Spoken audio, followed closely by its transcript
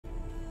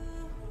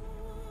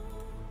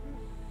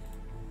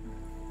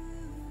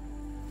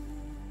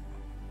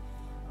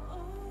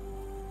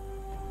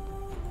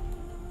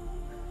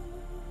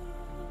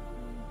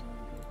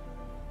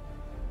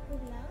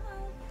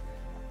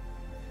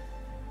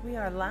We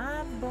are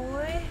live,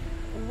 boy.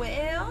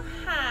 Well,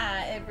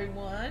 hi,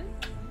 everyone.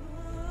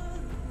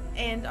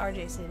 And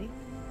RJ City.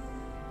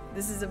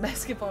 This is a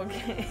basketball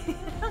game.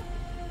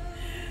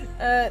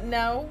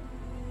 No.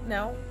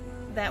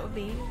 That would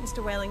be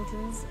Mr.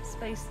 Wellington's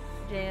Space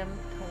Jam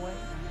toy.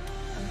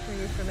 I'm sure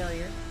you're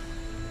familiar.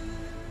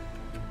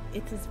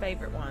 It's his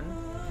favorite one.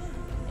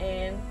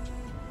 And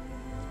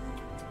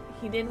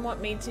he didn't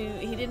want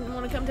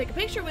to come take a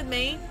picture with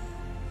me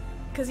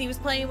because he was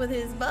playing with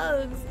his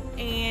bugs.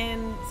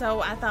 And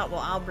so I thought,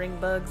 well, I'll bring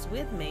Bugs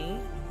with me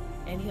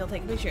and he'll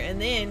take a picture.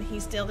 And then he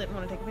still didn't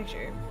want to take a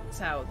picture.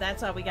 So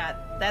that's why we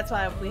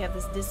have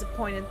this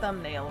disappointed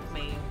thumbnail of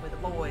me with a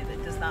boy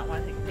that does not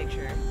want to take a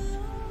picture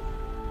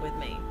with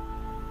me.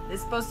 This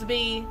is supposed to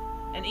be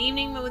an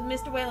evening with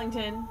Mr.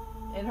 Wellington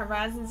in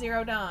Horizon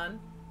Zero Dawn.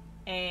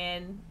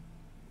 And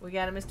we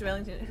got a Mr.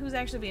 Wellington who's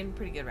actually being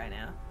pretty good right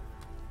now.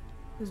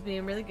 Who's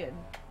being really good.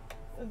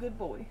 A good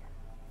boy.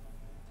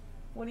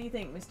 What do you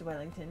think, Mr.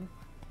 Wellington?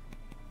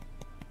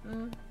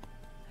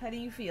 How do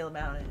you feel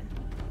about it?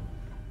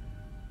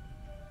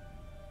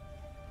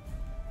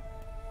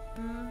 I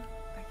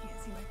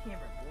can't see my camera,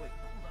 boy.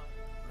 Hold on.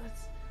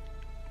 Let's...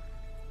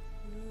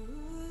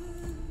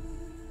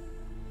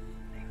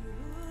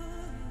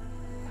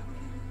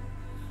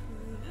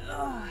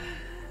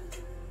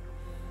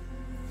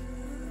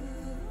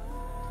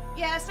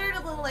 Yeah, I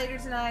started a little later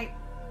tonight.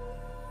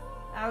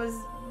 I was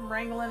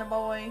wrangling a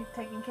boy,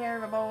 taking care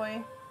of a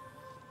boy.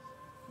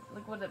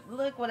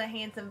 Look what a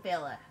handsome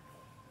fella.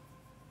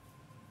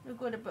 Look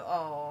what a...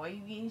 Oh, are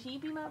you getting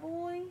sheepy, my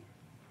boy?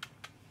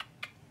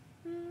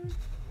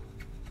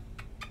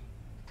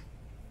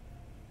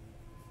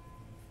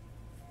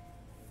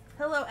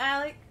 Hello,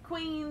 Alec,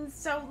 Queen,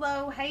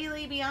 Solo,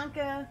 Haley,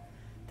 Bianca,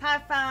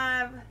 Tie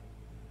 5,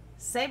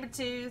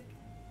 Sabretooth.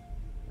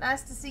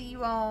 Nice to see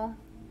you all.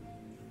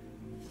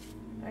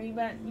 Are you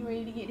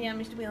ready to get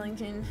down, Mr.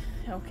 Wellington?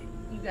 Okay,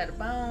 you got a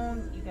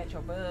bone, you got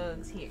your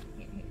bugs. Here.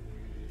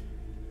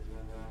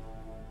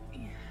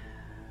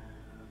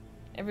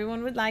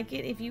 Everyone would like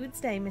it if you would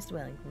stay, Mr.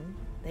 Wellington.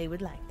 They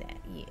would like that,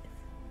 yes.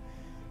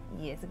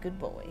 Yes, a good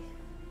boy.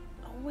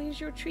 Oh, where's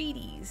your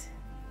treaties?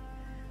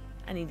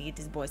 I need to get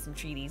this boy some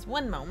treaties.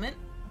 One moment.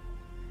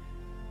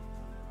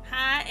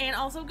 Hi, and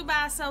also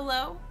goodbye,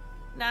 Solo.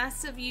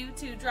 Nice of you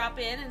to drop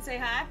in and say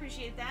hi.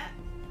 Appreciate that.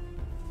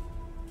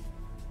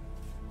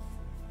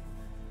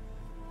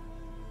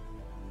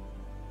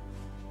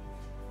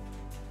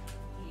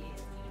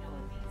 Yes, you know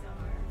what these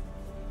are.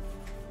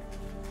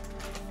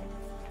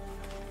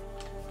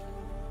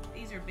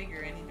 These are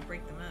bigger. I need to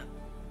break them up.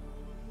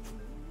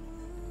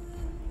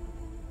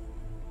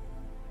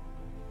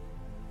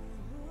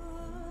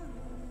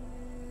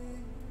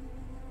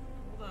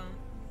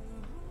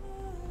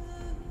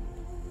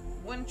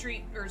 One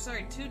treat, or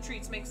sorry, 2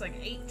 treats makes like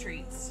 8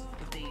 treats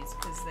with these,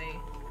 because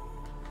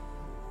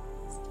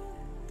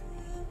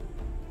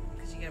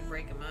you gotta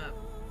break them up.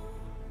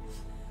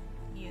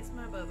 Yes,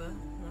 my bubba.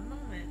 One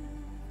moment.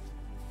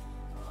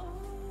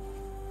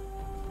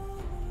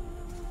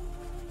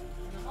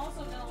 And I'm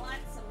also gonna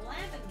like some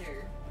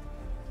lavender.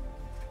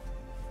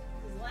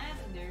 Because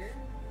lavender is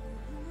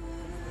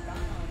the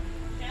bomb.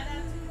 Shout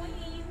out to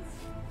Queens.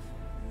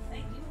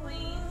 Thank you,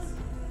 Queens.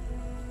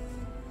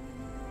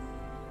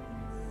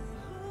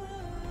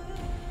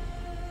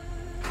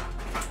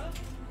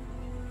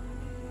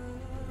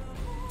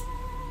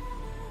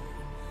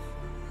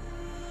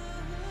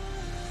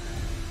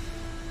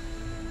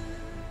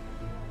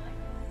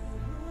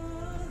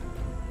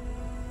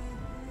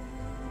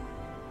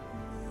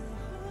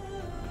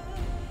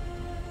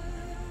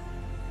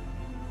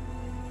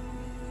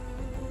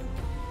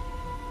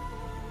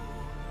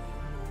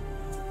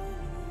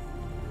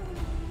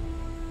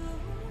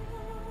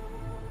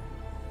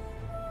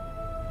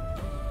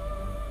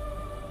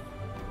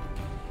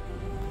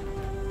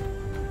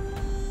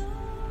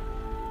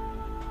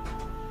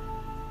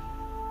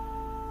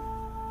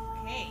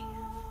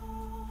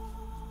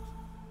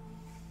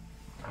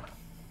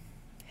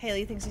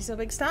 Haley thinks he's so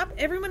big. Stop.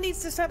 Everyone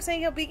needs to stop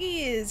saying how big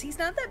he is. He's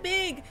not that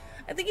big.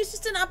 I think it's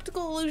just an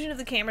optical illusion of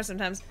the camera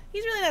sometimes.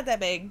 He's really not that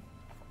big.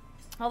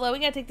 Although, we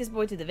gotta take this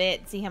boy to the vet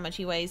and see how much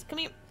he weighs. Come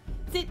here.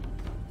 Sit.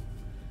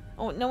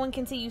 Oh, no one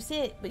can see you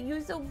sit, but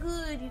you're so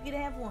good. You get to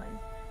have one.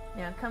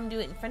 Now, come do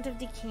it in front of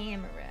the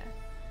camera.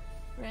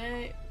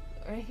 Right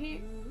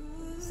here.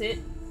 Sit.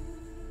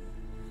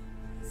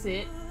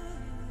 Sit.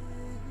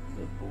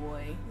 Good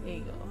boy. There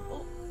you go.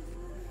 Oh.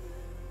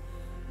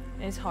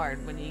 It's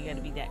hard when you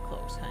gotta be that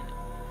close, I know.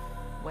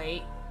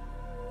 Wait.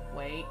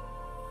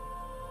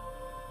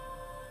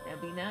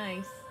 That'd be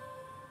nice.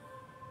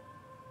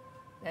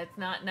 That's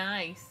not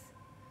nice.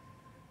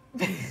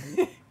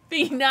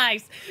 Be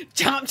nice.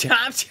 Chomp,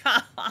 chomp,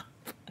 chomp.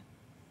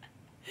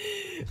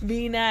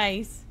 Be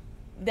nice.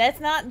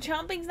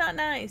 Chomping's not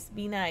nice.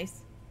 Be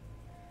nice.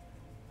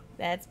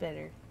 That's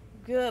better.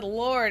 Good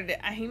Lord.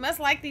 He must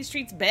like these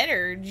treats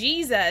better.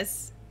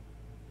 Jesus.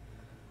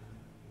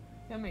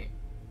 Come here.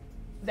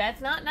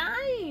 That's not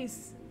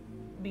nice.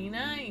 Be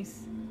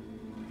nice.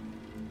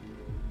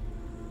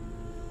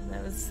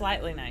 That was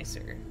slightly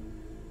nicer.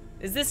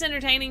 Is this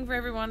entertaining for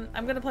everyone?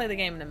 I'm gonna play the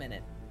game in a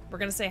minute. We're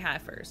gonna say hi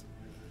first.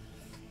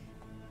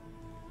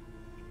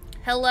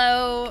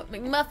 Hello,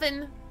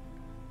 McMuffin.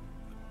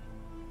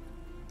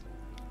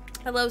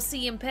 Hello,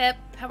 C and Pep.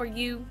 How are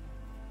you?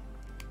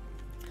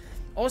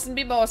 Orson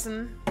B.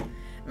 Bosson.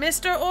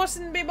 Mr.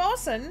 Orson B.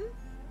 Bosson.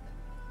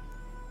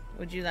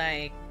 Would you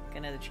like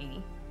another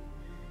cheaty?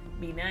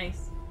 Be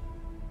nice.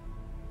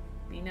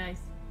 Be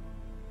nice.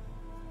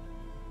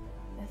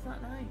 That's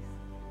not nice.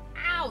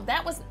 Ow!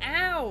 That was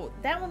ow!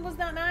 That one was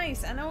not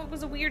nice. I know it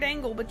was a weird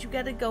angle, but you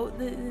gotta go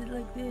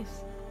like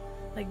this.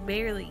 Like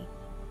barely.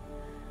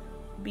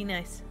 Be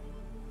nice.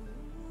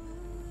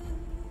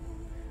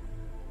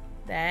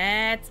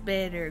 That's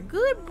better.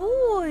 Good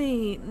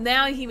boy.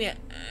 Now he went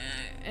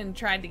and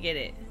tried to get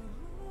it.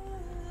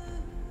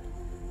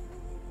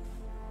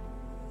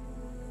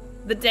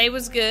 The day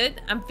was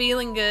good. I'm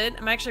feeling good.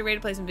 I'm actually ready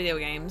to play some video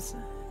games.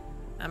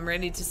 I'm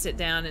ready to sit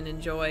down and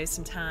enjoy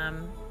some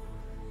time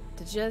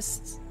to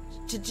just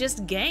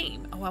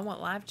game. Oh, I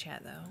want live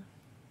chat though.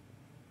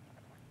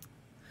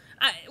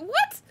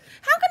 What?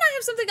 How can I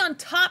have something on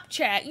top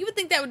chat? You would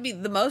think that would be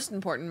the most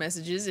important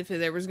messages if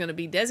there was going to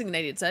be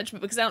designated such,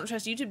 but because I don't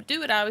trust YouTube to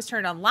do it, I always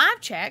turn it on live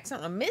chat because I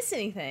don't want to miss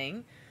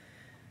anything.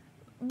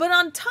 But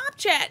on top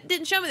chat,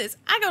 didn't show me this.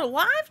 I go to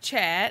live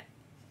chat,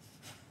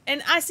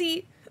 and I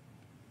see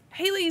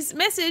Haley's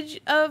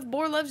message of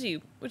Boar loves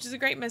you, which is a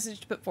great message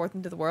to put forth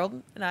into the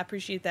world, and I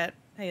appreciate that,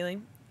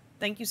 Haley.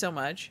 Thank you so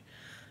much.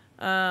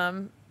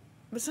 But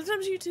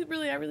sometimes YouTube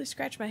I really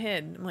scratch my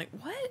head. I'm like,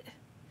 what?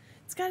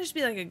 It's gotta just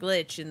be like a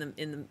glitch in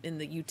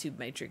the YouTube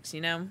matrix, you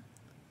know?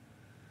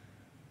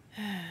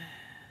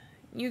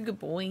 You good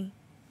boy.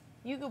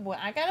 You good boy.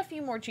 I got a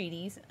few more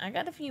cheaties. I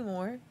got a few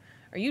more.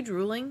 Are you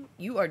drooling?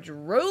 You are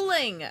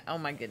drooling! Oh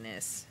my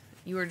goodness.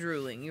 You are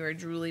drooling. You are a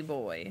drooly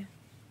boy.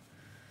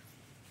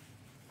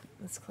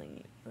 Let's clean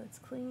you. Let's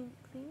clean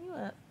you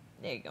up.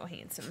 There you go,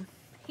 handsome.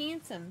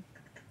 Handsome.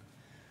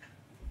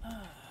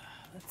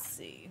 Let's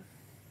see.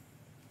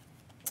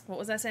 What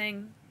was I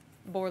saying?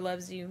 Boar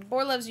loves you.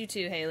 Boar loves you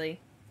too, Haley.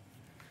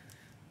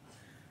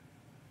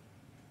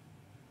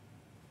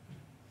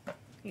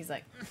 He's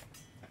like,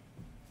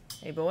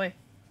 hey boy.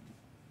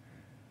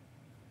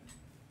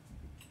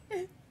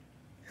 He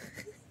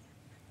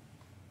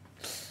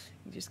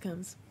just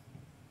comes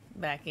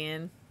back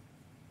in.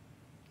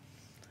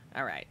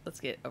 All right,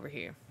 let's get over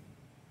here.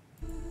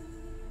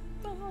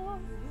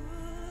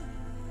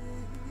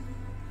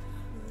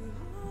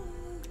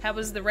 How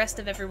was the rest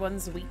of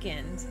everyone's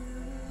weekend?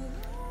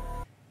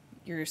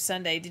 Your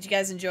Sunday. Did you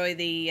guys enjoy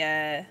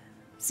the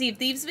Sea of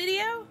Thieves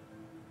video?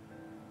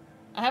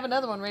 I have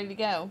another one ready to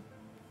go.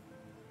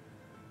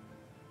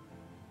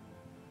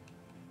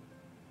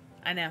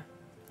 I know.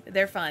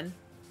 They're fun.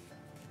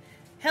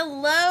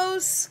 Hello,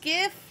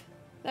 Skiff.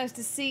 Nice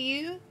to see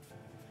you.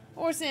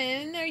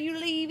 Orson, are you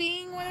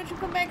leaving? Why don't you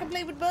come back and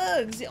play with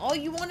bugs? All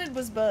you wanted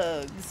was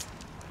bugs.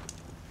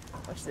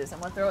 Watch this. I'm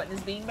gonna throw it in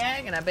his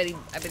beanbag, and I bet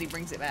he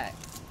brings it back.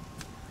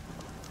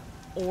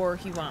 Or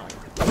he won't.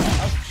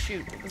 Oh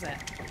shoot! What was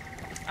that?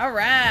 All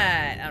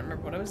right. I don't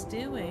remember what I was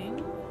doing.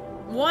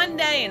 One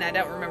day, and I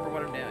don't remember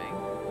what I'm doing.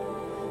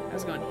 I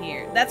was going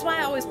here. That's why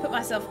I always put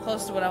myself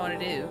close to what I want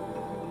to do.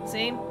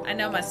 See? I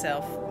know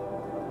myself.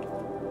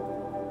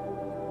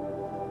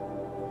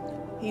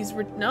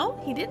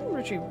 No, he didn't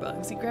retrieve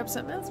bugs. He grabbed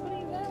something else. What are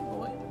you doing,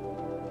 boy?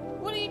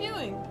 What are you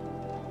doing?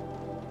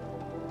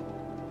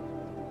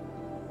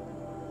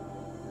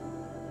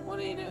 What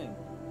are you doing?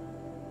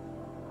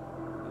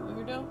 You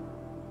weirdo?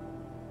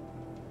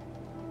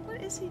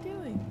 What is he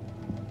doing?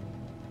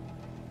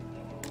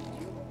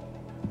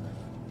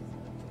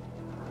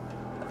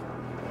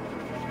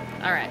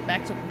 All right,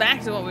 back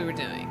to what we were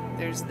doing.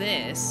 There's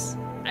this.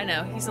 I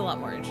know he's a lot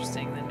more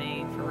interesting than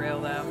me, for real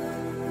though.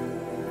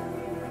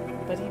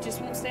 But he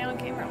just won't stay on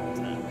camera all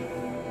the time.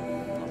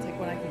 I'll take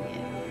what I can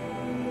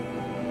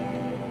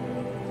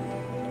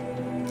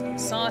get.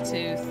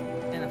 Sawtooth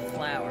and a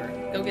flower.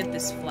 Go get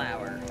this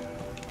flower.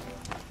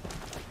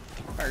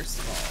 First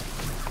of all.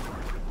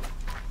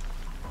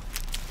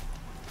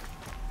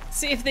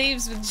 Sea of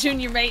Thieves with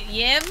Junior Mate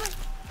Yim.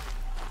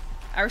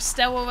 Our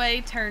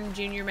stowaway turned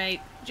Junior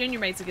Mate. Junior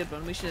Mate's a good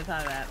one. We should have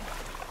thought of that.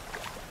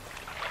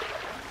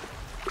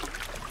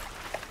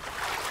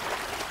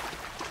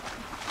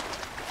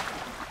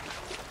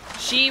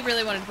 She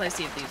really wanted to play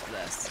Sea of Thieves with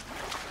us.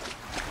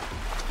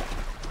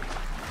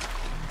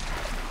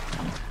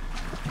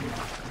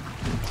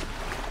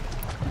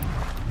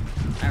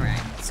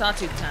 Alright,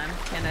 Sawtooth time.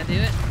 Can I do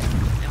it?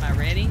 Am I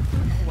ready?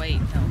 Wait,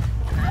 no.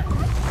 Can I?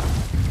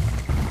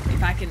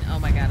 If I can, oh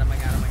my god, oh my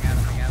god, oh my god,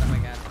 oh my god, oh my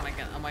god, oh my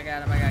god, oh my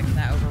god, oh my god, can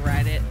I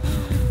override it?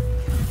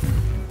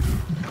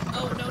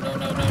 Oh, no, no,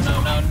 no, no,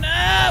 no, no,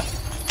 no!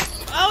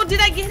 Oh, did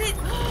I get it?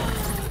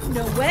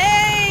 No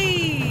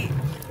way!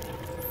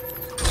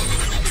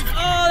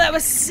 Oh, that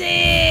was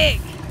sick!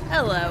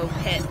 Hello,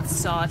 pet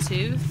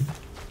Sawtooth.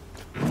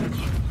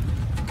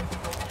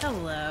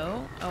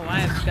 Hello. Oh, I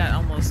have got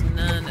almost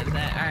none of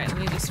that. Alright, let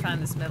me just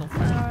find this metal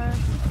flower.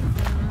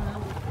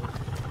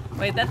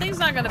 Wait, that thing's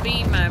not gonna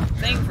be my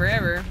thing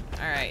forever.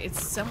 Alright,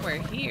 it's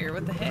somewhere here.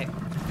 What the heck?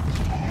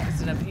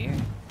 Is it up here?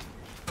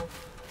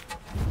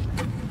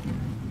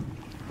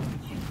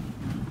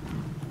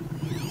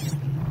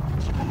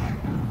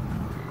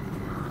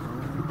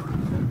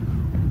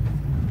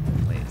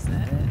 Wait, is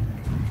that it?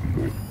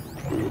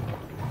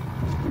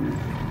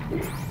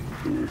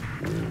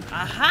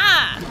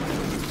 Aha!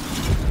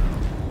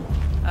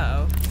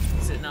 Uh-oh.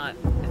 Is it not?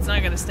 It's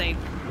not gonna stay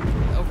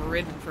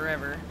overridden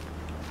forever.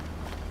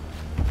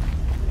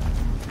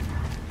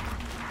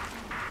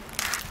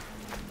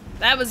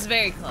 That was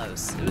very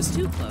close. It was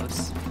too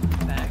close,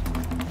 in fact.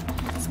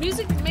 This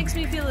music makes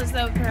me feel as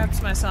though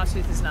perhaps my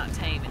sawtooth is not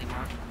tame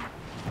anymore.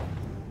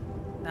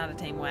 Not a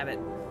tame wabbit.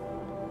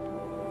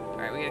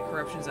 Alright, we got a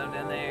corruption zone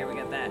down there. We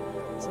got that.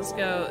 So let's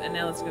go, and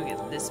now let's go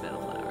get this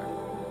metal flower.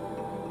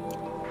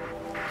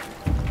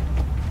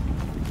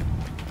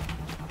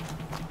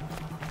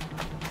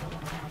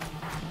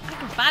 I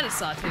can find a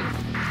sawtooth.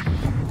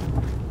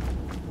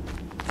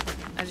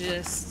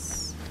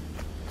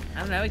 I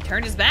don't know, he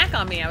turned his back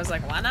on me. I was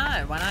like, why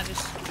not? Why not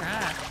just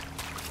try?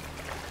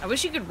 I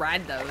wish you could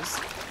ride those.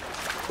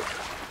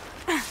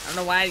 I don't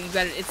know why you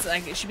got it. It's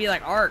like, it should be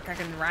like Ark. I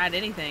can ride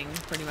anything,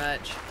 pretty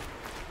much.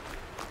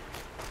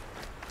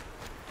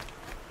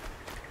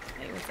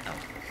 Hey, what's up?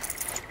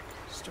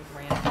 Just a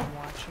random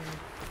watcher.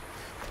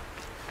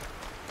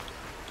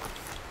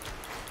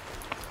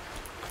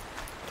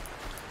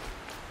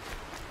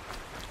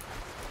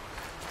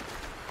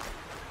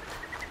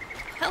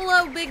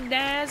 Hello, Big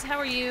Daz. How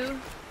are you?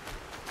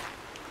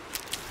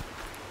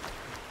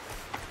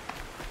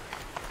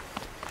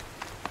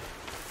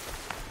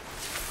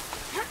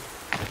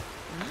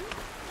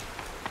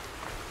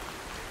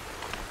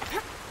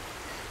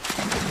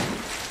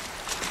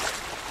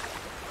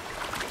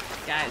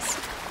 Guys,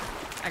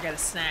 I got a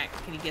snack.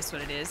 Can you guess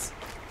what it is?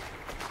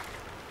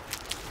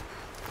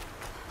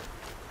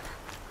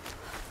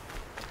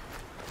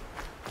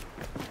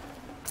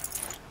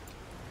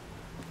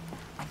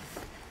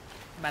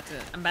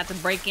 I'm about to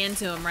break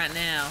into him right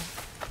now.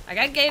 I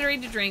got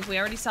Gatorade to drink. We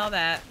already saw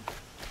that.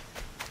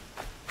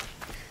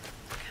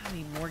 I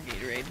need more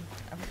Gatorade.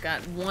 I've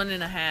got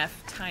 1.5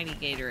 tiny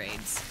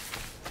Gatorades.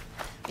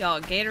 Y'all,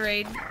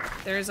 Gatorade,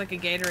 there's like a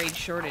Gatorade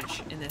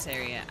shortage in this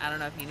area. I don't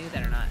know if you knew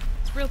that or not.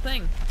 It's a real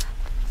thing.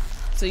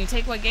 So you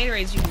take what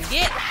Gatorades you can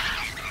get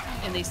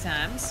in these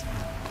times.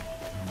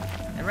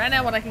 And right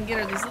now what I can get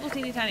are these little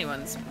teeny tiny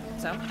ones.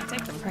 So I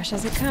take them. Fresh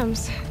as it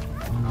comes.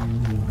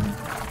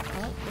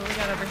 Oh, what we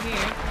got over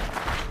here?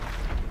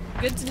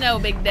 Good to know,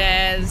 Big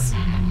Daz.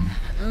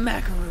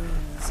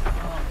 Macaroons.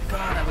 Oh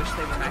god, I wish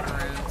they were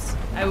macaroons.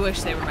 I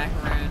wish they were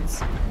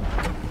macaroons.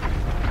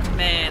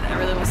 Man, I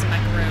really want some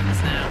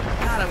macaroons now.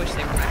 God, I wish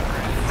they were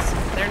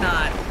macaroons. They're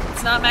not.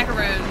 It's not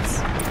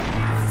macaroons.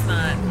 It's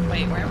not.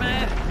 Wait, where am I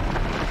at?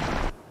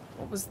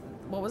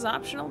 What was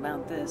optional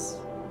about this?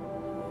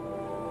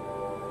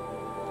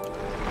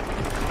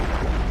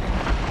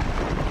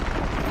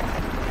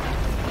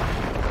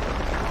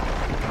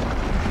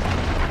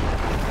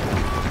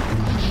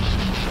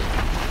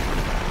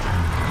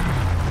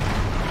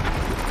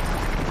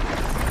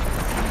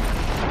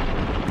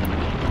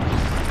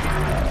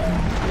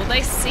 Will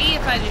they see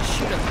if I just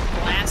shoot a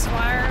blast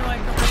wire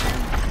like over here?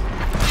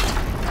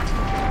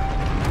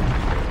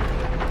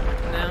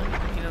 No?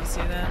 You don't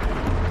see that?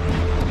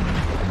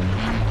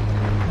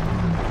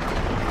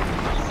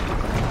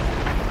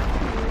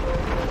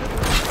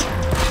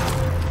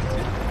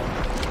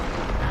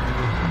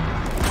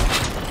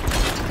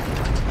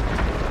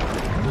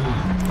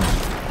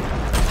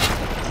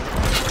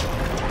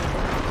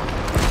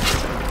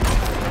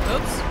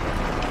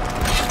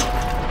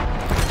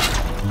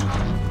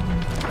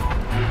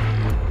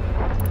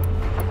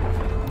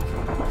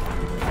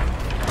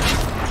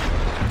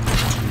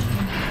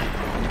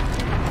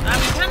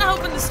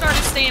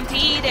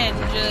 Stampede and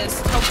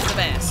just hope for the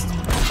best.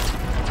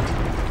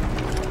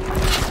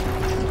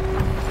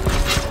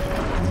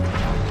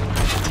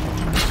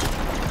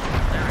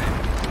 Alright.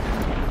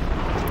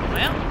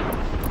 Well.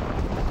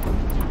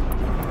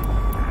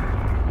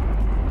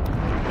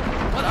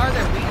 What are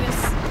their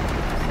weaknesses?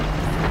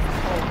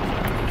 Oh.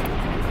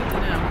 Good to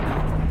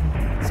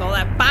know. So all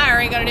that fire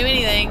ain't gonna do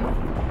anything.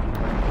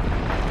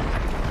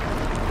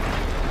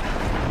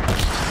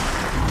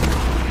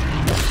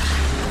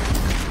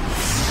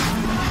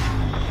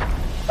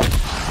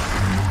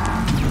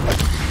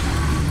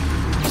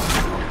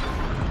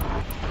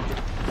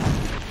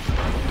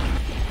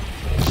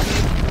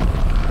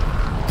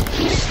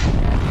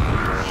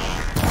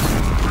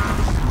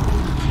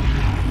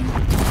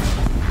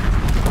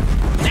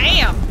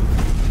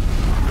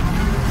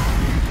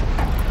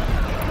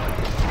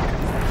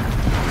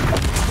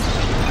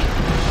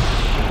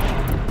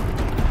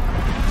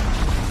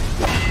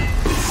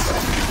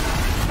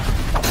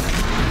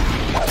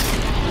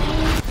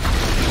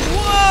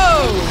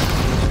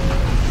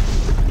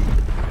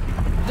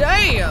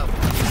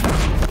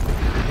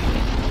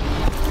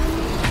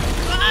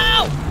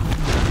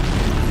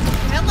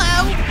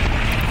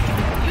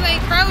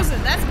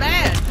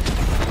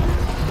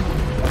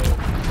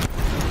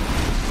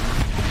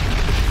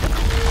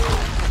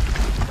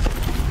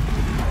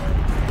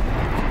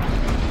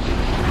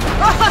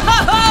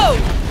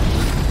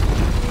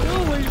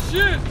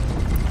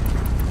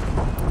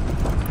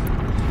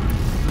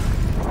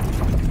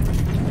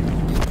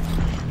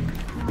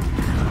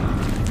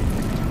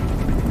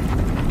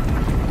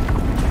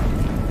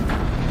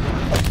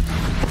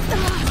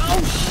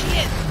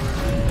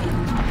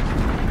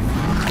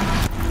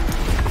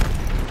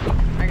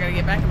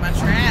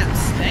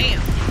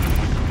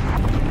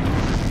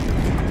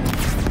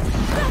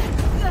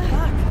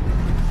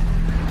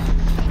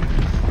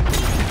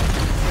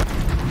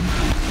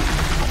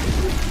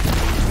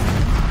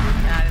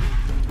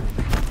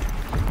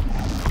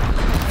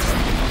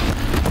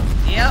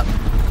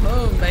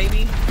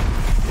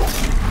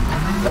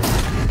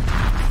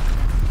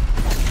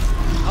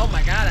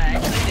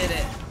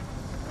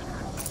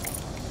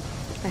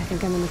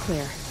 think I'm in the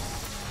clear.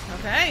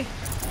 Okay.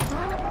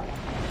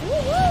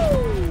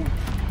 Woo-hoo!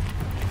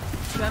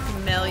 Do I have to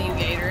mail you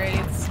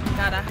Gatorades?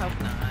 God, I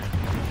hope not.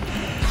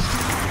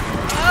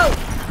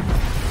 Oh!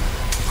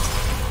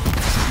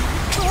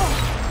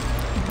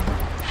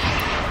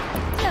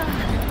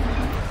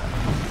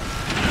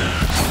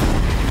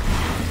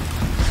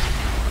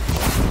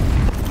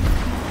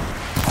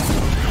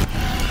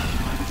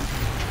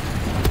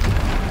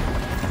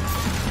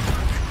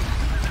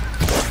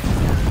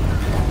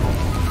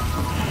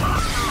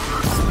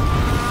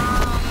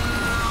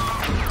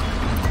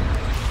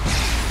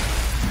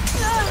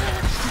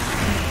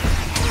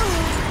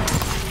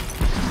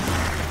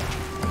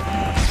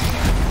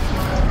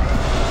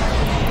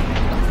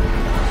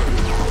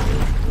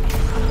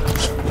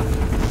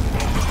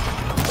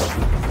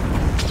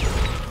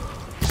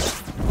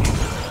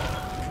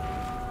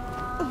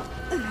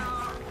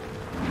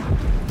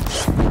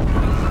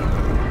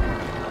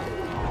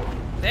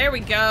 There we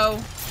go.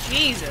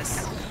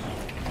 Jesus.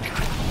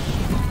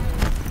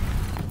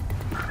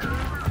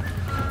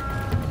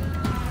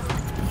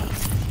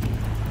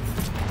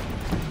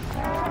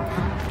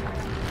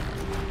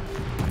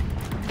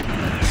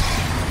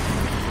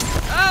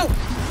 Oh!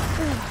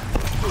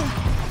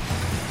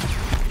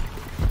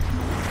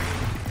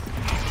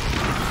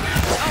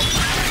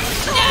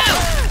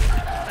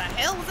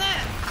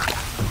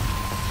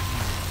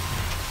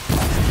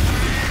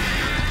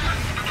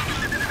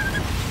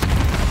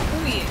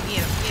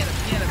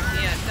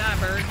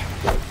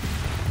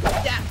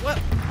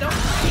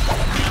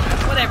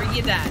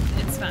 You died.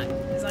 It's fine.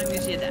 As long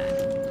as you died.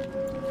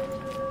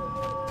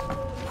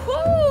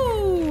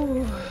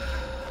 Whoo!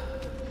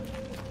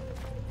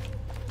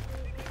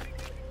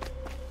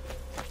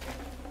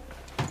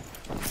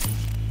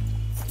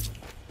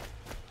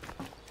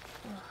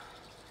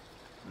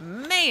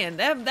 Man,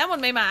 that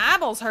one made my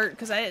eyeballs hurt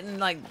because I didn't,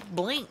 like,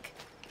 blink.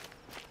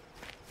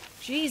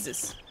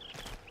 Jesus.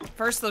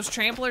 First those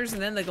tramplers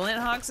and then the glint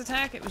hawks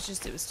attack. It was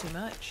too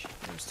much.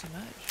 It was too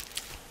much.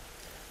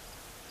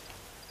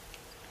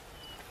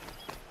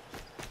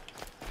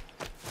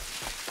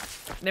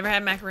 Never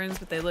had macaroons,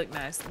 but they look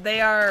nice. They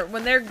are,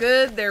 when they're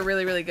good, they're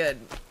really, really good.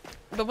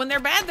 But when they're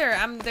bad,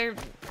 they're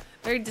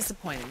very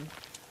disappointing.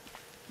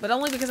 But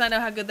only because I know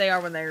how good they are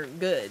when they're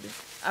good.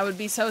 I would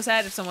be so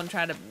sad if someone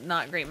tried a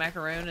not great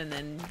macaroon and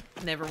then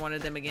never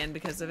wanted them again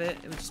because of it.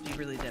 It would just be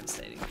really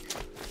devastating.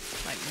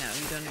 Like, no,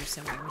 you don't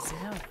understand what you're missing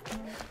out.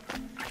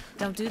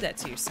 Don't do that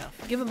to yourself.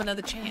 Give them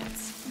another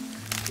chance.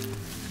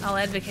 I'll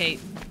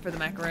advocate for the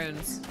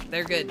macaroons.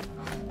 They're good.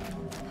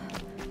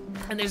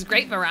 And there's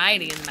great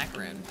variety in the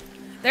macaroon.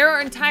 There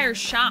are entire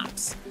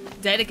shops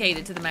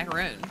dedicated to the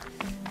macaroon.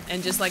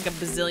 And just like a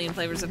bazillion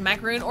flavors of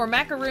macaroon or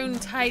macaroon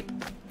type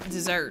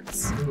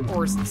desserts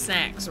or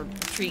snacks or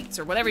treats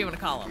or whatever you want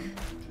to call them.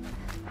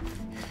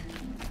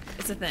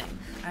 It's a thing.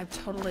 I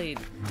totally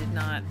did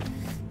not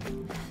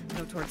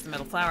go towards the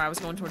metal flower. I was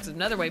going towards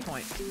another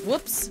waypoint.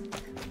 Whoops.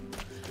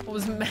 What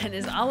was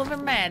madness? Oliver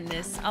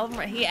Madness.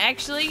 Oliver, he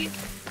actually,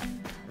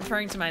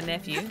 referring to my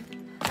nephew,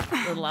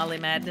 little Ollie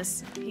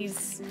Madness,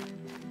 he's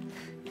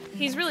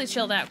really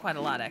chilled out quite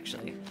a lot,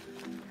 actually.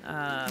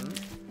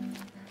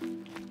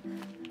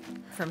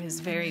 From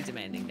his very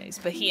demanding days.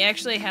 But he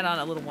actually had on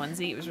a little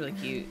onesie. It was really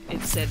cute.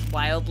 It said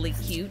wildly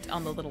cute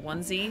on the little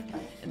onesie.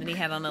 And then he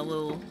had on a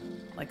little,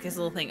 like this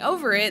little thing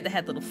over it that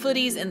had little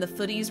footies, and the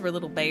footies were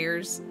little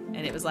bears.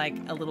 And it was like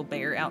a little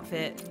bear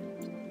outfit.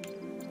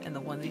 And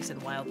the onesie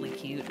said wildly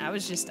cute. I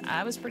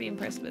was pretty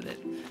impressed with it.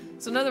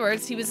 So in other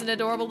words, he was an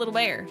adorable little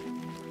bear.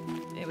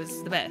 It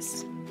was the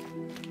best.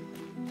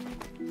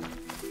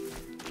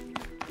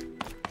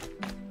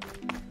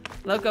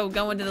 Loco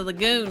going to the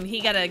lagoon.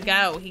 He gotta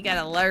go. He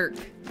gotta lurk.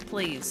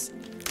 Please.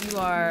 You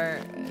are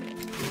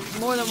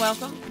more than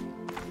welcome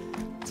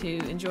to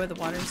enjoy the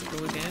waters of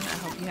the lagoon. I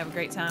hope you have a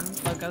great time.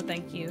 Loco,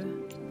 thank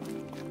you.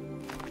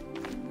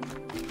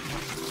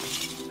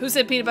 Who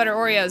said peanut butter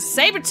Oreos?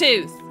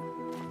 Sabretooth!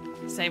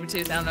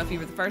 Sabretooth, I don't know if you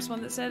were the first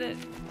one that said it,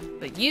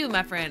 but you,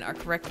 my friend, are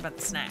correct about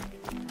the snack.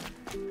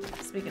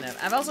 Speaking of,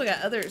 I've also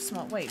got other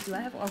small, wait, do I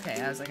have,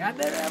 okay, I was like, I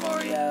better have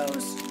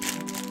Oreos.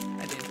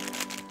 I do.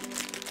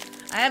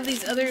 I have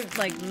these other,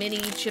 like, mini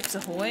Chips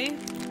Ahoy,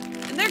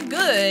 and they're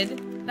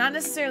good. Not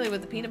necessarily with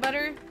the peanut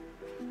butter,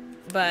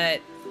 but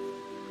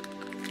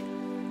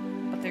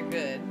they're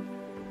good.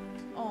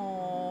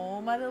 Oh,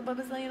 my little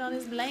Bubba's laying on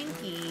his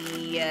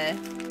blankie.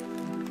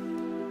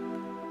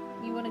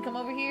 You want to come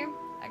over here?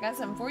 I got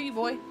something for you,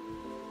 boy.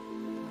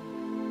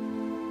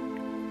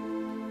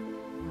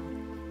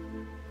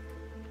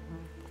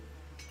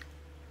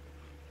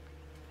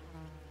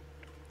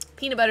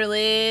 Peanut butter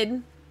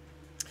lid.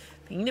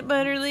 Peanut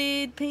butter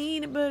lid,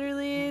 peanut butter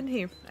lid.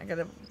 Here, I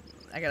gotta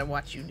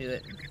watch you do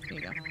it. Here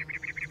you go.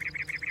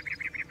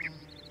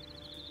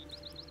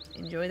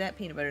 Enjoy that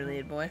peanut butter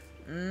lid, boy.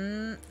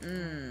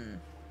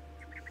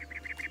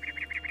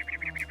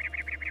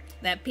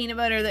 That peanut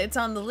butter that's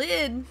on the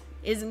lid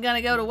isn't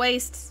gonna go to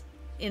waste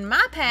in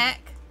my pack.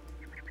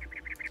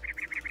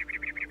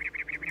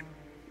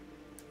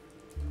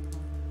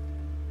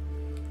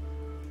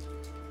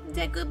 Is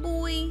that good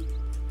boy?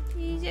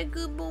 He's a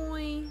good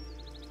boy.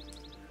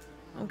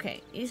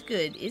 Okay, it's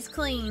good. It's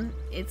clean.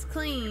 It's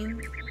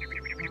clean.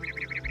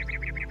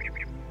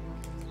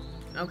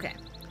 Okay,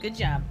 good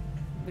job.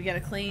 We got a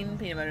clean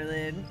peanut butter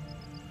lid.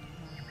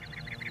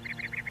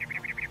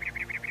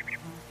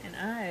 And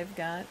I've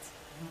got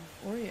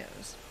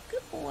Oreos.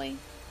 Good boy.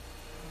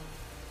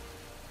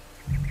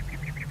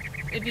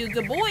 If you're a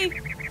good boy,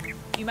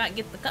 you might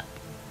get the cup.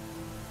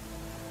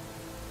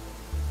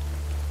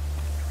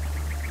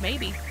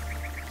 Maybe.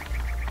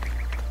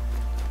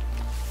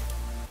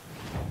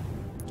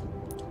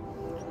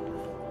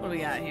 What do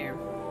we got here?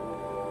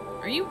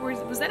 Are you,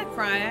 was that a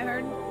cry I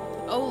heard?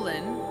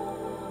 Olin.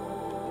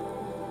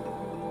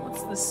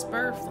 What's the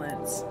spur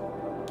flints?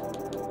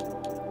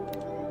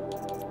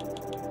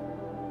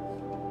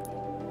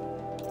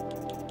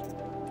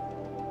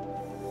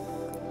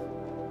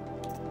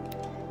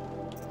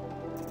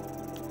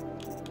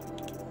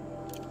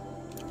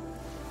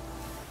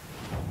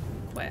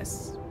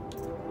 Quests.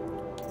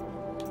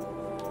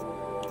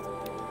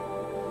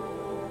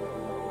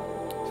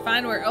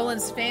 Find where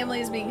Olin's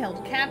family is being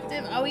held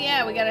captive. Oh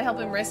yeah, we gotta help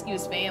him rescue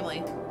his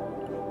family.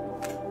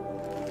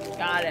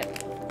 Got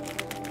it.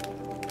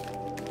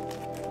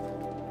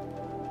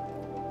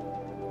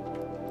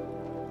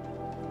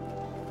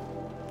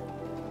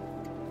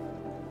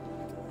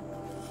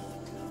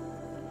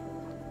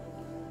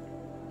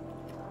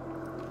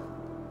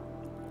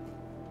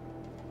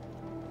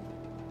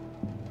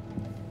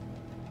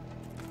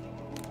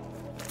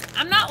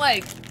 I'm not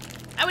like,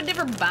 I would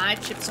never buy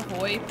Chips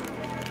Ahoy.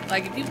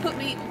 Like,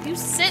 if you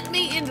sent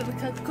me into the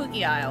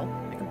cookie aisle,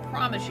 I can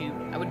promise you,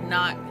 I would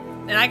not,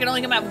 and I could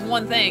only come out with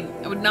one thing,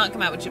 I would not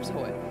come out with Chips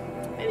Ahoy.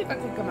 Maybe if I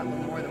could come out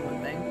with more than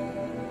one thing.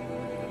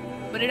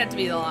 But it'd have to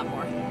be a lot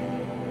more.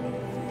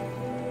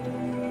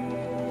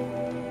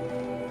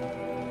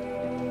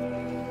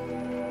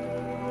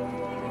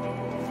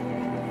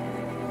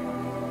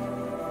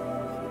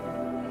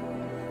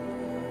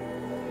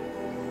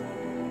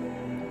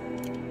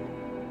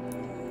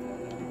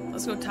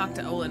 Let's go talk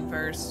to Olin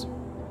first.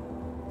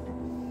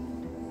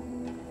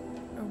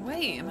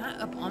 Wait, am I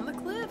up on the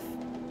cliff?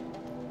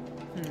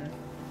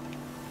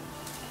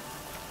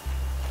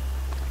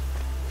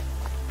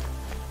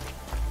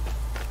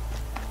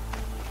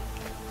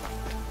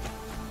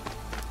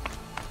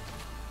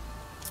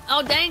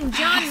 Oh dang,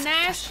 John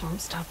Nash Won't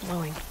stop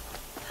blowing.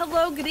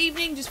 Hello, good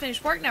evening. Just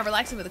finished work, now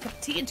relaxing with a cup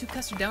of tea and 2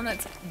 custard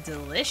donuts.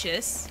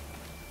 Delicious.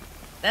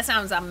 That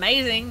sounds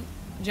amazing,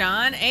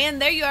 John.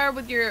 And there you are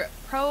with your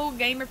pro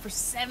gamer for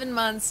 7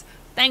 months.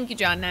 Thank you,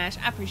 John Nash.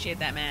 I appreciate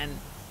that, man.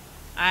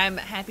 I'm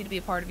happy to be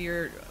a part of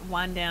your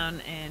wind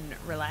down and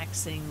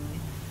relaxing,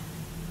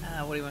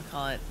 what do you want to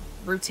call it,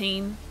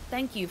 routine.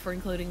 Thank you for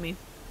including me.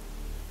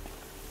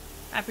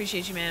 I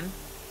appreciate you, man.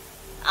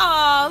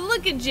 Oh,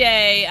 look at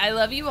Jay. I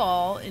love you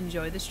all.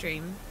 Enjoy the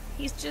stream.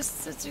 He's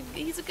just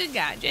he's a good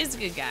guy. Jay's a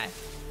good guy.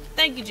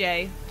 Thank you,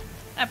 Jay.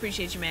 I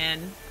appreciate you,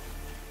 man.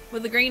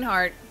 With the green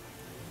heart,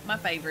 my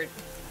favorite.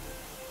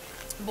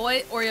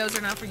 Boy, Oreos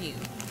are not for you.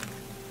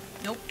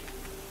 Nope.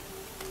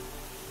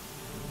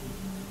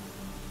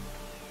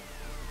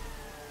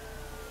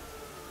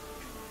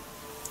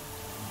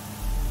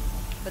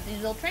 But these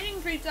little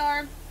training treats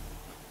are.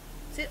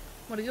 Sit.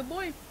 What a good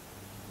boy.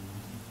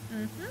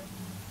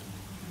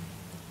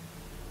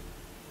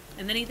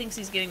 And then he thinks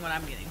he's getting what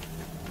I'm getting.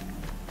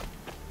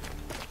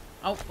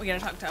 Oh, we gotta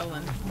talk to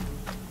Olin.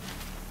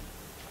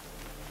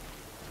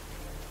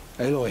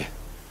 Aloy,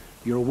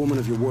 you're a woman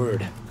of your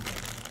word.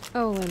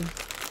 Olin.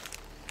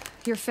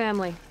 Your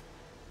family.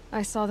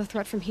 I saw the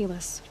threat from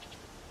Helis.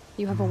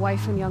 You have a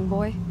wife and young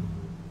boy?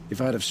 If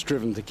I'd have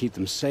striven to keep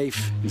them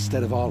safe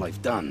instead of all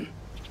I've done.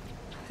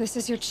 This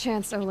is your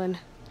chance, Olin.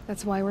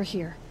 That's why we're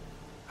here.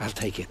 I'll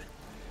take it.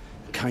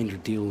 A kinder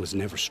deal was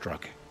never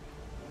struck.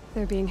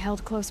 They're being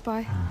held close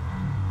by?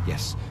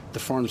 Yes, the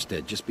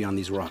farmstead just beyond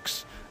these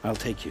rocks. I'll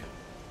take you.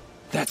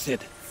 That's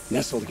it.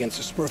 Nestled against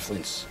the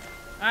spurflints.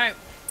 Alright,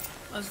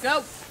 let's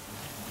go.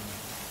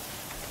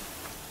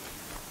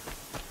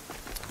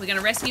 We're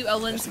gonna rescue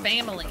Olin's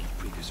family.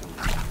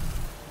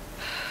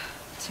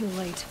 Too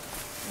late.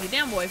 Get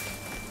down, boy.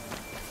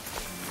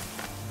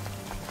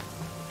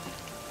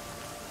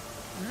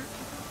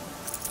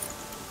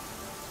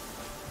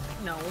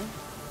 No,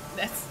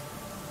 that's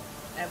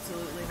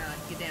absolutely not.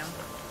 Get down.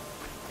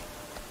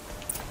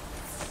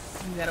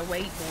 You gotta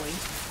wait, boy.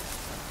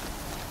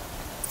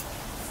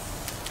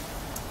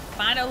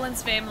 Find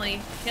Olin's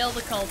family, kill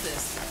the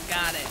cultists.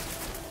 Got it.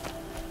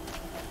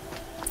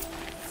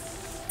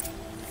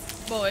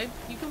 Boy,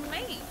 you can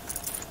wait.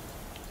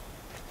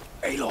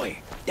 Aloy,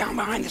 down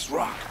behind this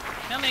rock.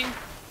 Coming.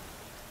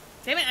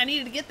 Damn it, I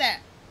needed to get that.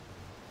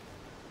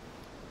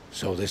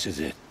 So this is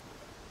it.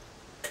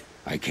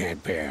 I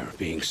can't bear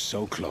being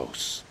so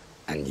close,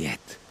 and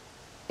yet.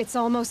 It's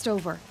almost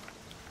over.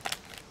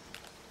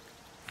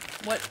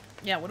 What?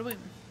 Yeah, what are we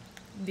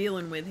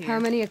dealing with here? How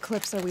many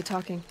Eclipse are we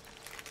talking?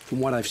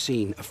 From what I've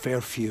seen, a fair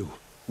few.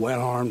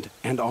 Well-armed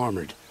and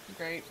armored.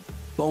 Great.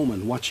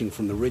 Bowmen watching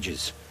from the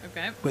ridges.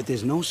 Okay. But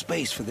there's no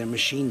space for their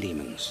machine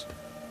demons.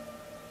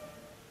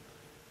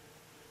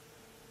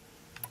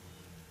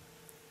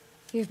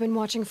 You've been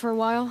watching for a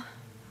while?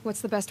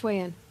 What's the best way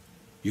in?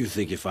 You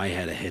think if I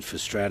had a head for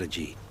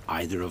strategy,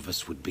 either of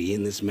us would be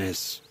in this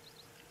mess?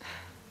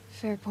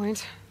 Fair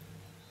point.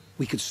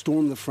 We could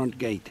storm the front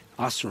gate,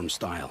 Osram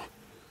style.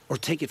 Or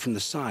take it from the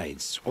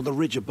sides, or the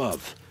ridge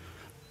above.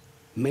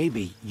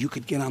 Maybe you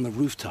could get on the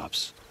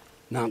rooftops.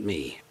 Not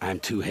me. I'm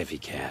too heavy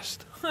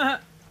cast.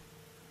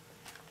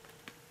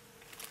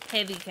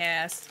 Heavy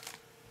cast.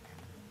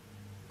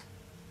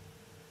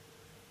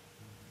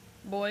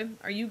 Boy,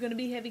 are you gonna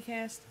be heavy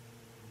cast?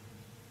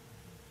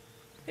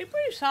 He's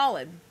pretty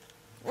solid.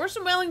 Where's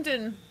some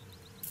Wellington?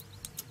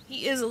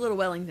 He is a little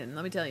Wellington,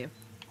 let me tell you.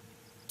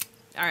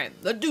 Alright,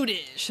 let's do this.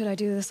 Should I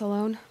do this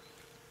alone?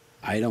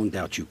 I don't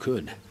doubt you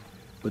could.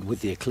 But with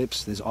the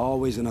Eclipse, there's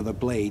always another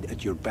blade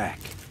at your back.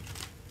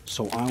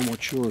 So I'll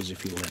watch yours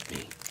if you let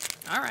me.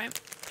 Alright.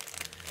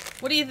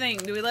 What do you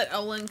think? Do we let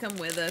Olin come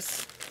with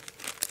us?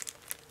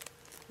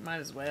 Might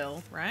as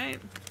well, right?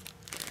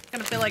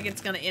 Kind of feel like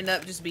it's gonna end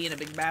up just being a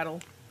big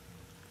battle.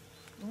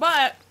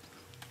 But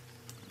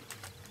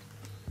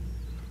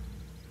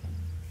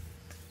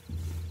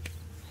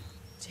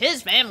it's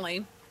his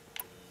family.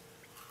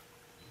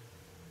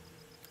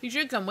 He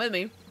should come with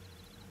me.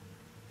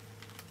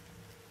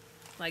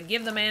 Like,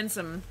 give the man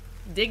some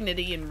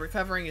dignity in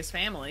recovering his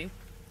family.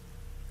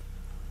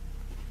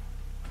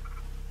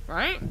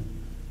 Right?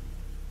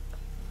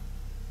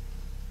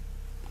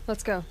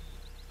 Let's go.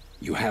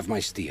 You have my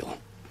steel.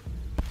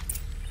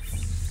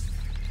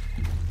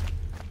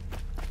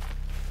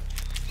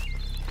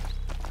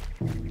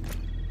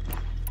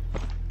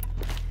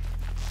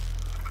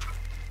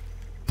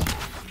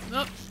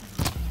 Oh.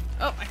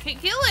 Oh, I can't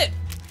kill it!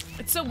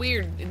 It's so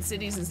weird in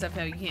cities and stuff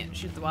how you can't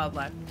shoot the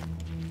wildlife.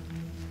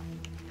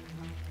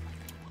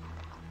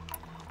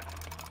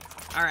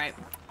 Alright.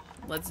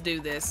 Let's do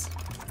this.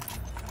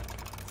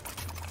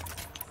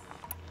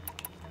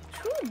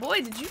 Ooh,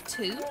 boy, did you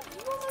toot?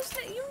 You almost...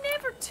 You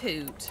never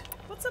toot.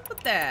 What's up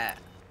with that?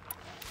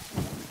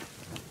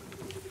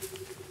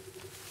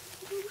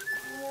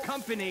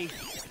 Company.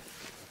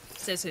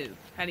 Says who?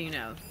 How do you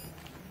know?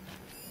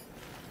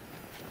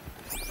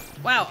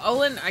 Wow,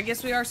 Olin, I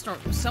guess we are so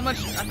much...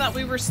 I thought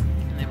we were...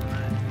 Never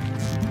mind.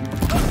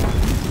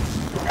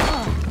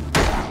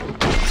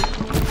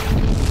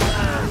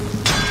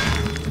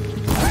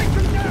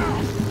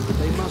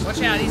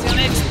 Watch out, he's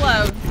gonna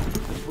explode.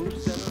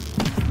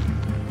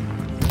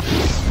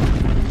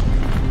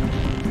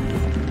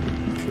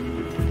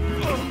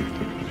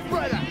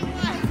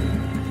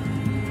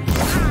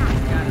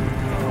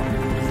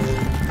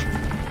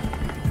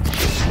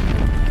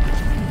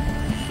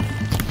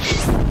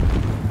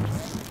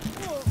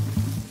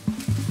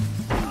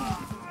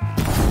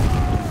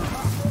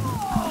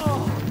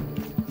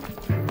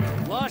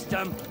 Lost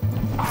him.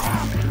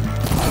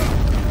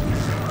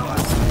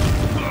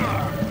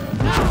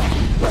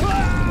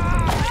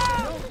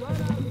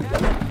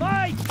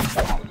 Fight!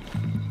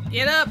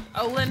 Get up,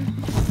 Olin.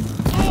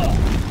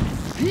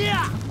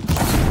 Yeah.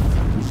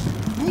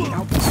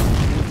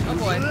 Oh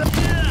boy.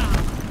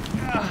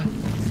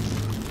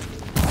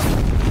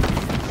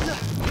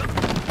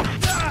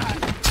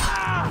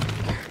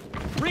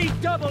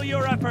 Redouble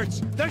your efforts.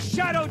 The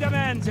shadow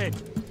demands it.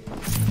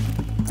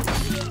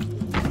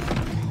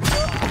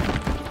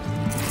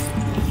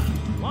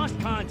 Lost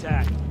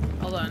contact.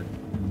 Hold on.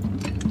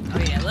 Oh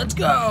yeah, let's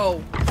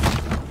go.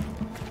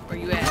 Where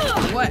you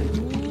at? What?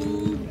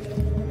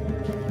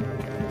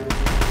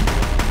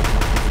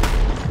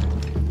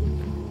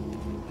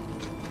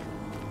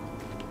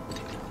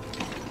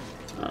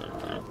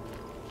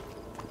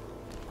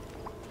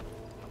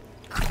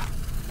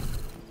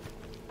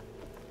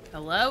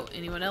 Hello?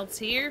 Anyone else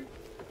here?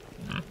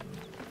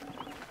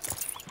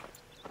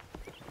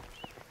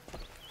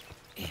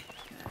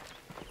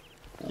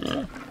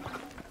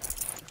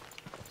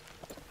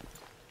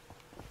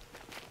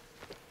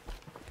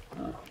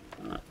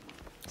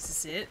 Is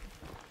this it?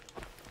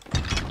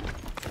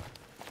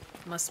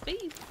 Must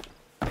be.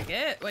 I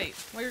get. Wait,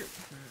 where?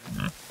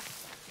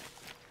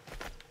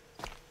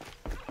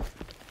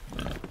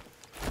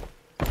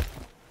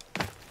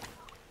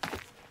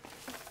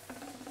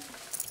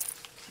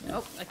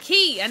 Oh, a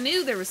key! I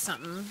knew there was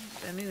something.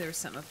 I knew there was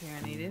something up here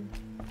I needed.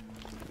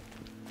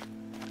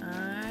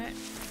 I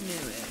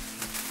knew it.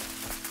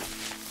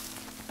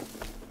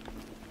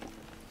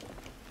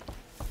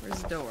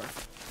 Where's the door?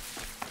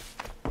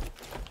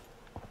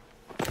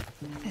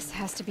 This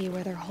has to be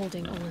where they're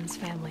holding Olin's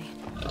family.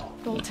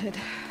 Bolted,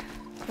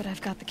 but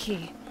I've got the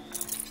key.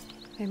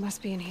 They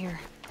must be in here.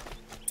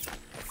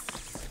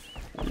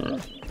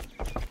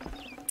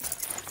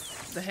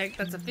 The heck?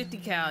 That's a 50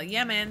 cal.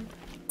 Yeah, man.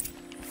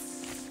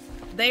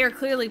 They are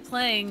clearly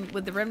playing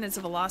with the remnants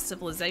of a lost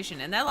civilization,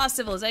 and that lost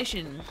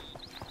civilization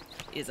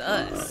is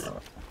us.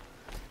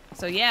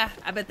 So yeah,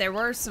 I bet there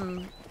were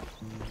some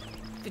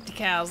 50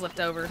 cows left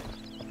over.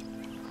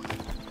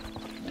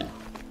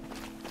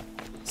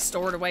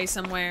 Stored away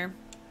somewhere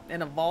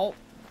in a vault,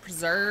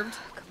 preserved.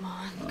 Come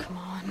on, come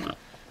on.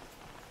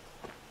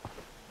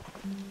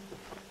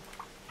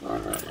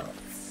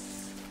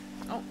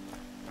 Oh.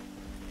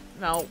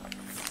 No.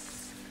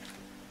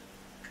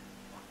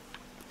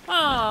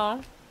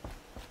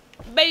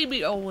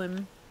 baby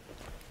Owen.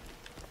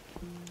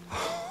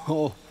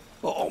 Oh,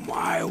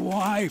 my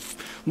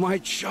wife, my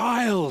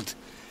child.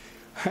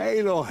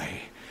 Aloy,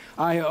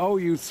 I owe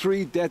you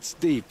 3 debts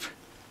deep.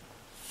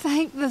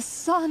 Thank the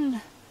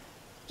sun.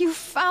 You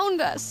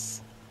found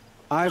us.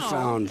 I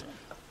found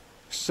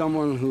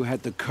someone who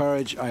had the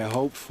courage I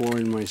hoped for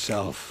in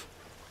myself.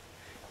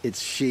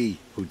 It's she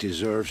who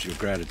deserves your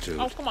gratitude.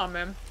 Oh, come on,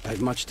 man. I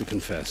have much to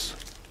confess.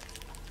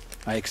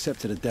 I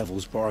accepted a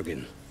devil's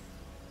bargain.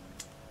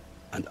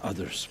 And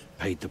others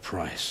paid the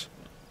price.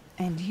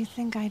 And you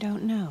think I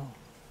don't know?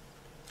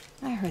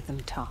 I heard them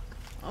talk.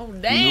 Oh, You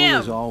know damn.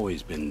 there's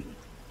always been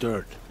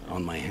dirt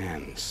on my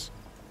hands.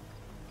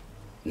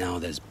 Now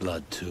there's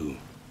blood, too.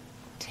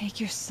 Take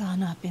your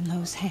son up in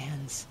those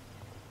hands.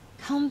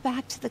 Come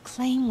back to the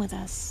claim with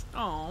us.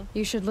 Oh.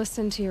 You should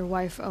listen to your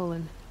wife,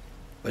 Olin.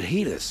 But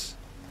Hedis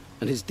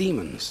and his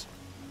demons.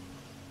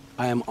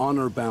 I am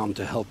honor-bound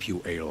to help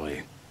you,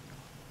 Aloy.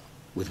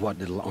 With what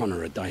little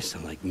honor a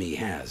dicer like me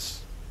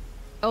has.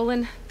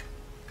 Olin,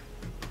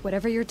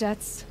 whatever your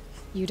debts,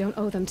 you don't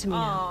owe them to me now.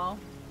 Aw.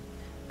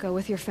 Go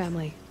with your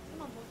family.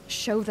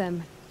 Show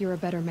them you're a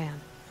better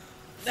man.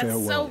 That's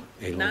Farewell,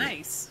 so Aloy.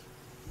 nice.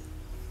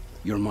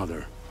 Your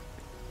mother.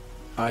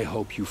 I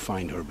hope you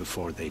find her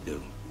before they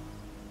do.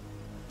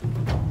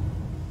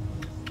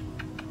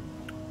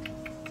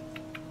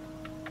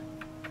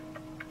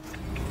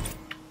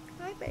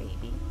 Hi,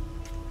 baby.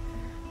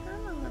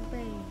 Oh,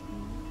 baby.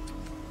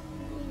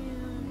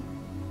 Yeah.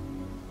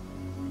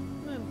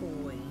 My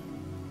boy.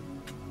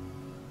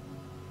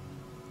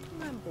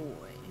 My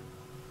boy.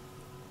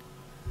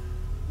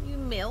 You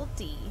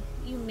melty.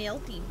 You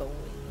melty boy.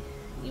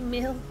 You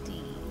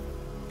melty.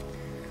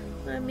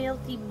 My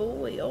melty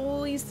boy.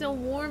 Oh, he's so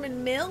warm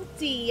and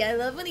melty. I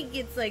love when he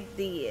gets like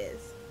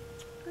this.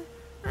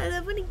 I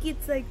love when he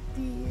gets like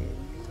this.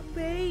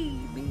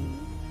 Baby.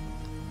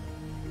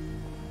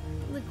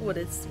 Look what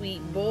a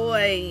sweet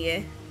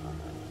boy.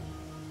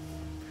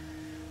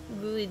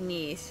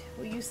 Goodness.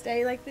 Will you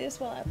stay like this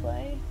while I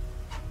play?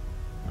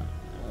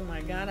 Oh my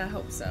god, I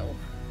hope so.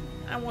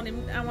 I want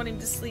him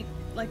to sleep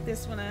like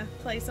this when I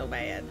play so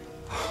bad.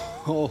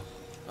 Oh,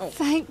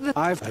 Thank the...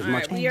 I've All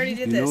much. right, we already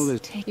did you know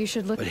this. that, You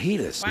should look... but Hedis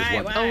is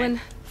Why? what. Olin,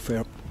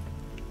 Fair.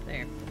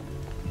 There.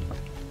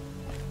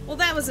 Well,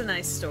 that was a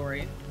nice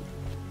story.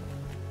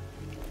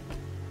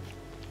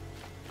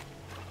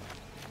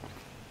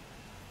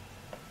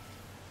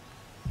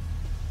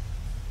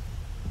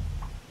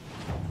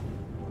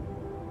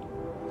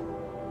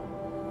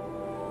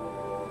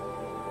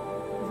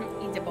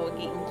 Is the boy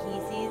getting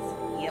kisses?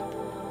 Yep.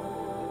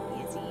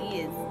 Yes,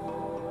 he is.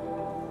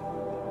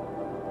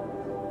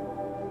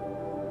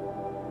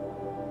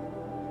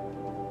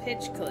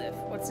 Pitchcliff.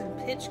 What's in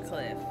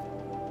Pitchcliff?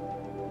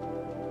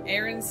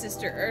 Aaron's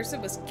sister Ursa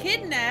was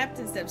kidnapped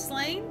instead of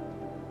slain?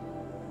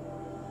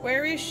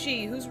 Where is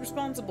she? Who's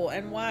responsible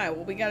and why?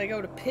 Well, we gotta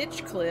go to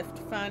Pitchcliff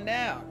to find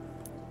out.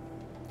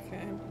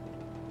 Okay.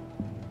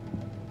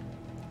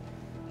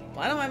 Well,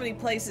 I don't have any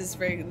places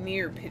very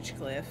near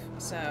Pitchcliff,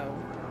 so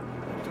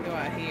we have to go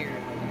out here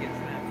and get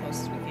as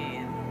close as we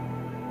can.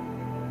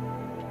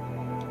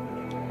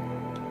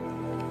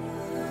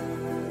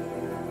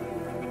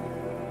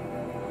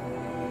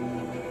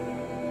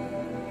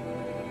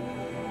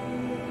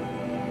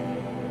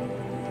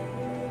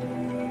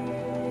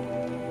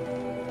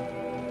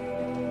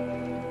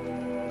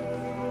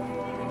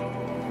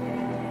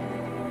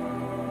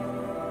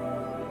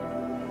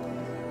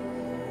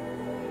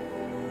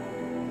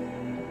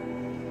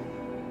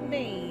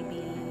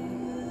 Baby.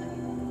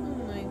 Oh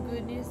my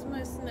goodness,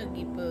 my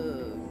snuggy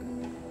bug.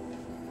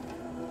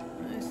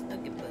 My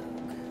snuggy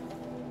bug.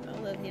 I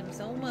love him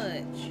so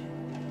much.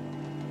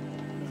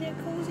 Is that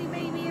cozy,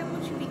 baby? I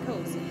want you to be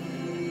cozy.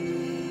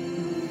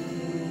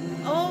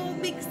 Oh,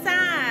 Big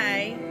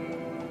Sigh.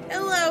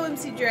 Hello,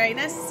 MC Dre.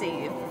 Nice to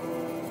see you.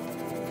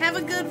 Have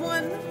a good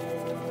one.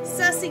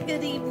 Sussy,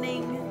 good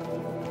evening.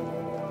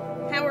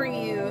 How are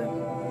you?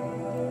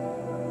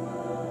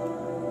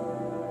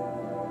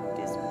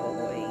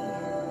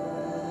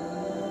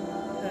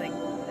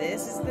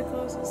 This is the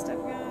closest I've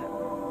got.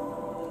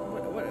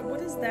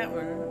 What is that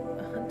one?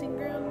 A hunting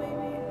ground,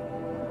 maybe?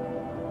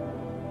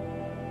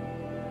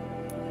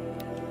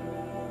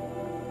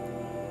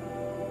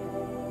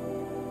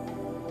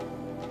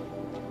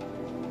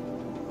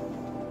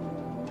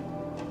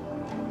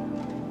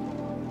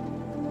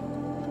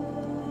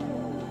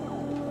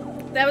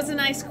 That was a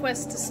nice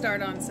quest to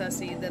start on,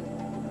 Sussy. The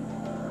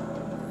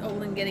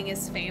Olin getting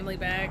his family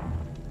back.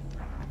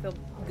 I feel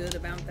good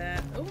about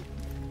that. Oh.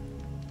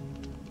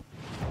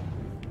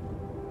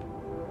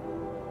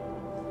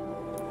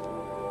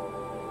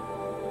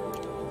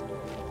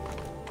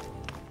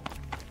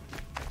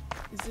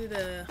 Is it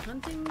a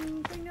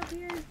hunting thing up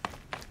here?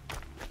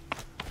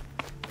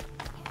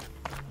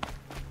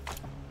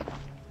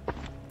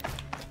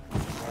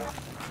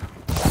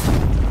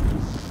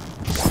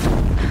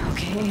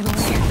 Okay,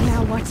 Aloy,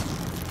 now what?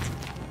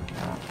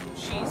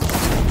 Jeez.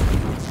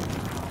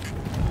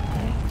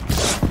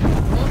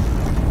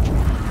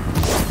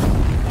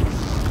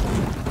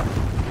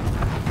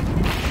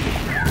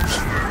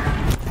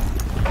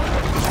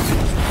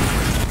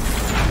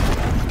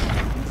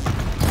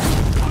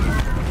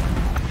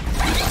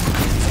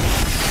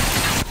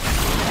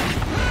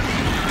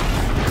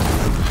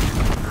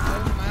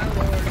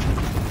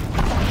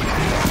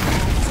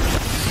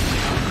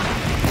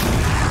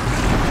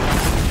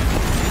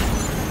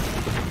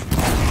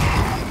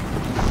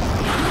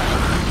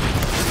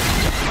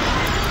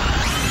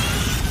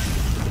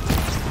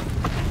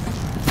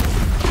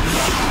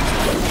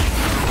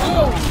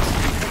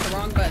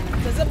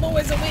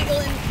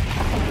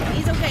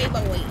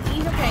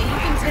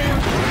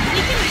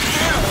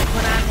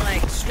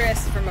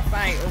 from a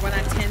fight or when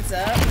I tense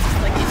up,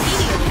 like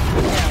immediately,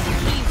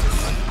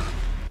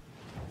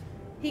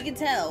 he can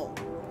tell.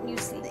 You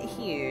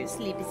here,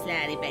 sleepy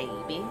slidey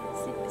baby,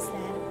 sleepy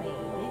slidey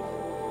baby.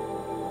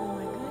 Oh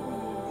my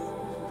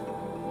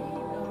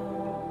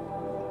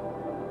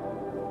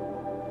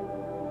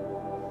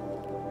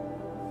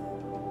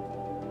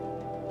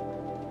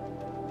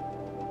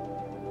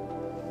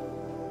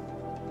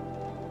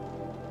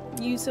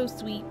goodness. You so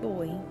sweet,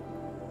 boy.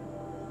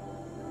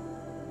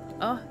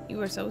 Oh,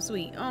 you are so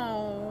sweet.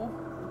 Oh.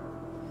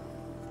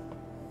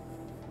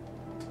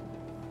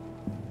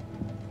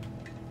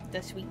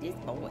 The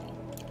sweetest boy.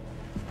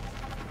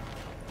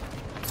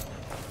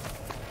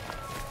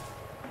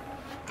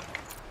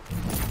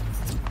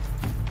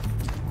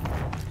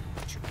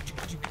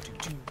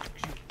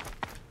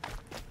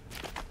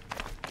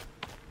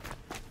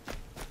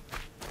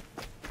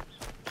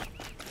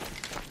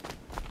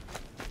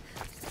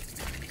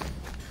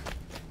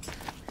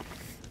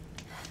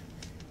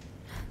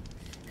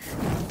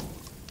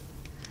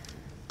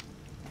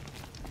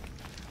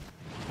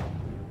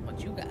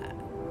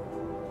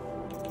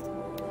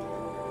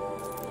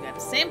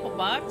 Sample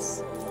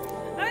box.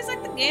 I always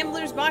like the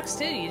gambler's box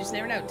too. You just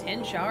never know.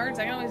 10 shards.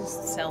 I can always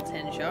sell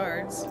 10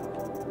 shards.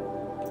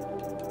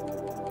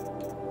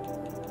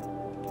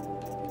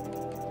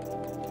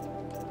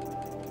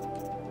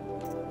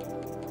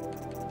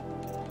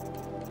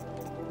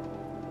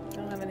 I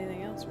don't have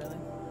anything else really.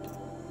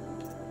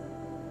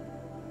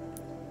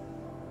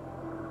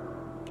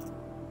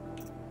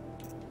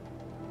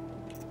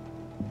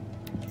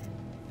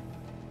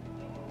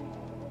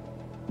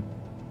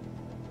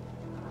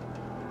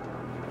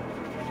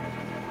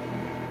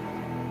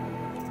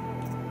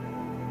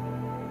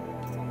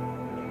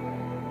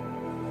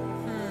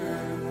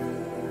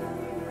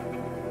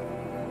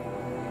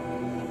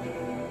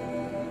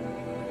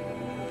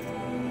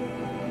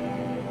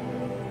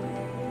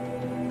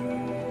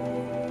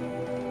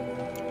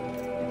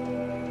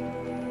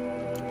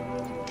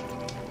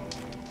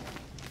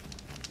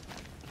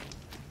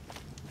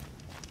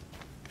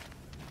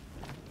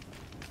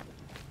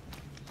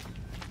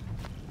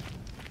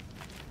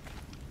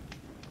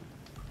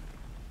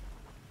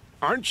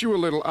 Aren't you a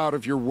little out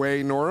of your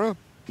way, Nora?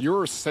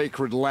 Your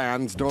sacred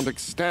lands don't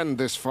extend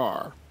this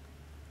far.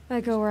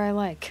 I go where I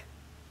like.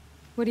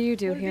 What do you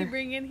do What did here? you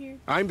bring in here?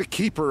 I'm the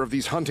keeper of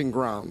these hunting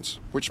grounds,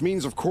 which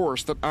means, of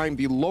course, that I'm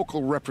the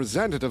local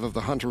representative of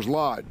the Hunter's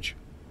Lodge.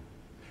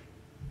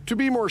 To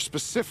be more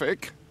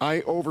specific,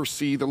 I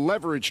oversee the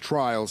leverage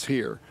trials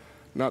here.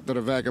 Not that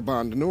a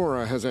vagabond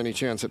Nora has any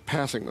chance at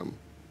passing them.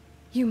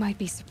 You might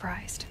be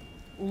surprised.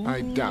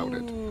 I doubt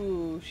it.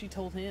 Ooh, she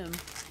told him.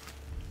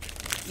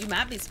 You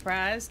might be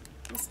surprised.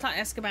 Let's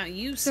ask about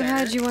you, sir. So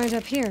how'd you wind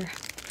up here?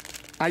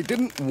 I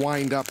didn't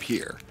wind up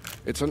here.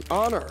 It's an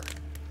honor.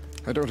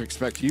 I don't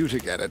expect you to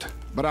get it,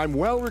 but I'm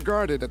well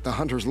regarded at the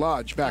Hunter's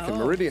Lodge back in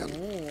Meridian.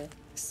 Oh.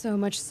 So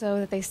much so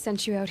that they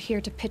sent you out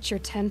here to pitch your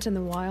tent in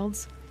the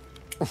wilds?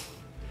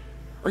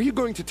 Are you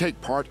going to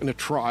take part in a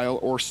trial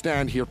or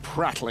stand here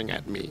prattling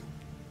at me?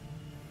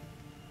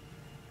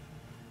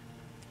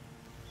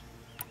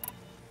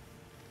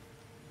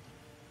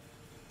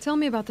 Tell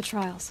me about the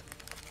trials.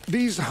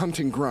 These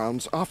hunting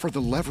grounds offer the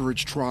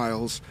leverage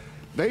trials.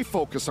 They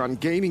focus on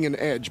gaining an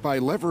edge by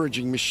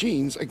leveraging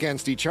machines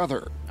against each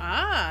other.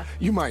 Ah.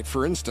 You might,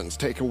 for instance,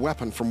 take a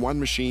weapon from one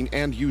machine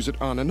and use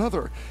it on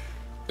another.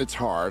 It's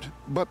hard,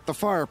 but the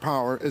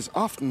firepower is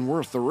often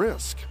worth the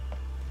risk.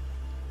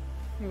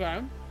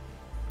 Okay.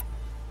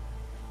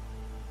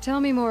 Tell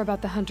me more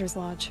about the Hunter's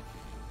Lodge.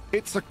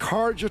 It's a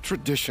Karja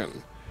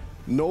tradition.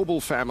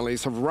 Noble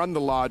families have run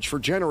the lodge for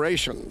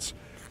generations.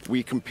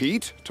 We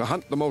compete to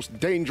hunt the most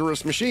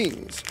dangerous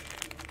machines.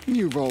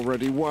 You've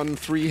already won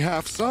 3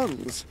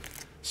 half-suns,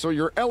 so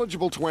you're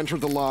eligible to enter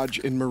the lodge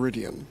in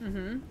Meridian.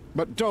 Mm-hmm.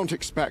 But don't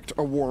expect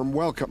a warm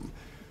welcome.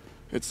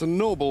 It's a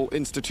noble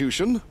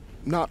institution,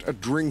 not a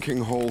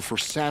drinking hole for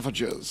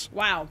savages.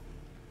 Wow.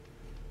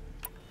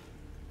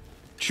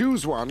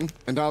 Choose one,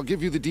 and I'll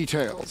give you the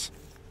details.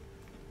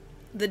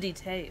 The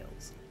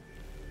details.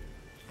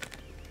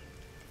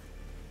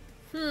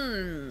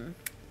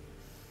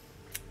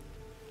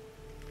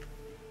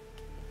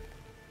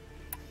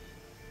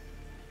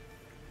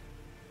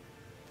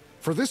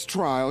 For this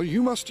trial,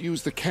 you must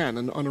use the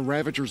cannon on a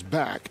Ravager's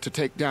back to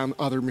take down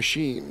other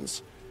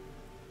machines.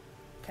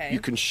 Okay. You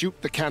can shoot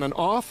the cannon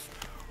off,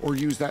 or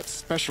use that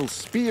special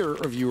spear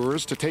of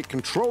yours to take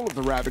control of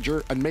the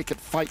Ravager and make it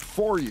fight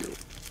for you.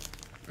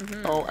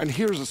 Mm-hmm. Oh, and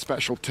here's a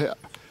special tip.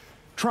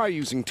 Try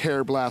using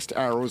tear blast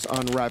arrows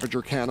on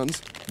Ravager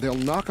cannons. They'll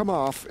knock them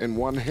off in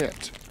one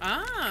hit.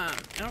 Ah,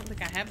 I don't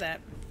think I have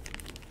that.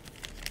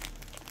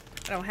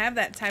 I don't have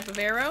that type of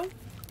arrow.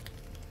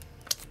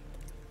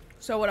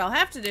 So what I'll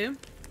have to do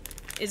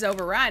is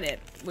override it,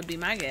 would be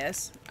my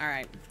guess.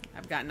 Alright,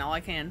 I've gotten all I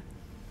can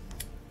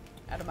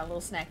out of my little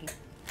snacky.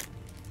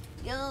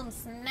 Yum,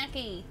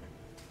 snacky.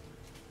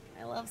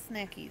 I love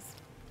snackies.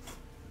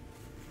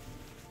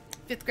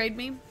 5th grade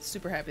me,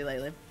 super happy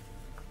lately.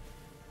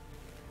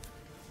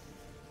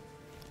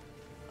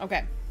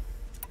 Okay.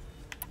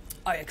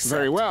 I accept.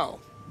 Very well.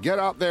 Get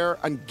out there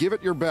and give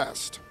it your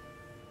best.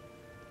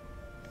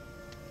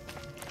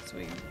 So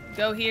we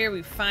go here,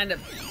 we find a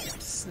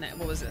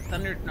what was it?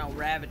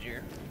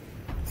 Ravager.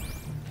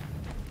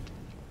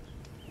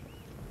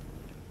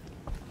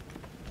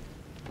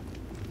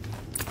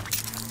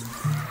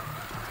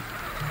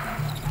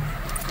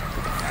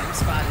 I'm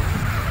spotted.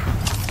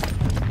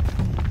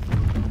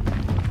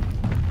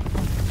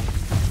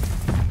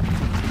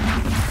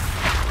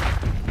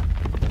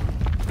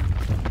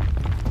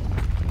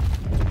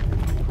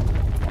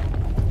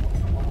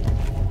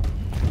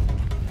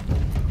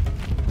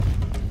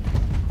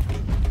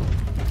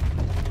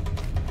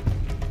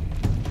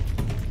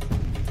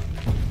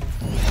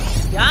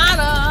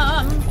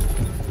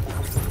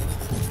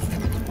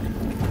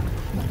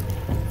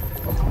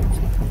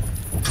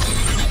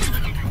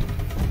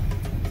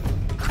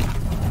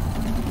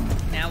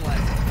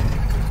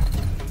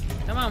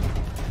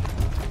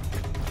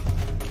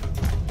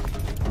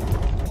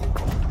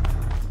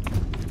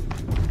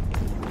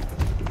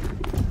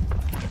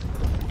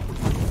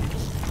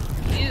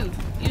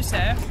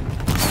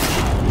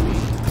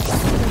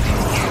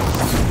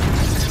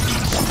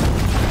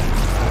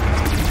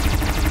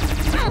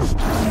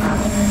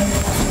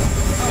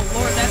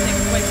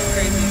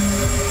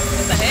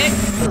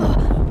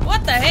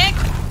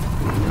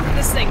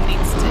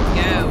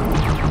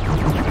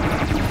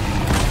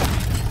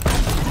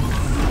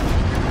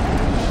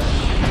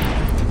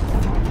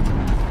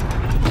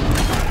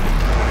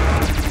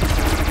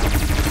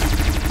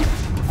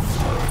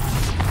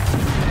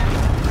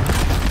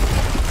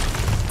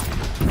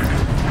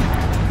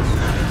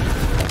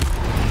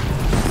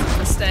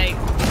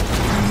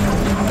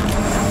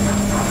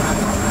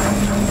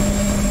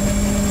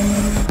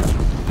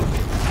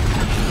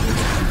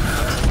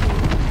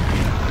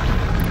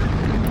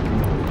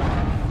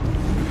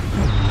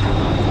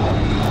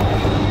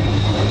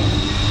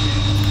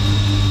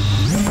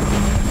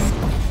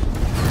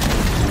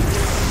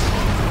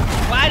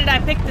 Why did I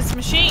pick this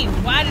machine?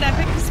 Why did I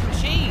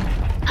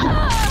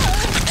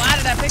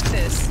pick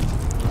this?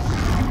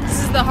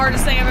 This is the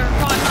hardest thing I've ever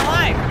fought in my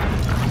life.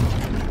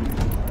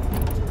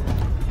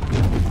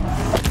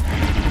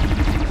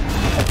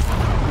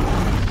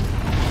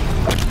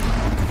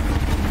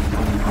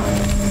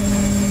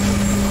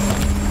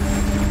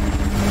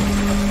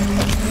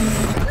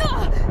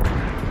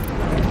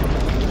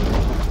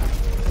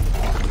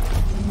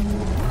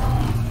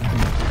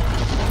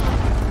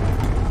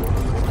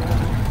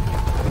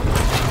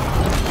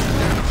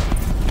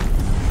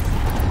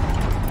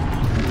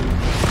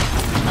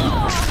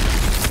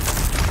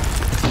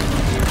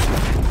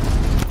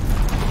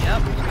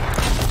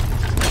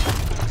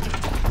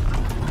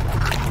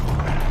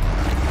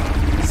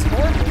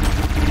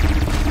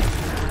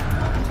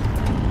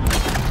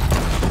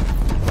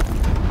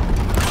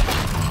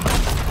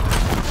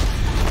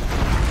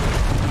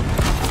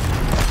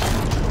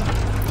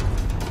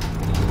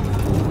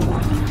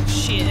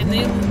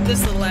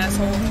 This little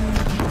asshole.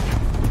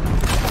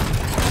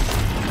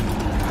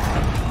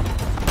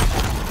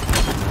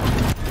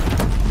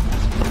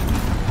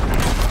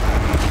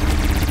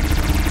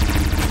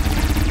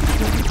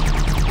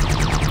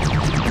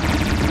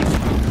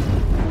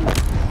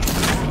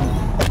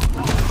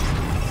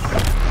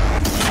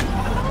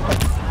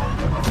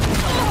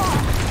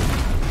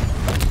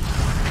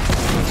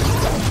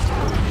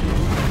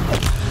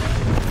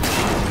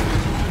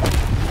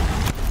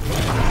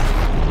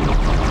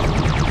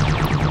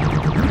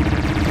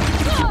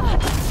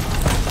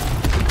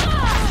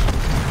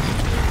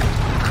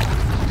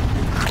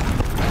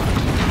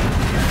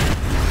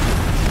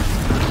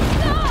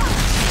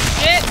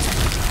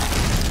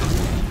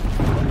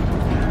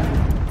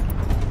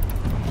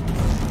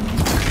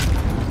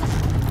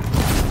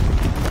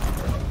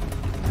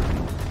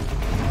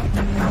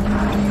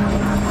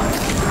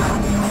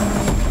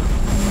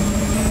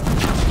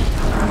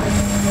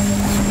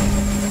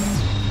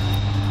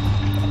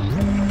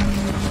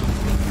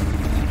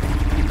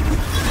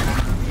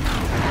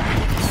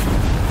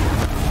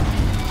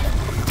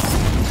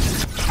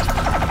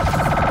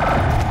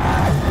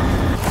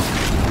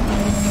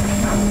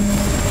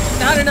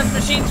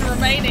 Machines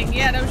remaining.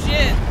 Yeah, no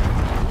shit.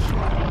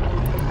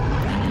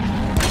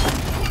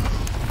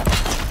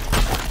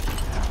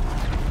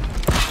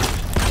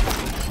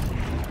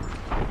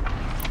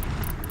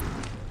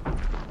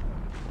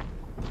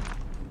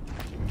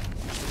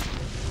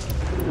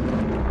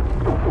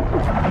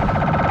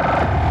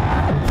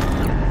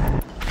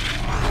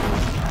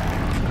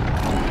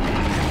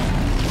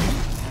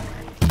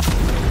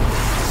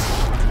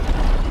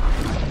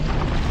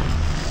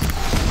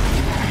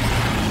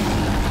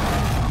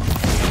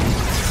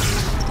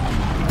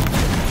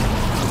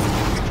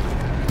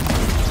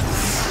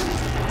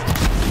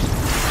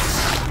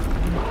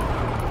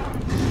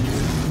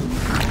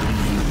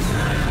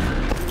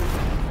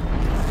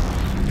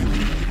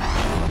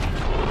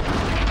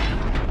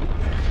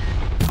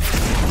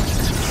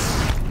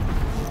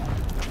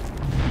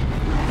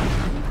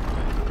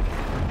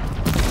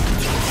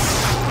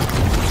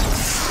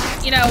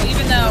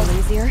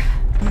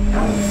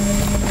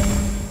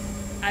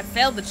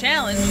 failed the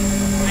challenge,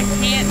 I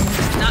can't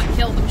not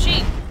kill the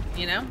machine,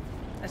 you know?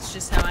 That's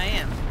just how I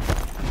am.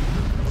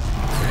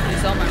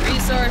 Use all my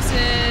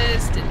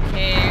resources, didn't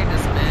care,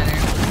 doesn't matter.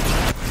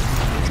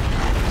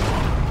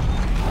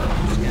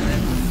 Just got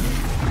it.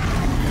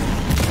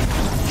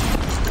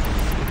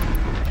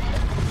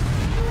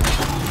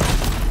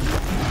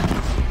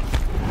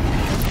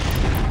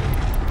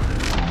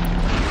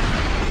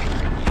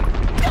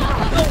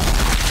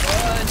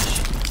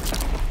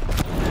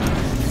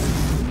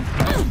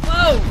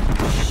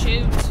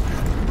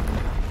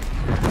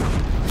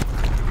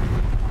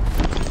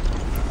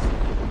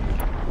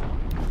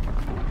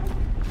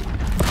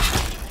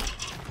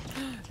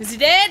 Is he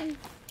dead?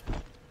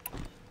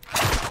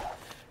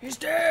 He's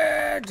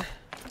dead!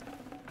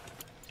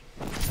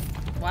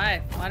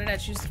 Why? Why did I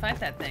choose to fight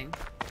that thing?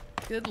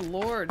 Good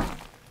lord.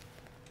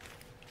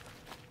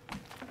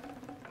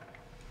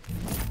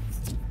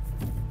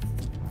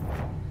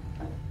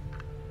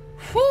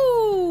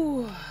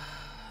 Whew!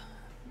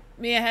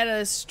 Mia had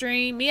a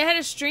stream. Mia had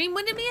a stream?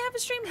 When did Mia have a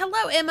stream?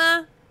 Hello,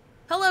 Emma.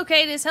 Hello,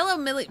 Cadis. Hello,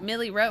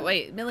 Millie Rose.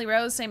 Wait, Millie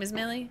Rose, same as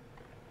Millie?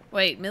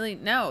 Wait, Millie,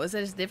 no, is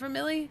that a different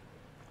Millie?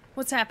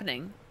 What's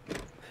happening?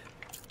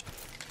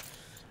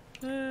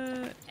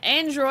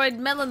 Android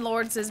Melon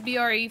Lord says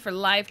BRE for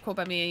life, quote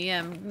by Mia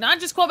Yim. Not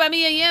just quote by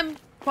Mia Yim,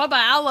 quote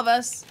by all of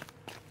us.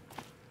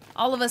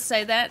 All of us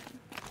say that.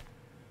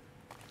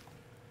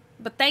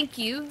 But thank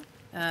you,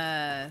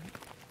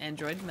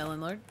 Android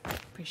Melon Lord.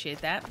 Appreciate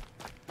that.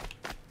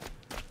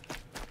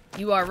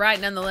 You are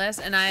right nonetheless,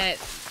 and I,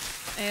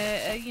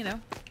 you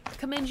know,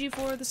 commend you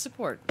for the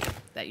support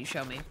that you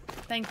show me.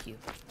 Thank you.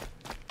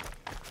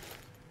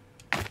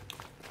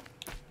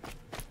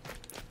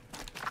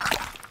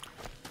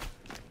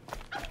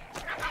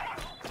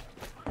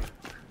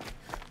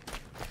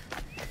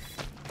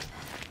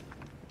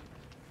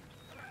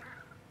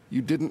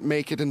 You didn't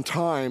make it in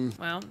time.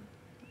 Well,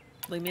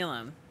 leave me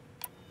alone.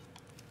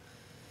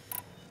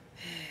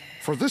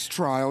 For this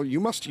trial,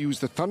 you must use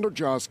the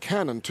Thunderjaw's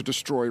cannon to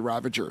destroy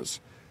Ravagers.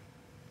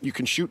 You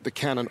can shoot the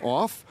cannon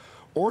off,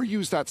 or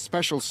use that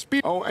special spear.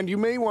 Oh, and you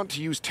may want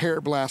to use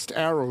Tear Blast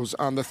arrows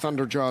on the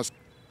Thunderjaw's.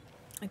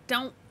 I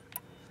don't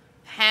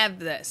have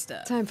that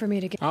stuff. Time for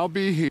me to get. I'll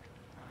be here.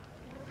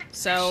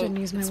 So Shouldn't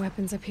use my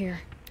weapons up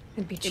here.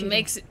 It'd be cheating. it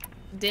makes it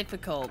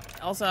difficult.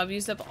 Also, I've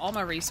used up all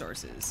my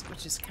resources,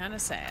 which is kind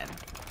of sad.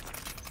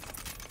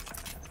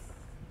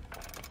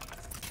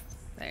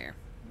 There.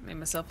 Made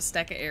myself a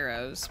stack of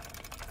arrows.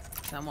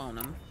 I want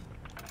them.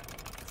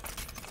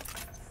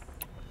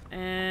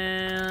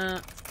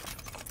 And...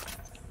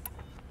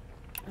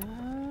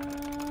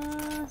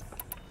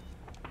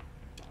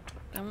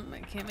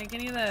 can't make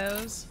any of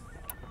those.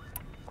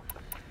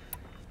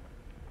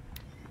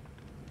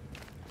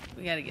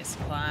 We gotta get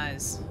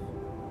supplies.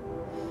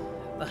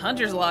 The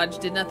Hunter's Lodge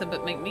did nothing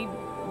but make me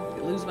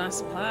lose my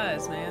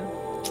supplies, man.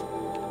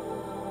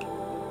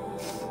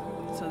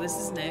 So this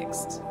is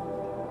next.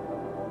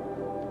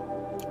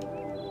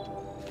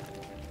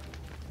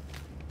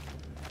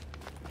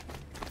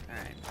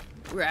 Alright.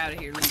 We're out of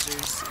here,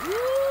 losers. Woo!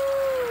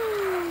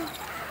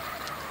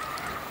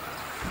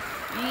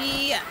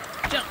 Yeah.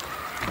 Jump.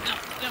 Jump.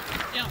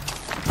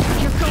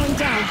 You're going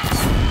down.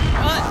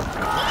 What?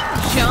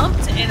 He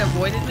jumped and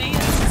avoided me?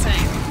 That's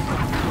insane.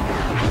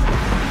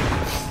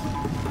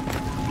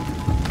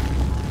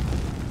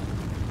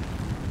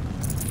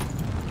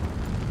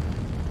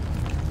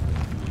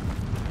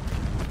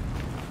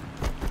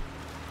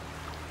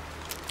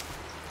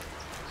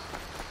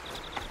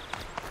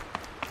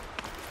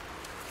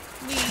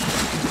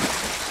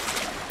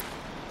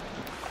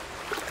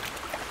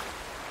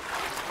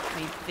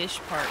 Need fish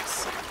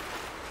parts.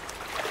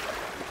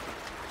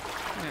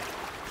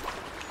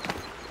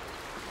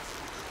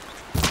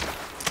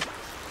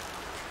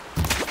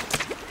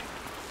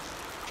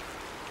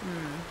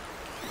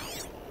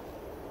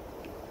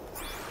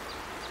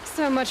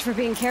 So much for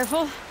being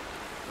careful.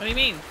 What do you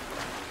mean?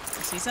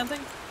 You see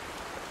something?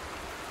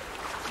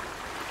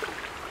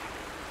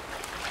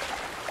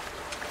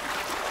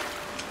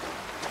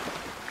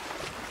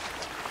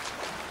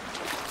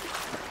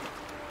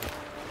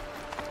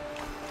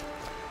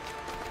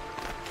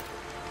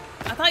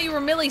 I thought you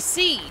were Millie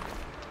C.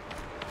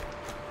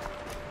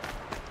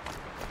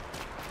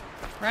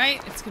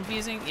 Right? It's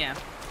confusing? Yeah.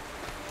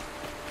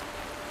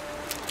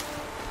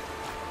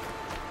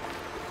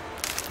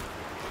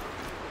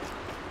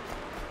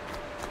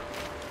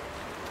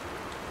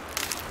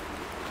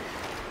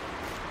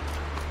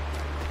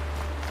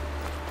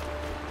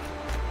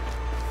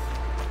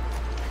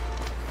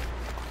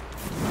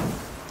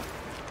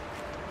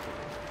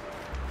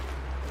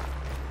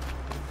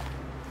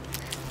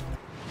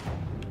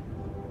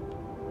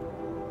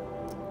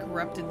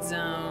 Corrupted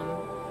zone.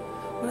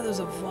 What are those,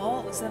 a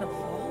vault? Is that a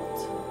vault?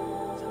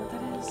 Is that what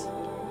that is?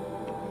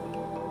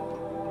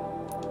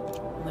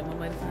 Only one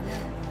way to find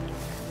out.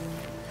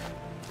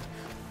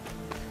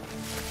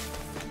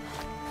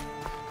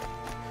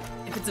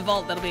 If it's a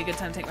vault, that'll be a good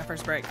time to take my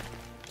first break.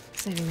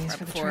 Saving these Right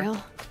for the before.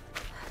 trail.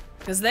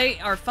 Because they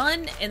are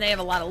fun, and they have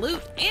a lot of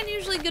loot, and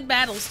usually good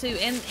battles, too.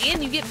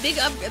 And you get big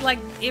up, like,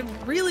 it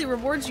really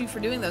rewards you for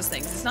doing those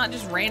things. It's not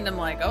just random,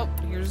 like, oh,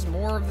 here's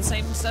more of the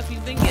same stuff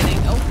you've been getting.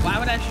 Oh, why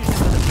would I shoot him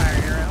with a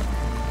fire arrow?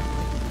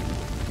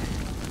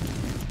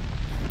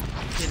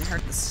 Didn't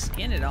hurt the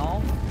skin at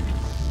all.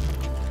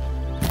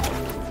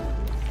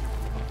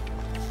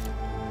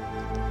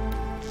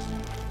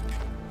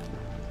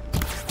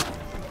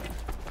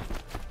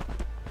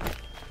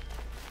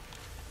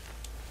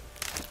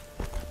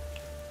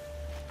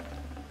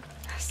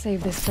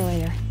 Save this for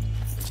later.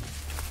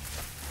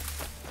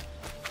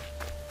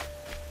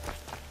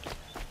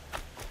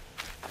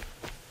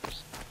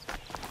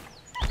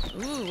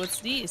 Ooh, what's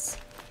these?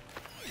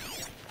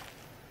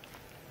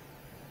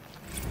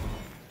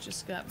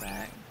 Just got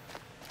back.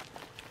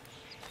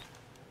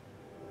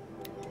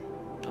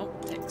 Oh,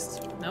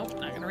 text. Nope,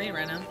 not gonna read it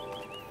right now.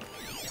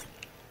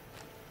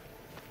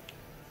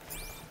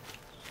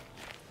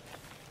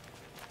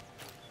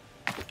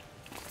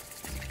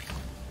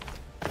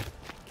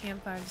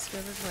 Campfire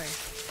discovered where?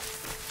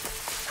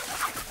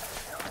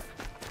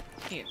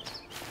 Here.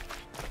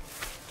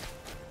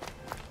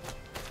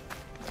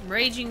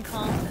 Raging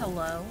calm,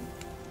 hello.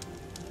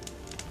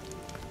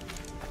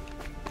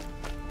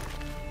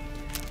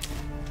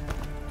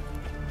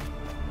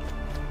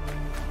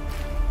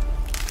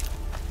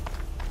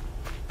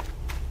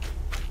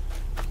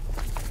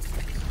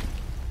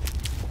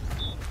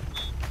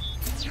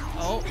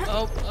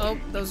 Oh,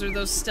 those are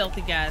those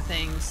stealthy guy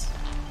things.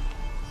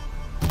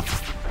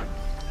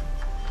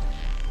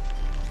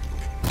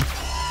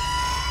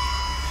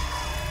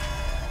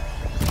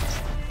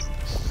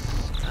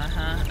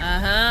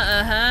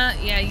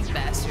 Yeah, you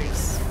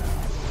bastards.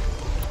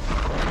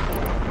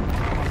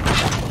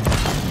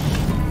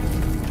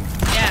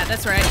 Yeah,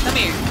 that's right. Come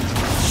here.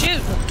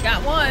 Shoot.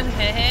 Got one.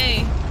 Hey,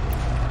 hey.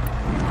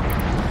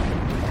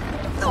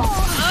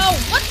 Oh,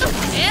 what the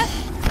F?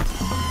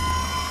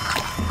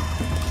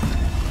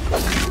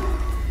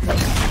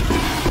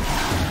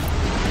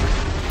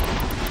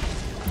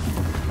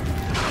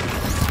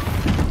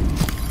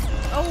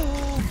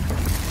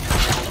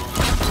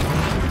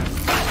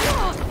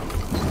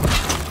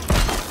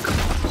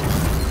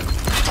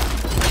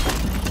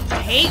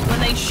 Hate when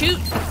they shoot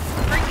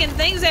freaking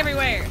things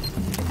everywhere.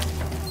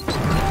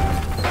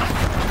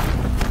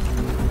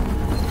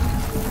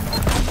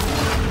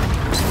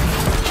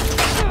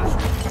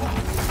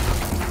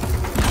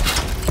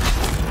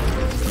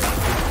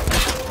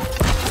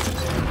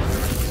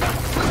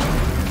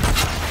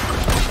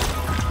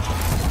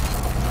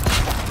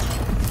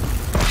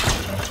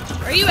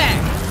 Where you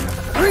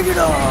at? Bring it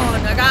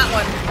on! I got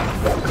one.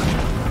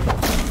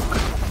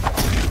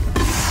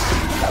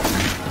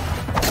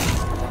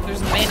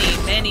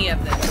 Many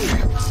of them.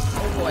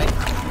 Oh boy.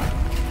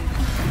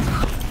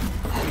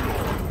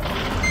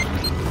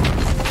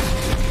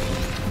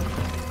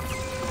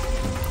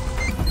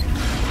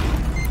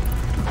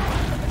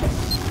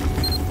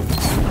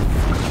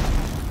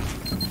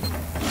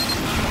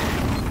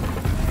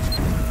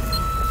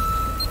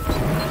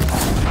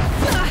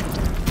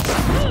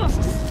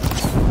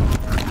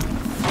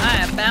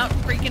 I about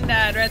freaking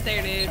died right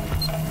there, dude.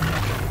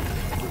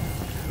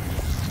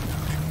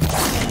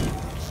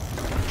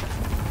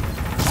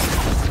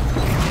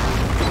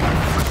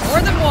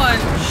 More than one.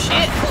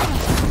 Shit.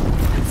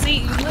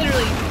 See, you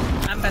literally...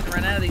 I'm about to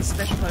run out of these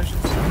special potions.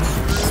 I'm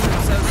screwed.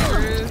 I'm so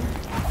screwed.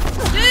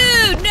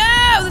 Dude,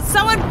 no! That's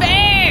so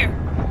unfair!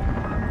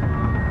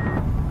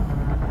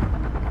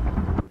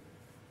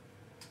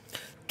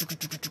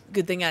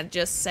 Good thing I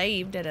just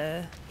saved at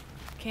a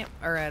camp...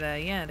 Or at a...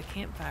 Yeah, at a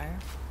campfire.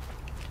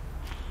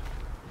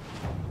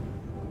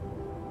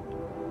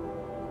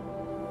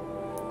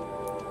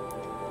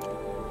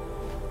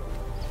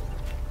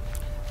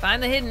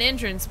 Find the hidden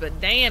entrance,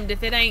 but damned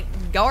if it ain't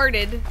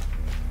guarded.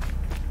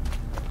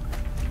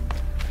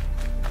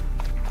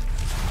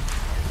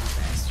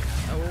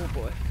 Oh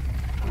boy.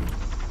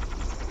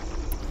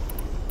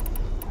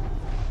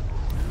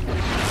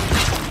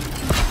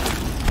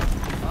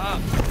 Oh.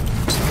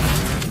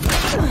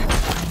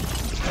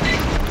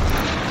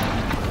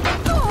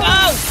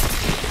 Oh!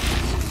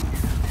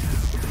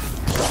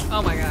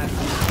 Oh my god.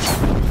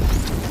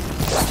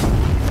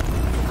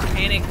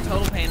 Panic,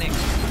 total panic.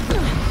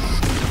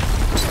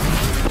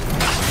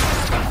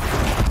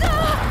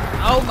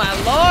 Oh my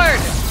lord!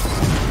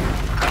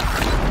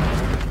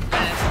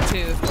 That's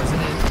two, of course it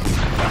is.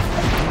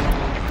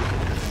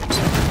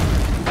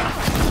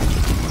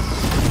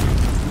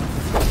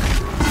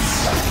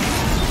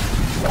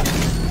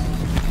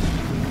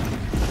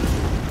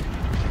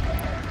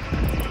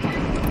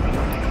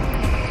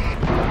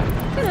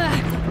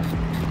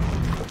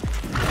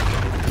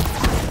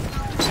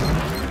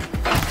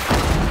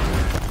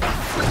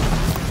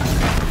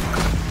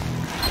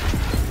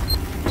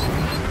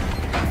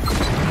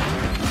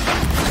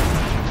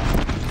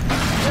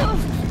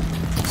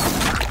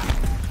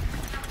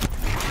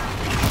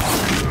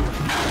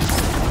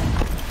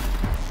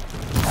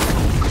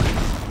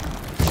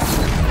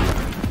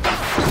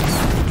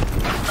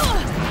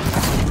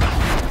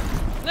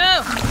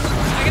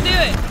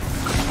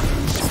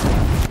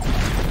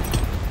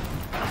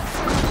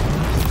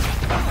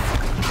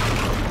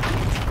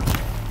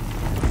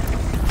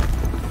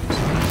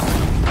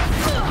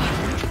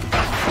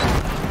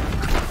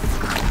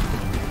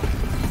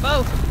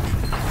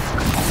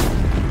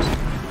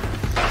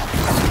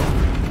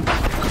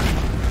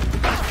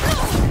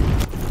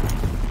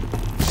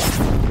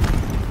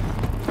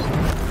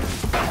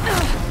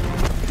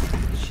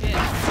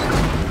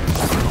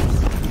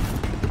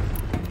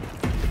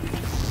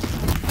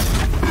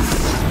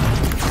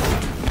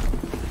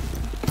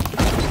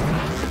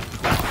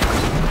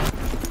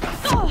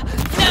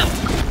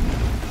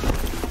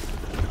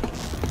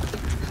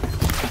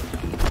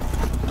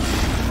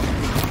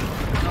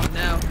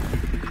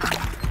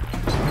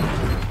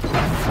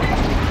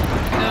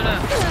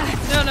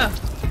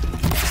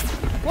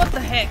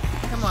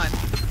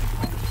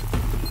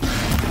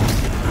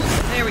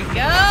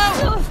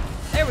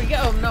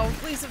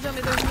 Please don't tell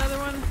me there's another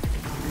one.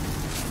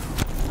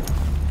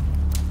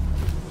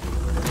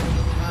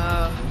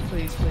 Oh,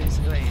 please, please,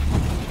 wait.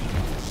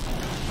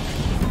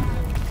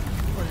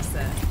 What is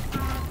that?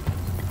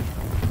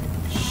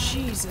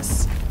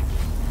 Jesus.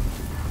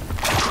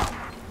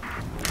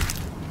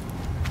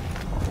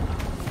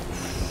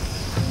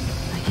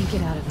 I can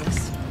get out of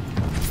this.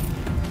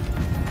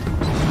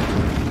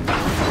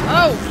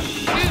 Oh,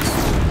 shoot!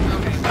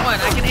 Okay, one.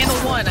 I can handle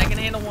one. I can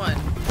handle one.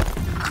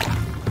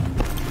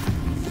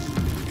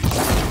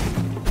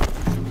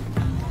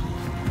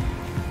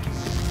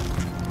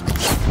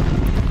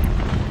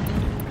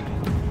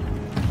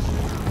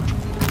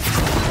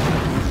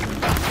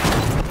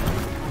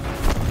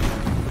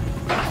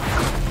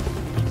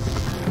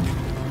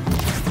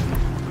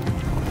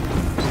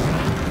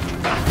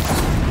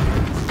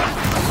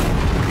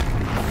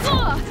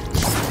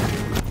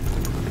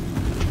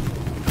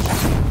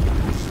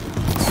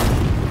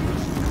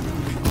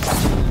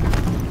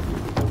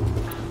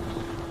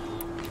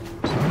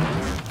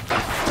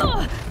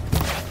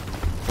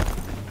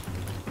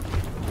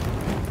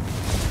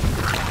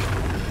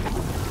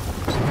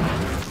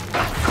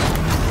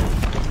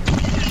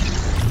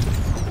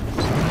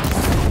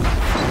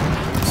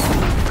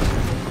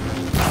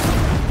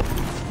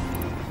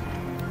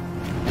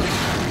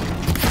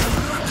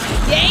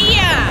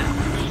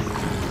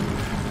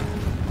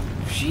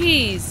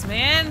 Jeez,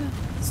 man.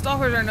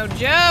 Stalkers are no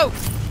joke.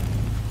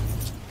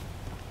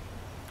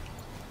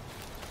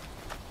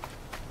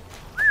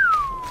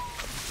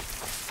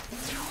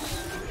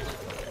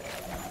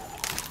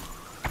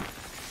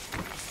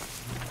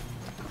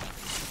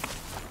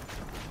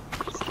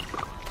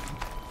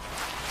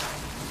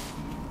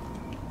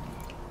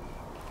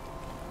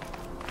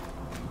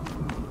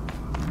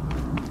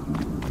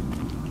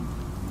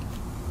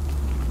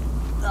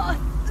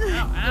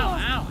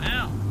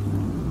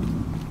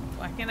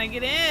 I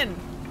get in?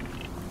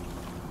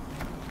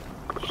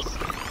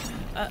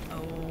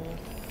 Uh-oh.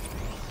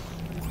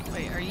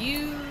 Wait, are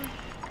you...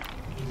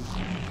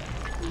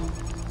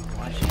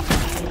 Watch it.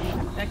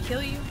 Did that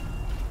kill you?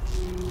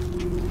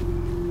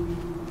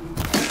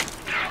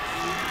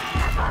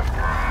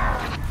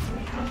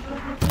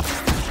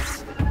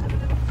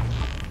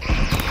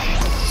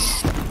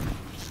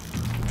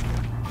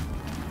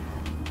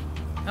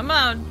 Come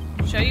on.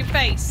 Show your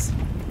face.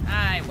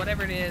 Alright,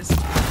 whatever it is.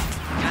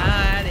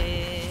 Got it.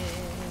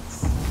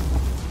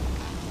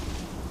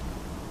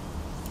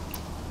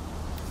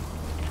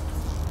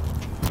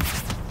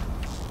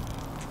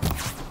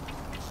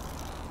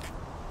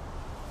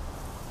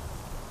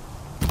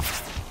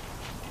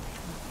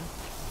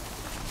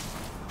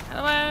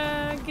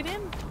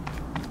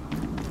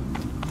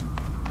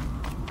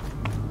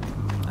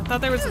 I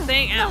thought there was a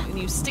thing out and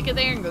you stick it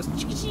there and goes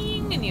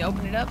ching and you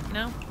open it up.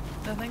 No?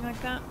 Nothing like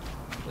that?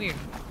 Weird.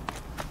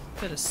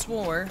 Could have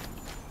swore.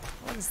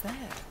 What is that?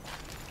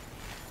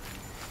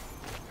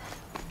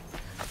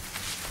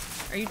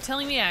 Are you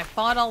telling me I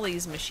fought all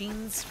these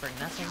machines for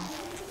nothing?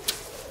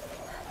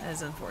 That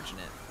is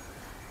unfortunate.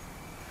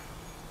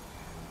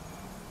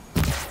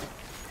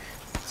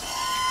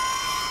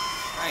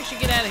 Probably should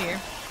get out of here.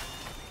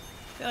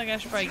 I feel like I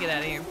should probably get out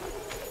of here.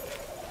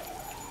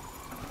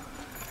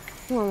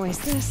 Won't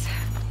waste this.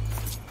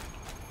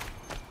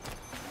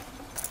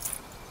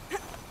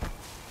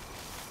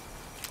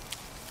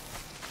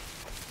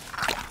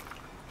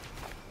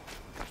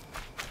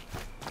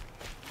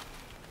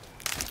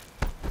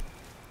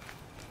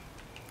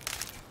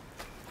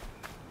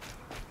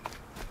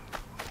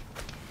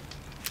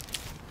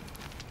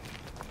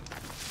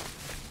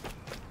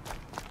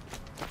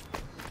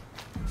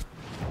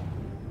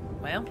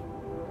 Well,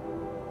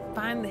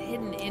 find the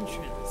hidden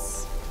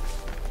entrance.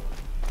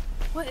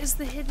 What is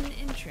the hidden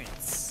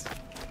entrance?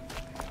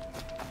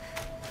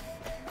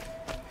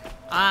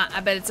 Ah,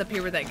 I bet it's up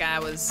here where that guy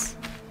was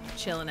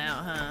chilling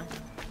out, huh?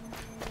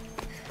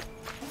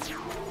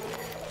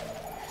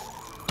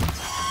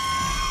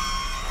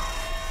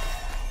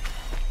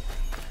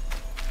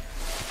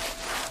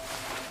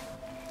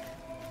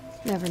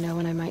 Never know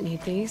when I might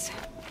need these.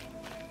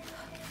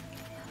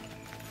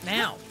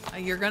 Now.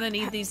 You're gonna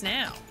need these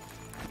now.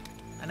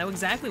 I know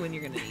exactly when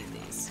you're gonna need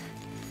these.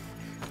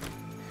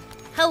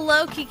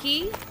 Hello,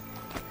 Kiki.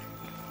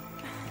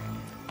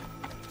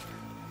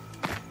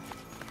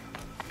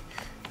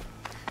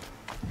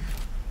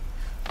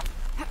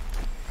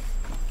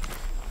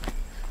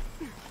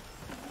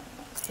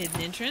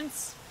 Hidden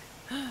entrance?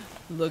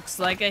 Looks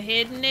like a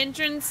hidden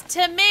entrance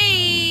to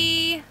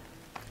me!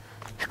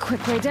 A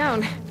quick way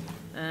down.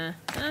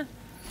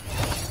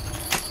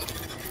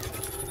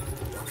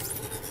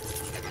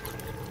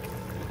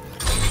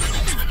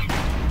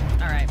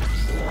 Alright.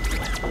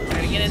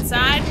 Ready to get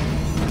inside?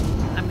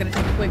 I'm gonna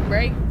take a quick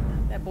break.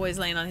 That boy's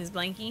laying on his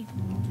blankie.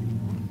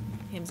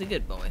 Him's a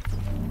good boy.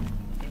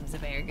 Him's a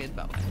very good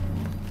boy.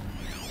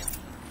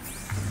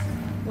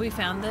 We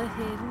found the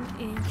hidden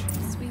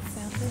entrance. We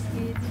found the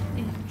hidden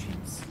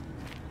entrance.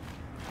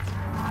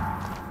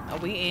 Are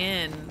we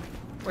in?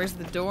 Where's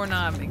the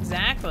doorknob?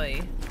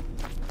 Exactly.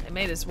 They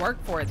made us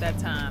work for it that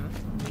time.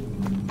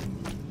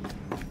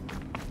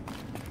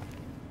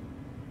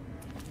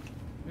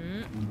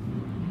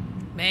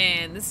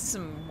 Man, this is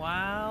some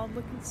wild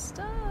looking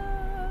stuff.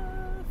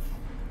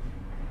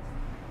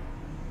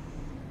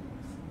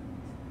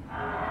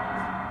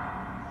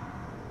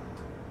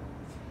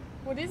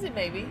 What is it,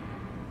 baby?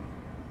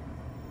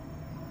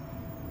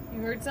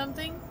 You heard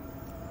something?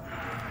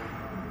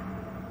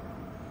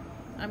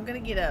 I'm gonna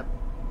get up.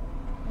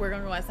 We're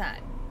gonna go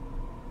outside.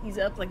 He's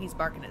up like he's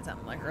barking at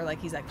something, like, or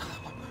like he's like. So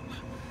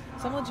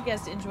I'm gonna let you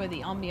guys to enjoy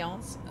the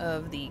ambiance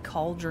of the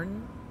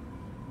cauldron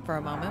for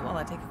a moment while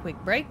I take a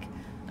quick break.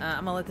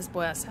 I'm gonna let this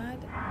boy outside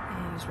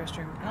and use the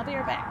restroom, and I'll be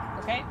right back.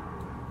 Okay?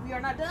 We are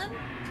not done.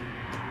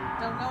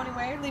 Don't go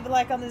anywhere. Leave a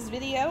like on this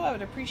video. I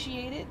would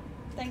appreciate it.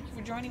 Thank you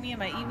for joining me in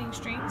my evening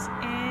streams,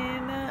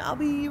 and I'll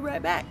be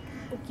right back.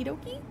 Okie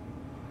dokie.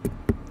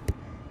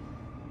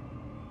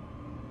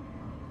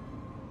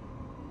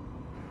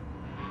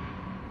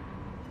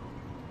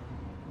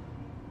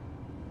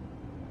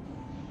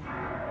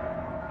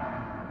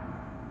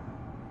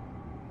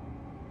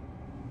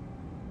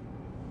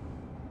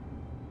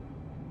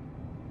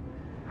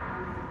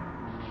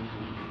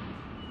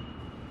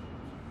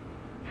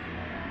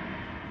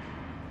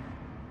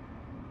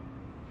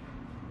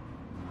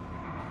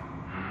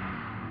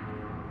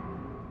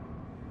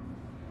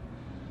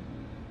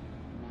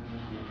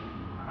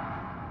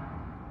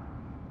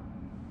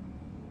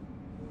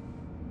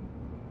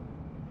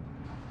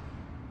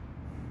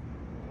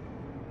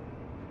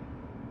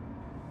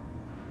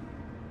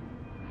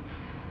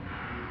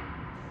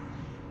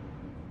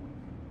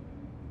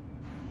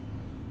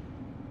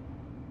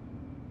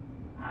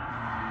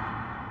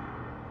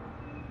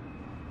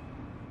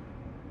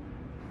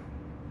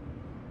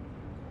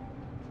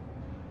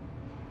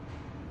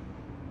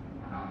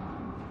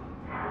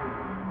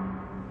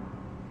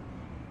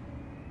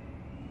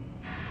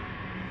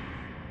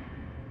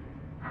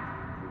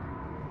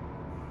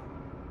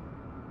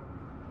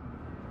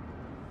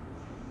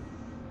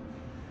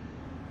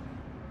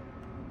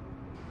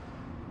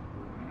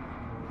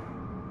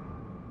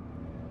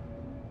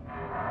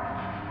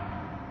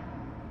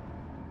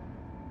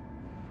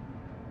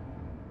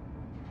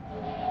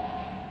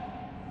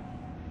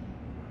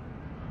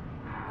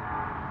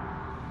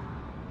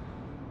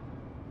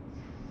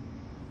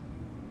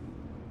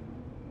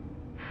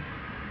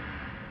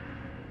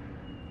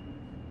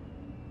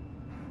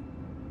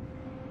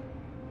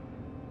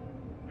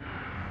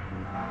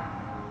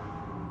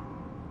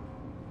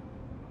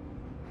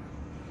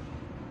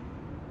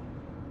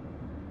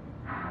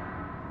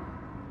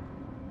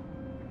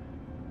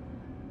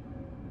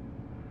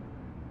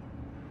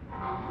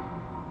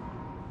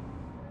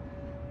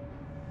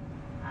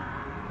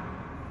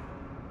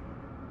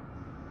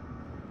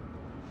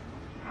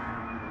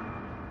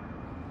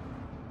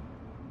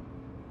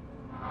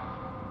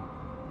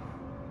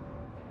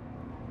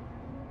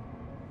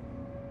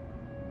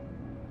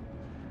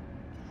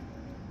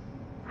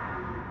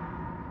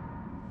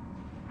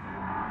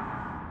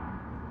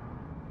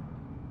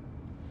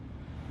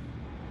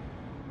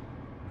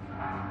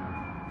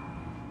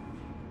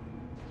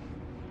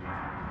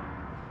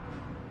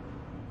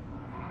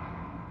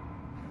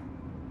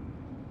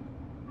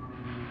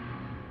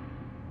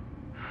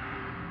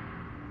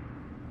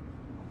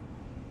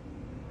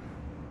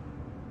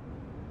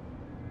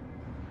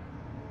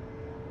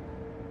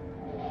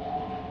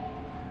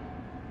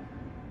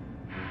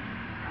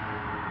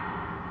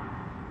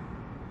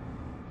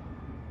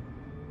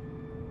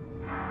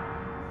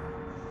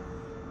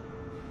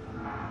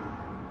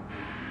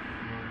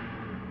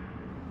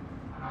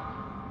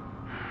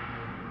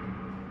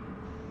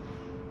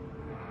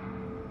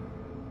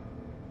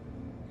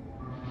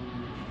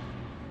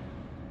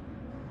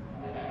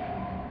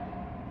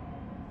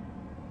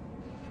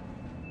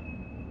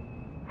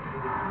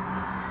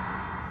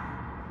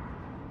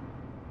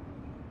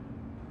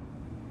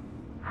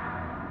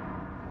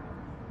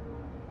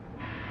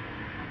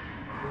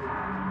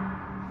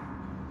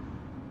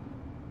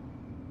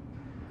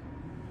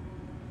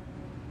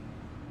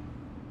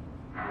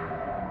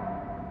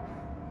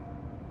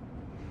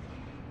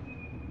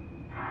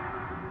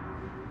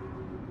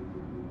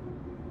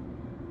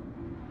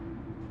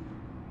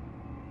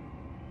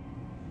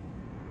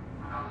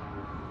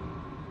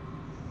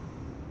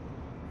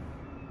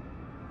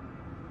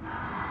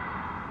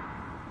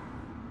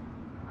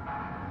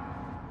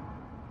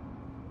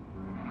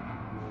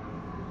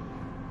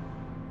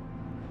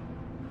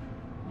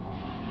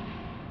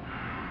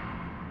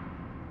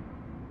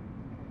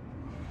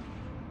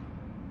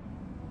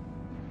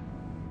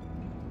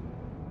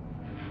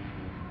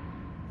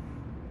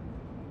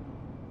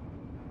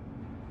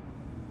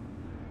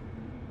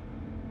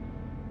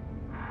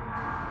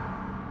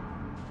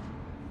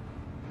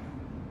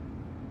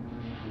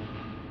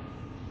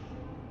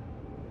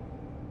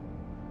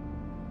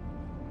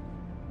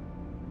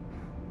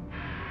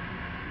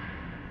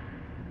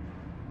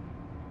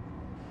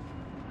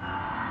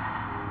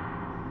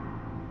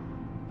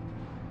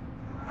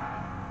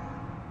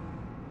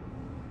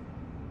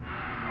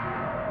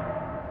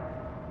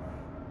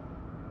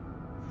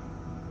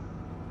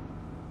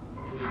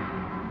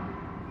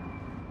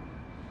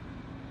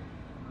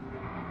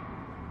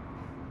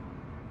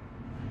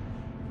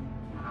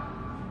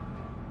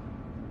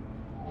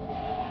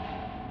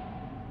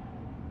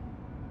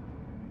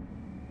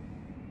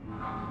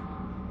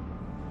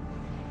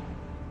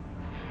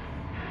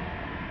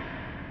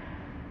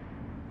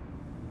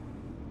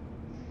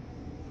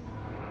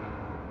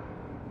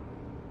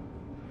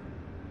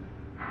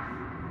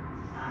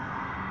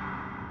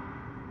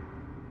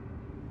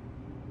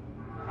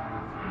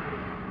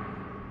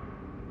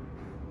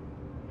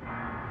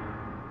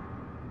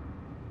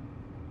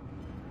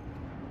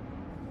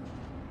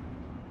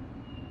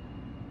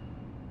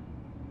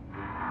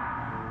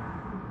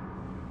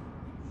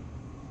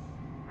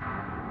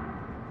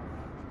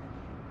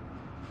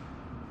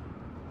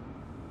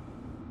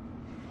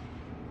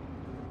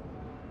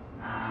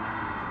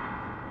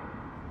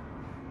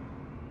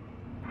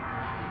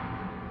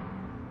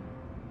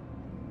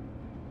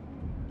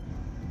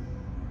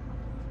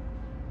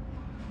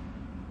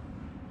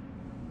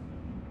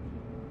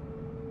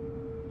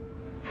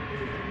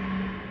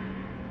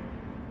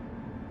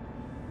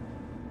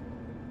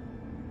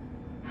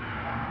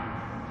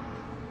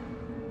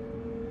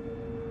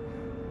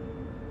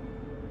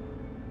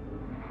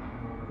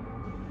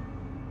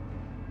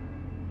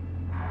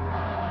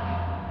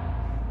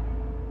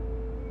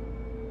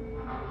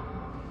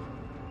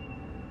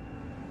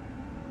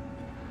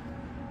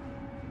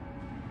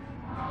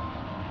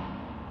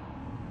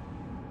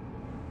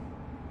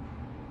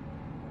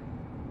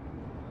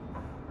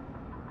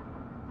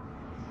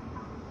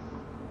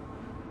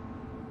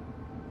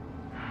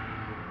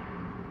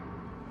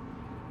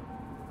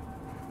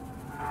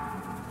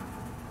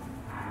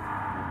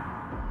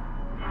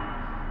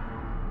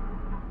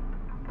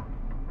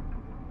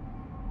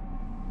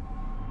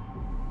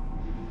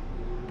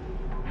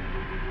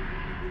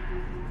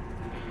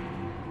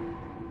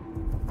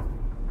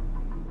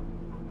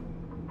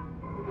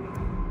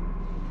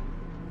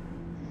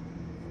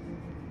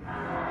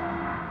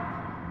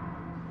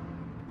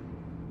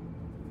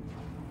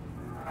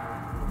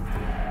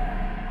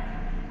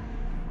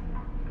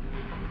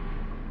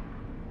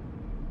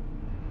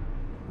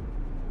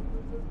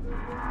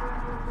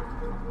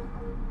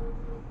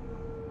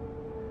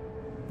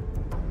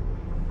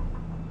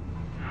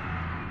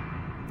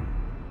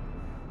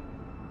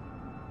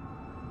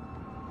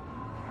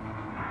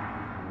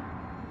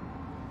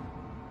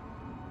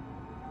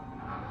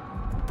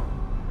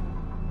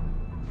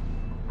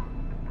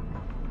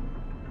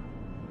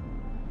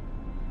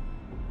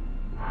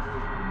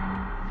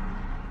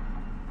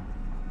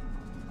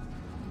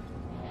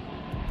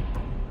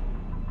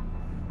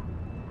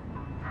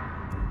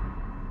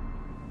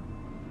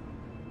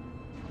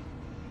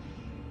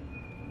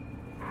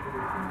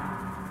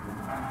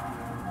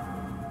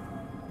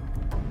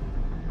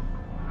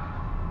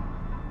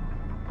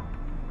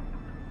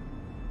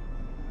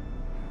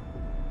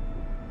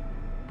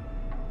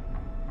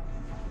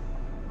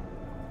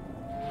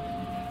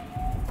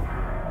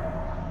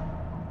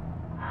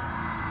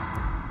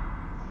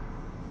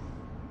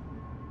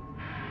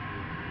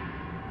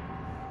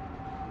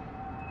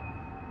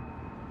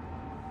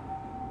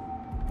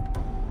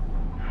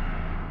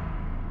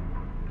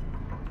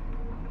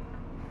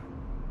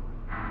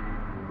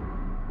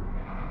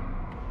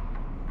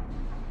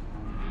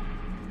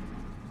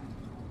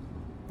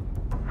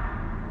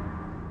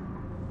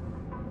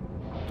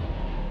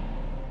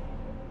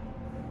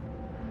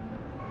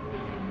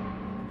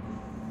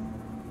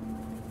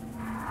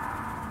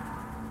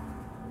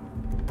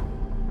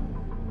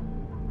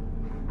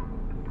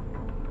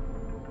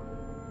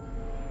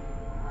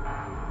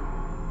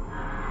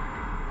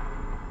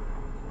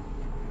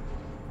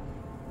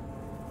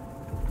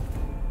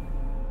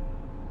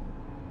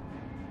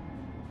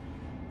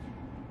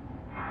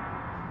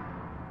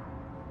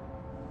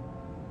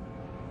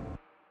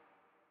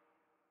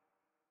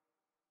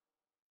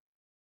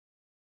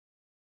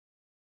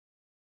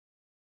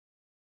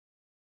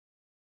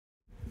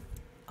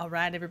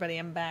 Alright, everybody,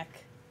 I'm back.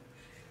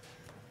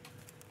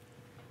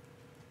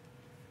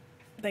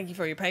 Thank you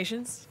for your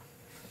patience.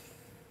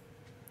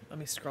 Let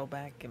me scroll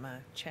back in my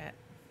chat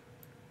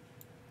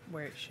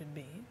where it should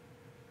be.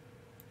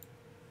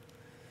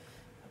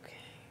 Okay.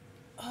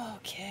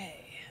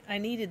 Okay. I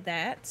needed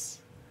that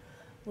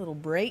little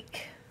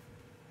break.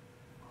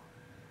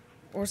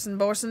 Orson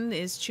Borson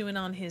is chewing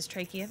on his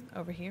trachea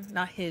over here.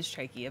 Not his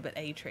trachea, but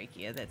a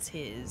trachea. That's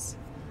his.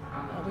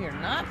 We are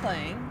not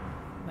playing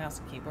mouse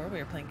and keyboard. We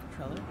are playing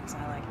controller because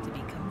I like to be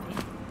comfy.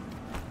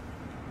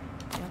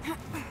 Yep.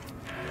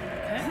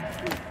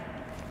 Okay.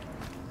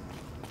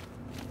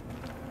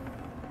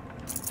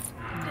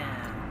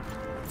 Now,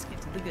 let's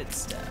get to the good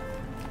stuff.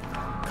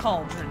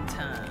 Cauldron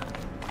time.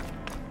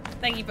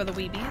 Thank you for the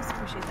weebies.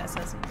 Appreciate that,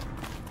 Sussy.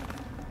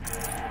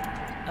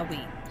 A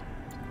wee.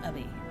 A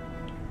wee.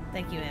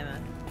 Thank you, Emma.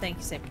 Thank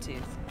you,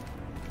 Sabretooth.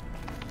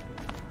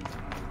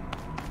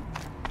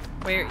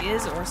 Where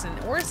is Orson?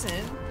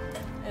 Orson,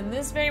 in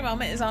this very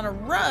moment, is on a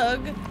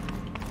rug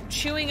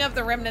chewing up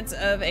the remnants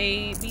of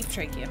a beef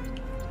trachea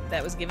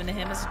that was given to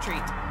him as a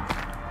treat.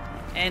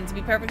 And to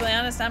be perfectly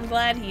honest, I'm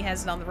glad he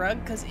has it on the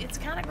rug because it's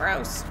kind of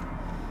gross.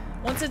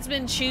 Once it's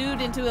been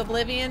chewed into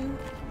oblivion,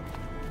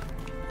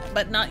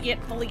 but not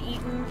yet fully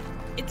eaten,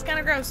 it's kind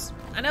of gross.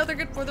 I know they're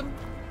good for them,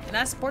 and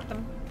I support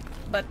them,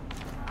 but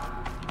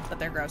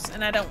they're gross,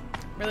 and I don't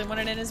really want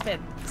it in his bed,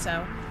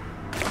 so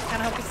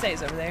kind of hope he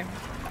stays over there.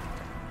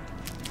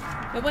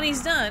 But when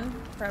he's done,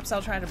 perhaps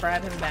I'll try to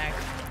bribe him back.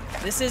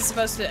 This is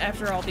supposed to,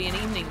 after all, be an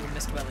evening with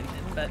Mr.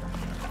 Wellington, but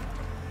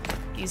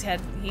he's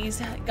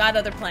got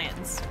other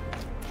plans.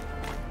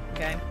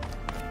 Okay.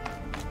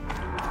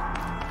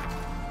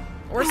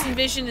 Orson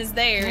Vision is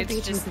there,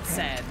 it's just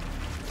sad.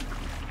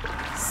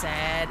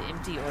 Sad,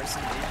 empty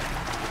Orson Vision.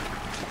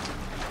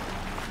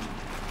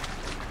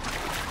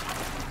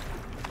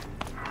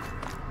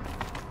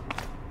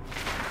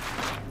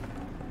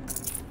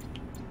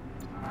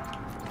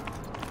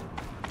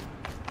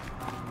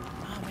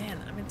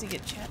 To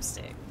get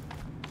chapstick.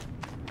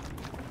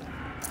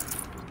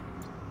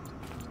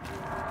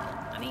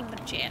 I need my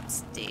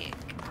chapstick.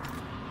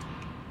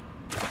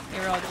 You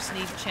ever all just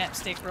need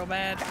chapstick real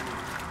bad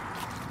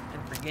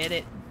and forget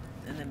it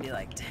and then be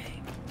like,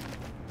 dang,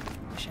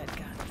 wish I'd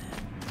gotten that.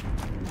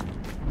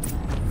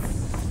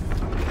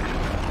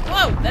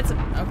 Whoa, that's a,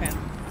 okay.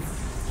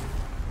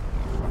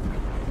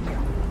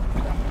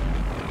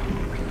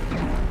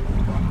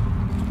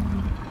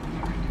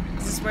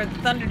 Is this where the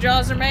thunder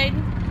jaws are made?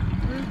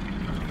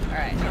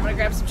 Alright, I'm gonna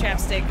grab some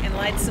chapstick and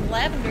light some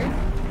lavender.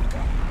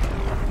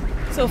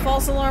 So,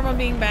 false alarm on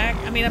being back.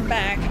 I mean, I'm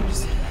back.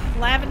 Just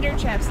lavender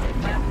chapstick.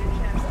 Lavender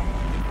chapstick.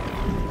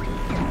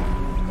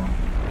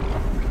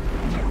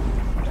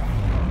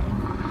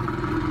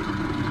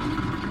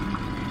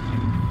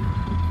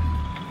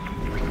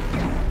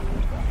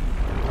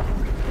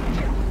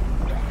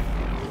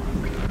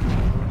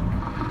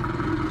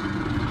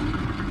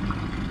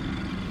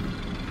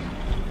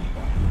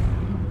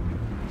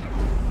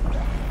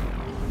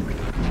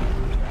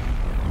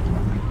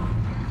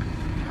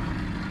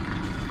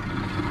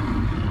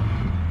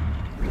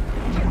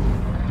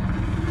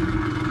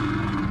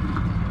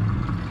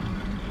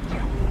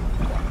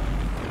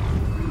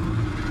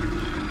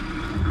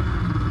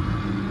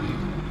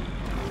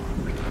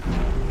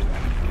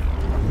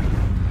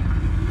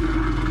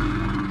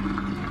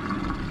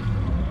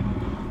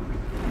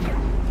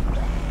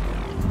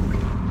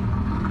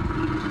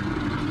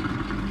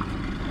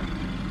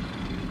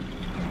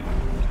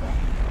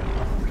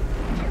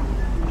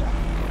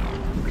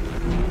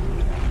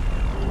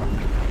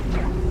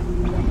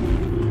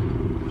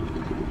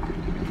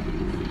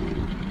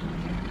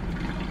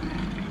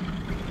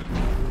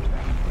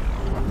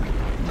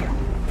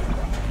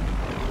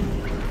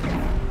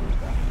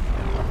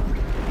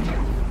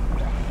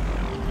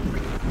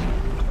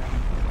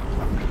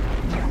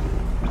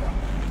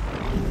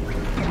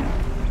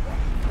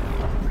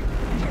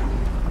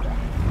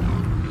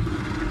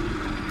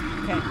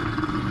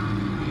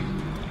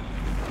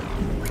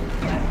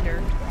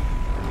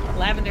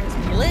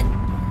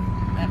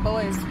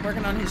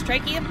 Working on his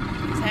trachea.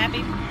 He's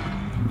happy.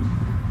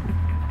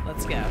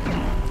 Let's go.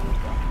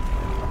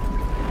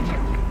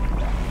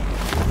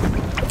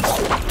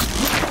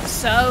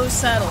 So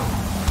subtle.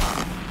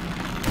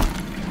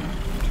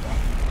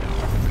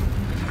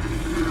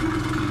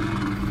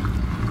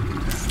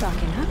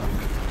 Stocking up.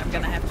 I'm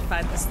gonna have to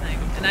fight this thing.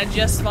 And I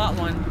just fought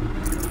one.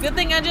 Good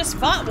thing I just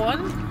fought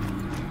one.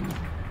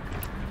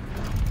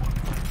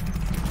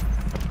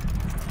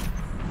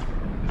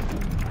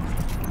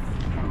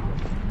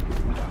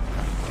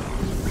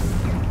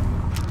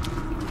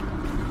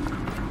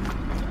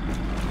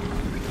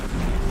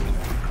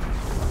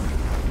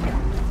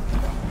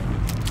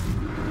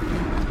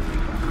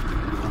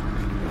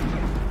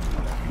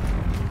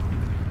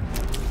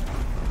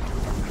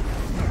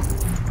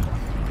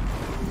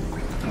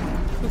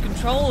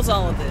 Controls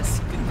all of this?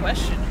 Good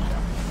question.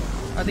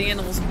 Are the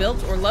animals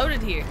built or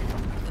loaded here?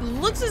 It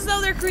looks as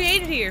though they're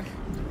created here.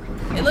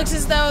 It looks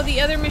as though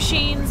the other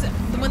machines,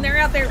 when they're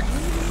out there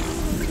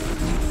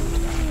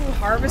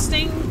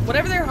harvesting,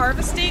 whatever they're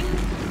harvesting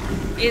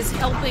is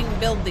helping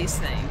build these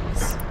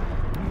things.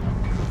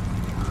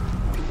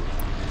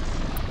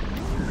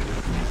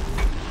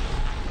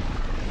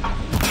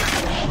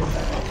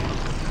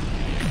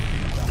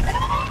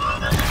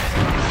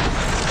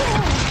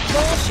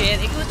 Bullshit,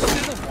 it glitched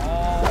through the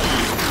wall.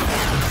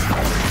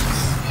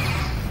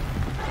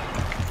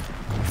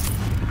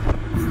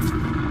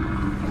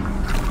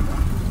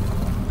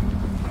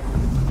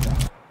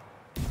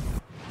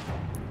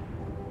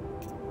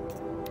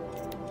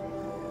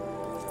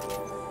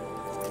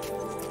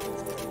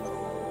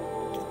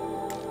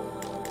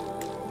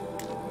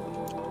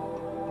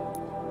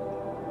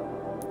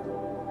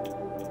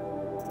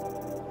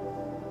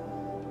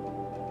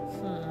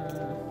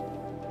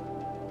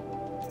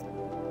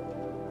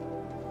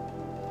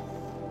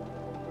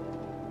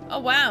 Oh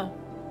wow,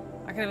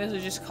 I can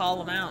eventually just call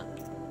them out.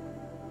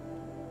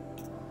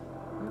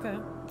 Okay.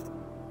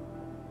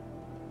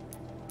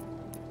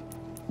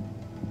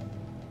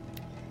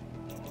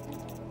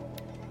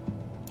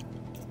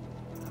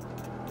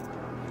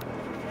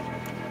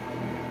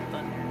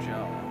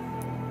 Thunderjaw.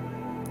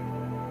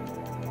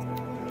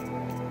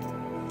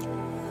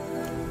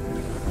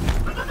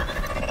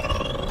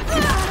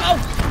 Oh!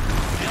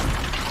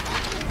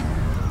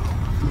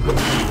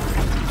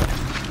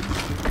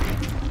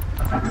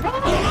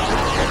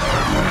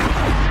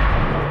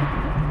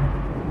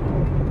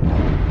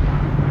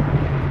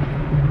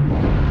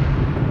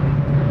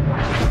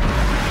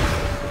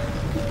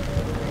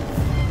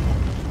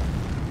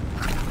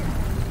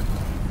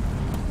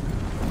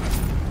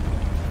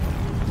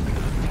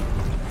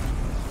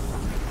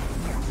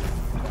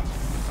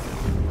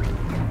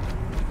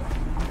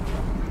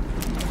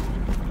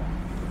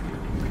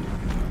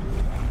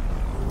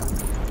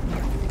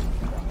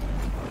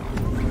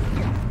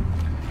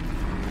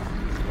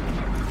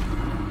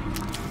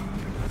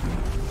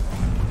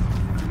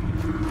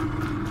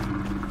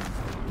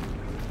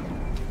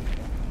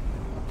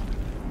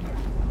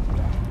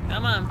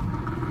 Come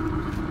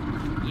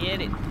on.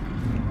 Get it.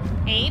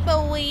 Hey,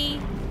 boy.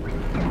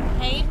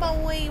 Hey,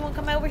 boy. You want to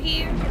come over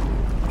here?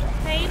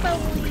 Hey, boy.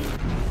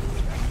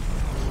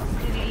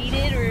 Did you eat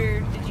it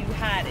or did you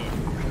hide it?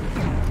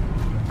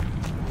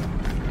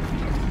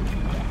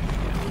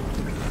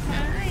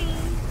 Hi.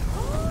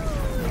 Oh,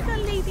 you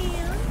gotta lay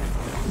down.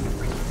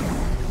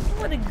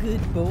 What a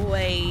good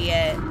boy.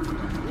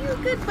 You a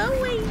good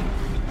boy.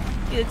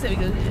 He looks at me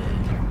and goes,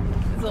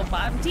 his little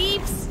bottom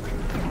teeps.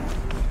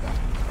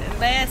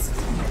 Best.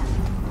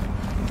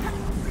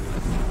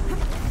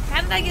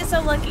 How did I get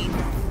so lucky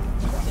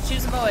to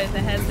choose a boy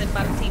that has them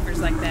bottom teepers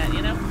like that,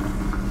 you know?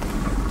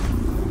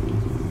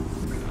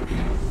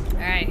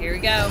 Alright, here we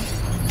go.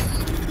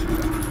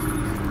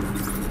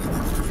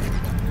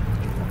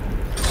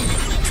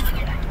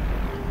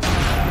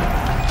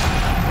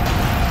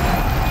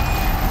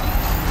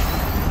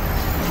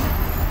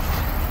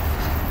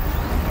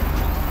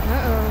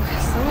 Uh-oh,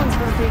 someone's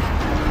grumpy.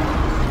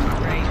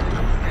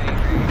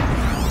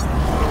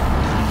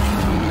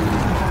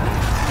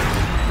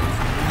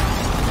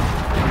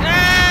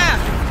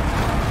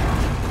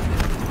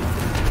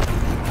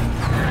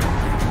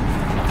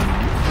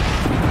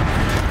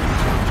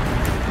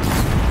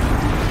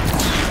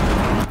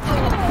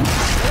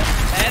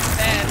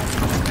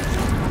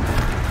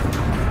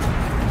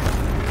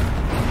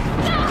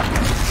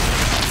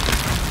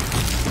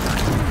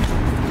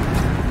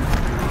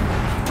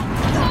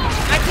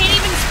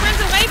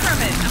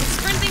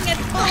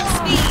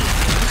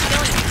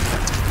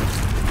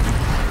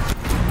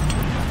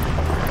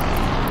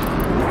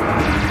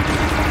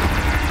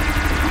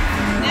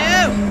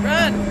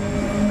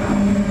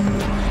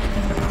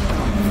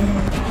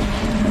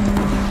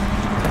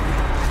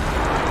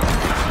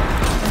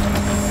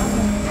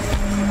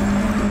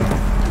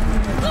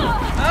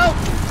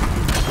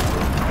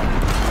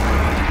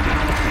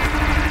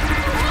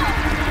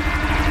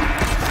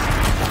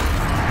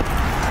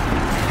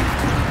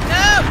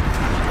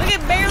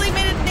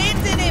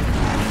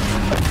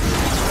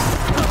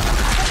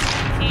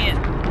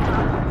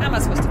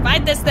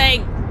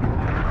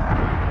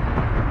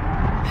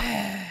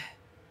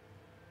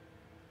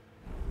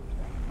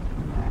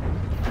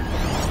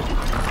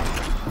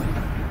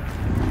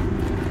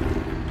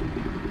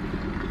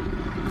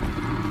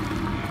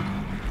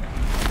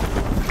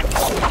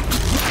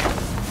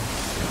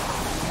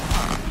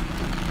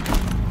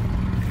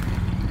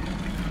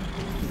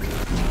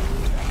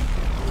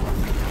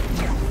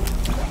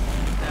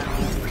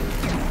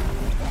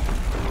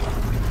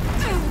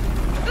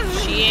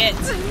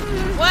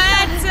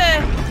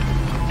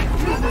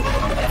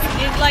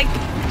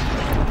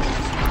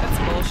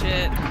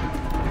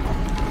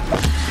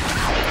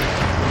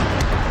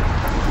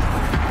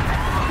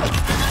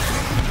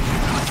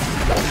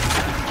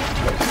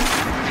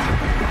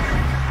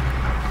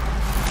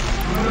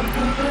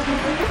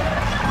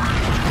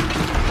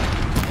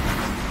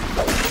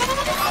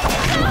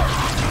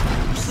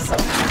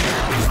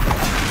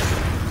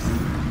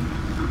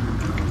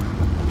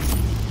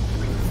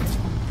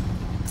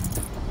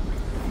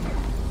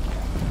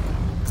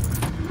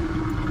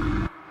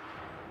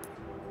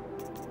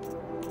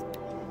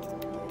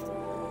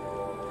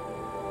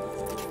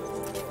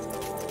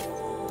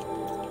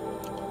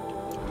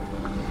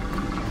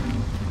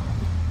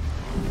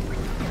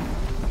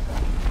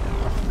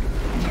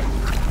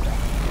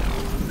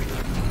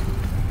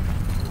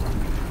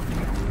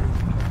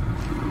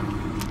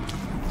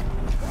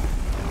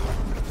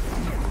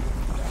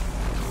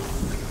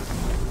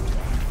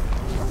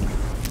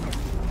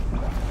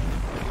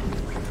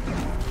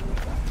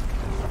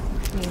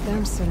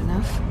 them soon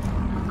enough.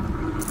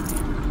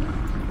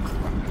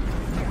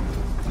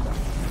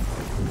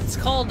 It's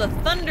called a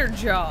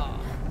Thunderjaw.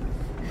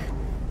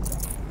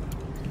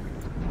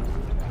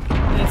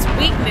 And its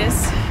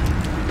weakness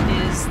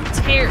is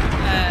tear,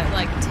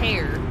 like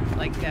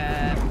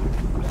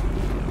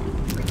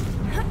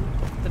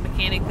the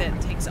mechanic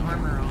that takes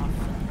armor off.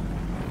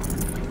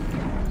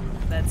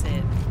 That's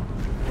it.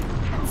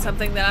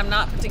 Something that I'm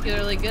not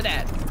particularly good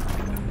at,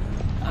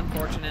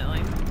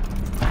 unfortunately.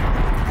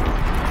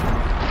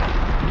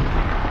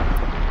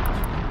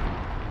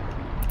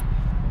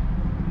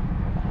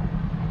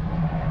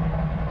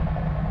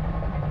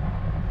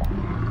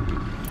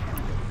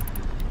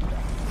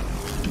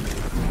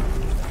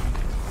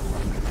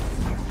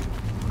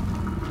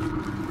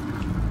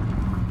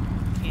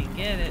 Can't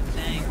get it,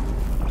 dang.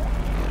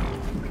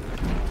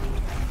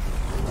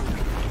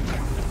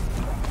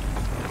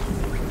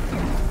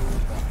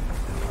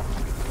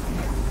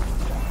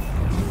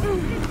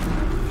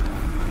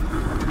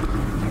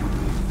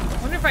 I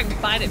wonder if I can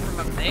find it from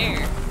up there.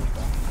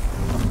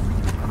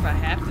 Or if I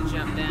have to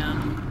jump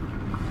down.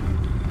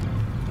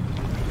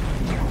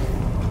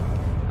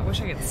 I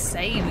wish I could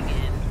save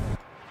again.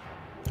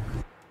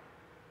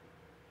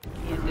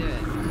 Can't do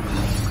it.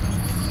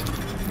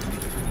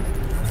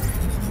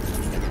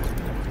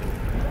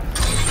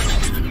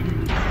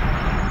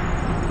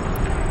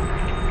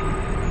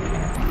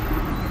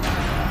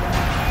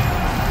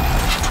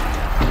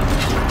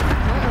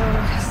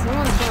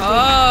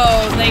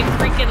 Oh, they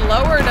freaking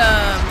lowered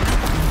them.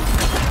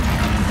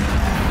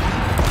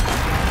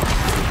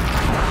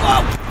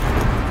 Whoa!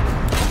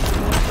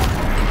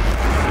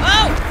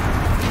 Oh!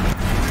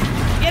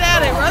 Get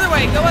out of there. Other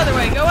way. Go other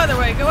way. Go other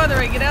way. Go other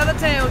way. Get out of the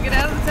tail. Get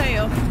out of the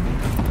tail.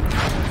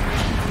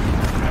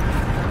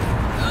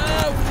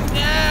 Oh,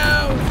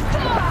 no.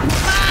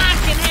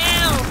 Fucking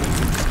hell.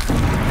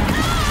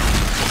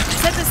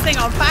 Set this thing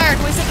on fire.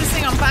 Can we set this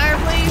thing on fire,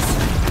 please?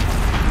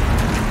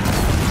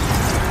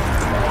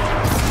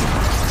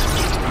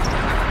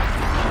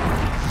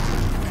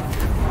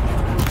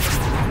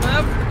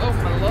 Oh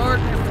my lord,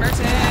 have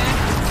mercy.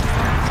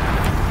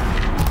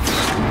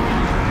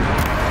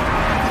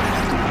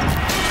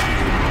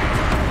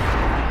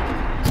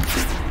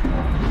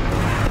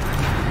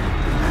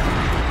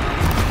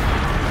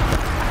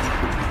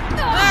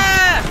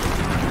 Ah!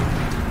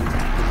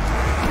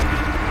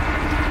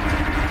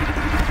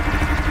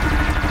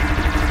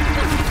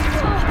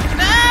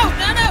 No,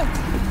 no, no!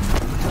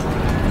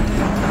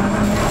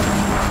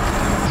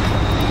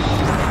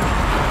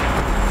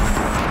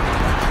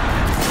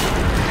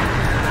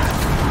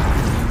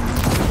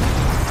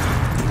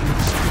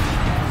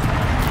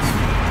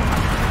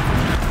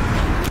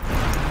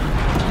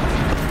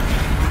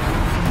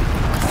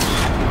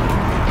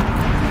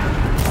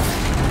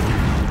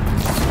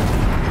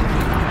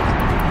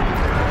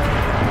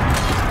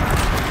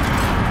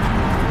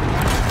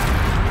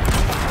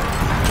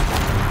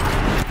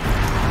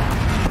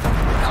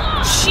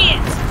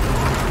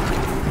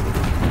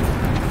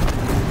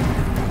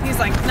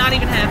 Not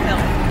even half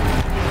health.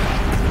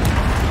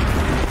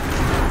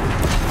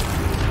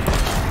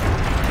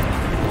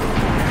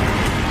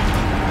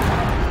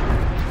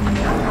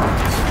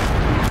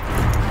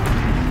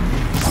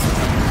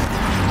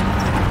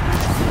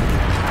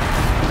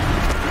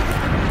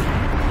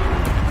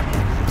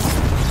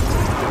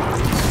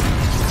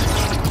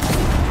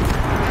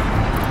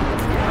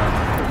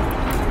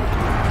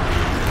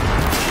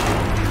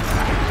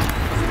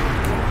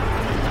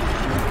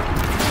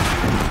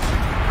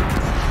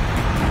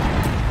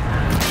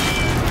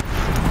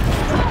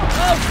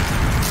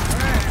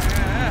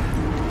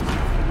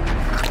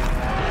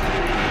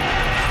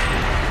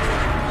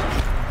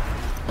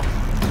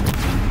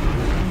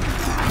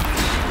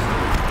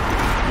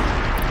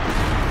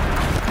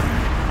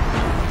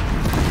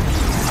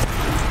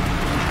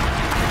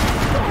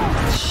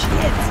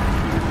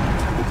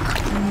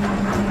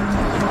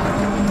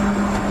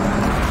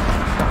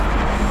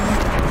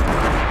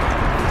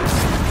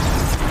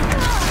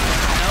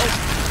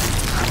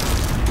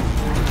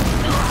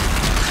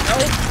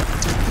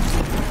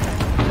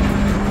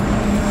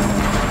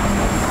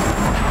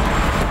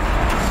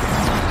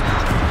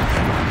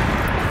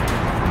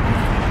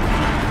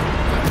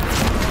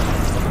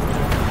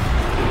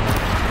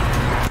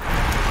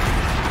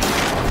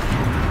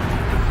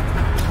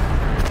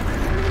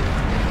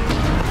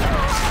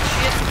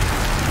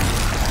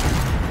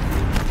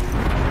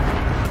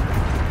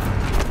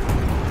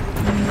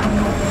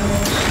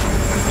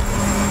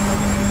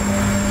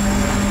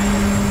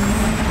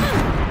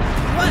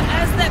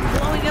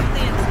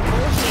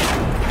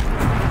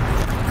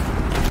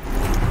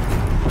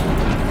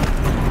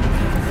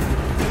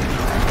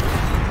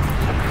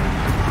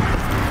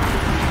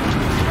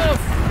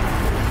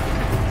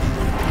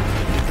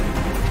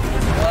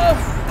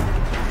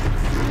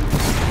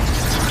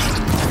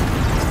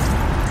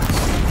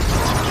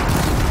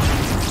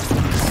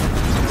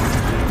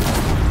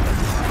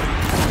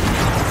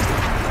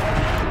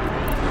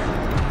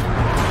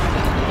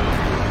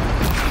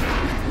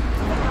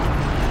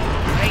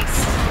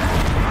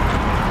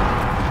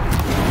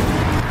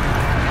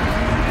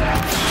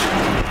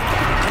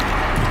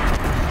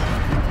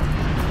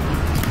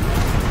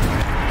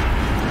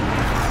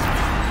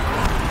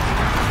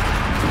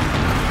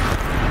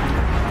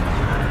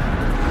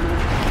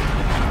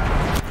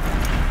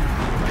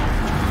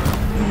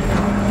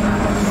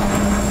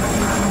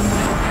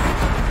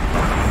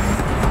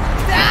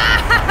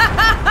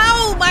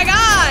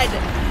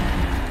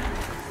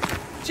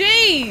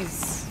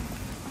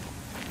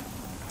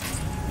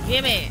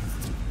 Gimme.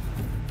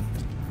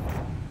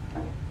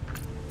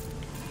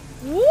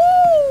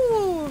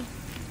 Woo!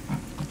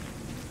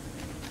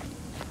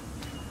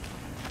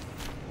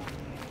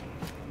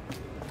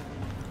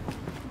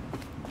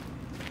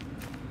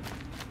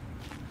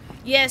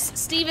 Yes,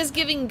 Steve is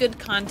giving good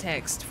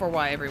context for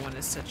why everyone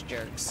is such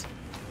jerks.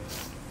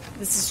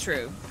 This is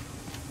true.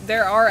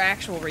 There are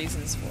actual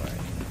reasons for it.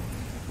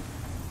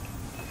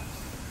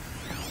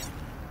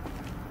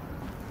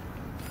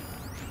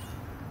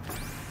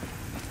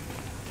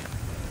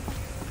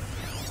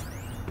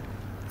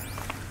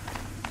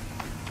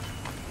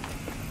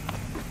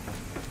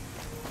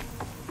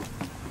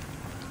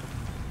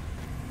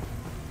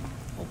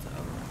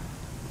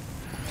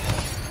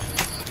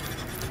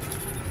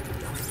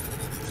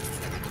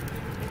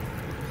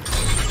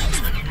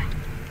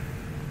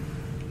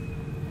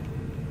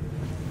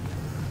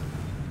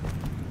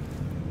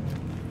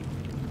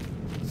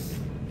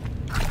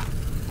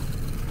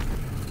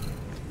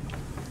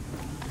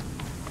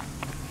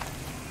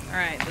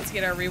 Alright, let's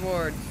get our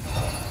reward.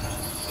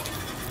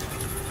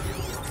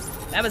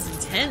 That was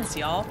intense,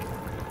 y'all.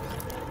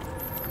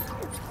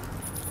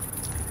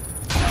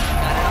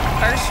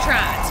 First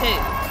try, too.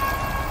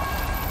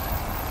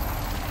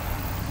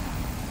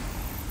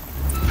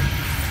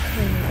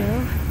 There we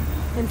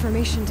go.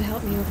 Information to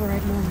help me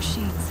override more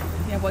machines.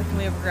 Yeah, what can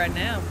we override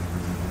now?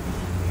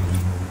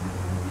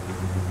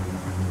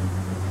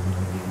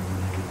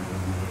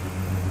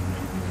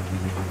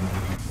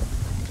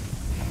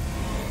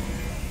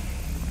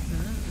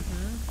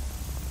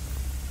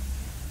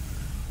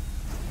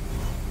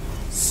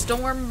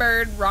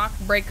 Stormbird,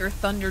 Rockbreaker,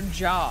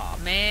 Thunderjaw.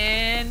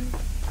 Man.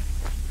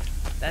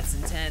 That's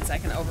intense. I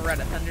can override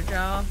a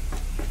Thunderjaw.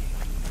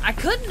 I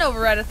couldn't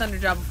override a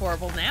Thunderjaw before.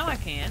 Well, now I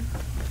can.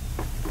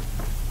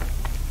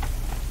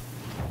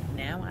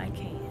 Now I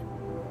can.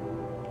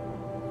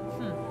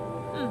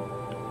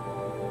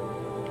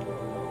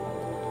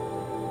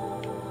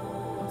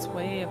 What's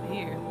way up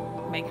here?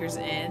 Maker's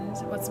End?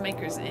 What's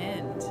Maker's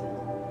End?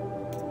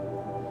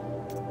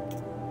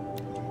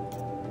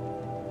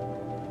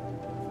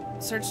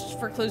 Search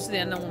for clues to the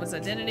unknown woman's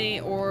identity,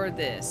 or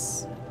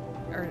this.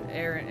 Or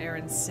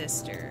Aaron's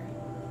sister.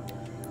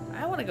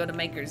 I want to go to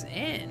Maker's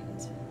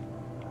End.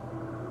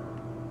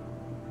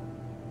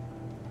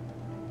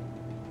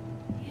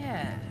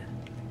 Yeah.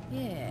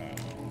 Yeah.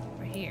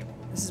 Right here.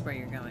 This is where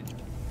you're going.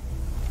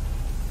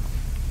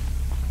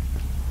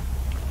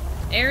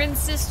 Aaron's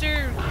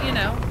sister, you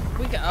know,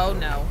 we can. Oh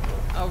no.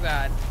 Oh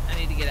god. I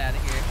need to get out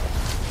of here.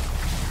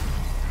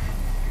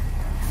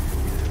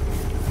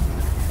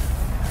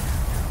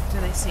 Do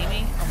they see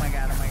me? Oh my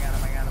god, oh my god, oh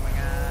my god, oh my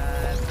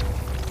god.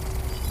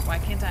 Why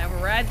can't I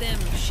override them?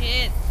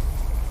 Shit.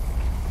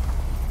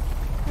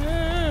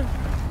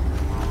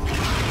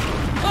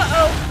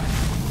 Uh-oh.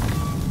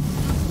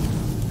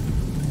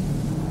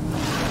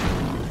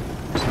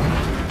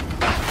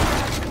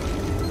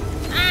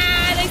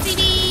 Ah, they see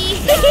me!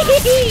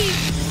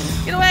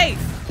 Get away!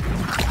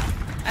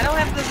 I don't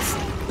have this.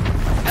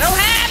 I don't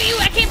have you!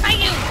 I can't fight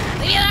you!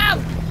 Leave me alone!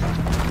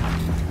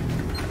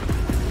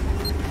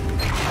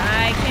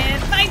 I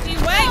can't fight you!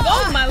 Wait!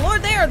 Oh my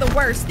lord, they are the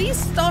worst! These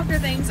stalker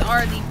things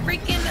are the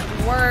freaking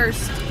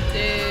worst,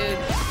 dude.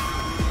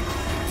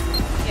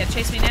 Yeah,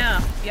 chase me now,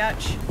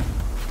 biatch.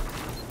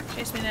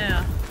 Chase me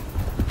now.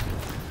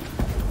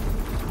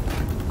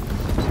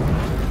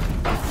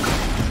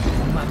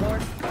 Oh my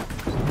lord.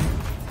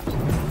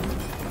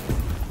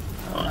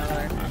 Oh my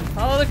lord.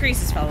 Follow the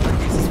creases, follow the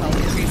creases, follow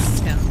the creases.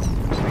 Come.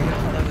 There we go,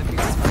 follow the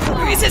creases, follow the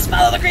creases,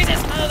 follow the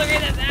creases, follow the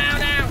creases! Now,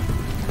 now!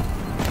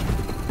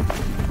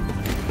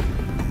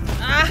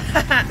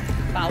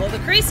 Follow the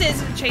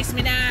creases and chase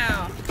me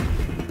now.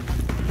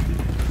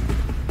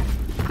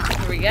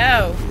 Here we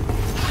go.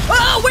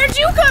 Oh, where'd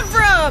you come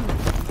from?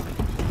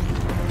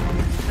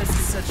 This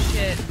is such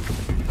shit.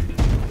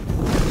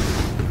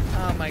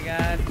 Oh my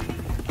god.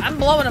 I'm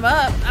blowing them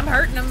up. I'm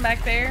hurting them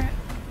back there.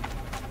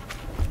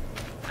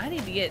 I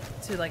need to get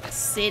to like a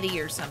city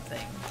or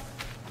something.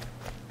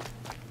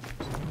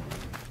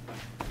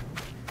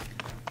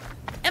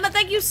 Emma,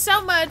 thank you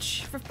so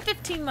much for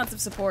 15 months of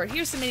support.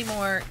 Here's so many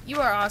more. You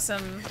are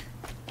awesome.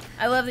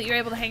 I love that you're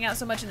able to hang out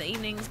so much in the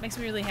evenings. Makes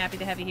me really happy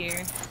to have you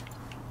here.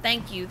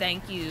 Thank you,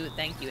 thank you,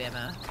 thank you,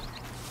 Emma.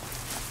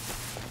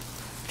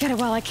 Get it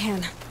while I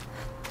can.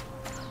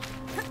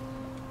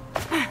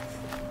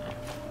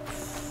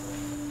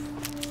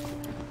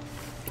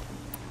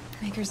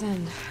 Maker's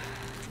End.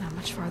 Not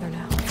much farther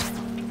now.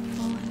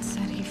 Olin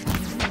said he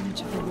found an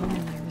image of a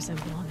woman I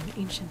resemble on an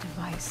ancient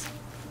device.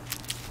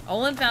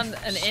 Olin found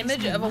an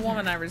image of a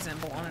woman I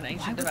resemble on an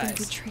ancient device. Why would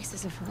there be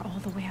traces of her all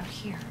the way out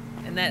here?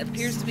 And that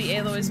appears to be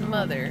Aloy's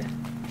mother.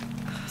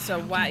 So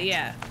why,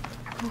 yeah.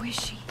 Who is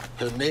she?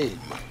 Her name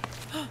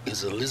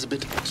is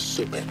Elizabeth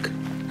Sobek.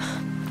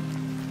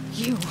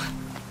 You.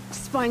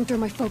 Spying through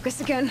my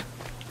focus again?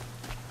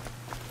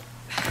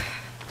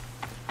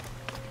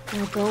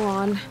 Now go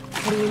on.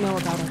 What do you know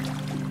about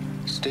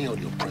her? Stay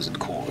on your present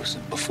course,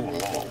 and before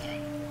long,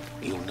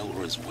 you'll know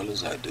her as well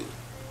as I do.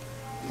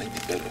 Maybe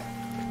better,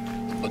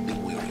 but be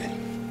wary.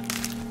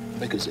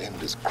 Beggar's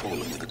End is crawling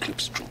with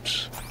Eclipse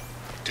troops.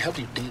 To help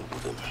you deal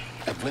with them,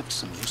 I've left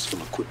some useful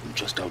equipment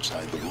just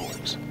outside the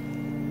ruins.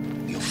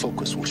 Your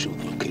focus will show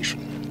the location.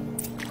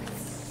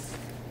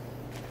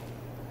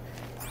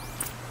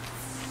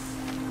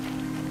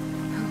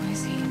 Who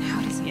is he and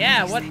how does he Yeah,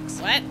 know these what?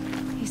 things? What?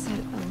 He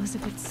said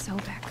Elizabeth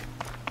Sobek.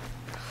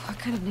 What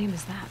kind of name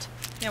is that?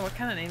 Yeah, what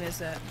kind of name is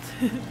that?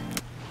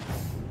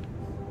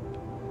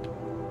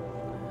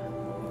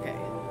 Okay.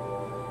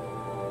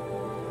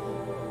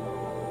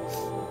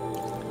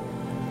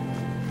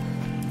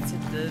 Let's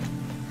hit the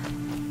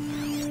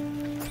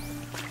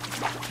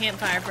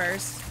campfire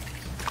first.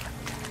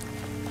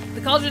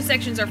 The cauldron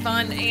sections are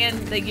fun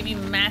and they give you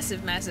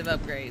massive, massive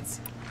upgrades.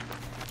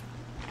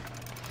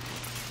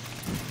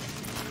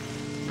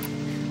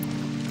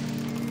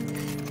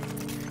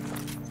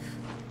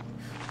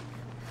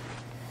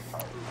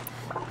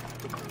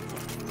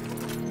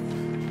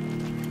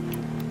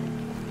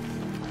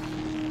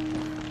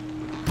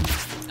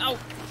 Oh!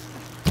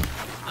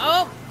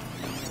 Oh!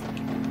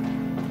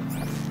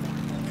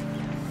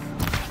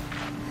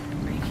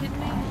 Are you kidding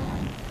me?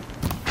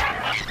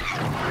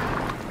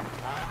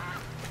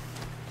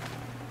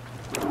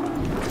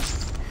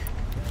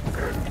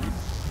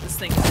 This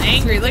thing is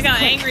angry. Look how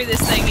angry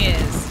this thing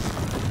is.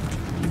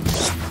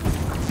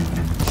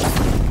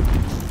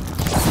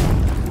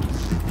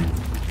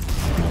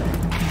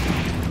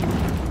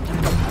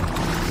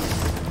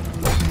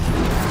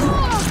 Who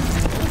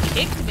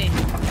kicked me?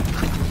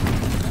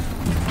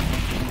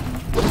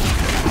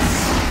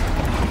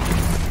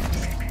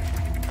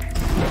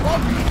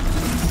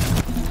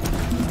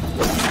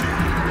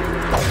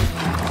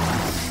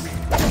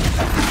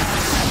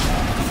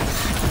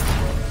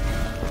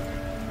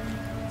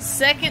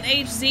 Second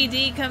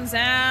HZD comes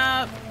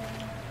out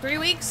 3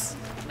 weeks,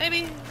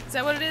 maybe? Is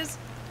that what it is?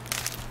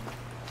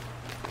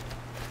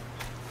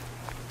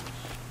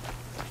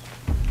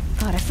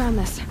 God, I found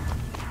this.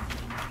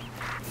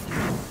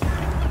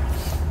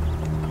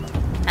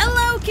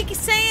 Hello, Kiki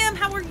Sam.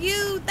 How are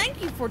you?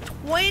 Thank you for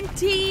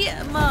 20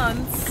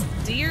 months.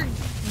 Dear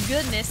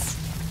goodness.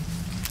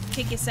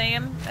 Kiki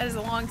Sam, that is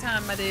a long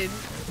time, my dude.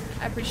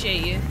 I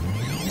appreciate you.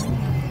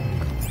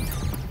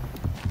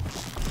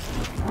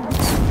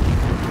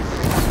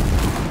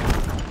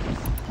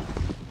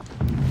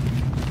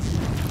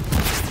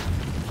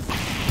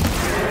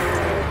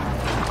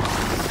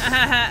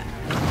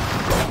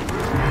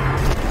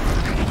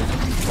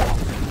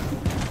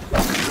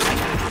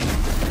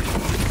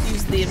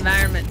 Use the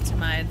environment to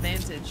my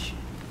advantage.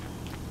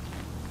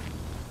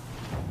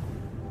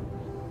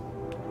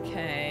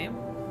 Okay.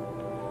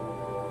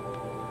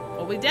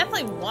 Well, we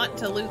definitely want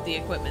to loot the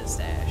equipment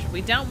stash.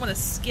 We don't want to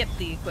skip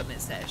the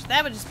equipment stash.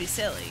 That would just be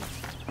silly.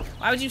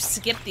 Why would you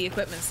skip the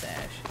equipment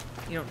stash?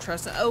 You don't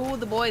trust it. Oh,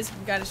 the boy's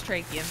got his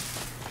trachea.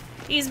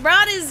 He's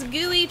brought his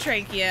gooey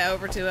trachea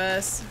over to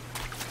us.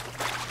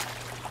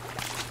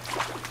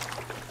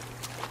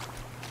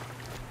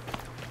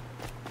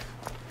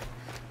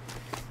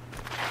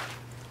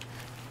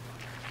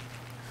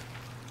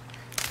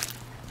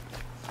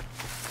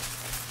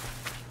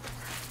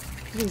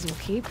 These will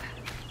keep.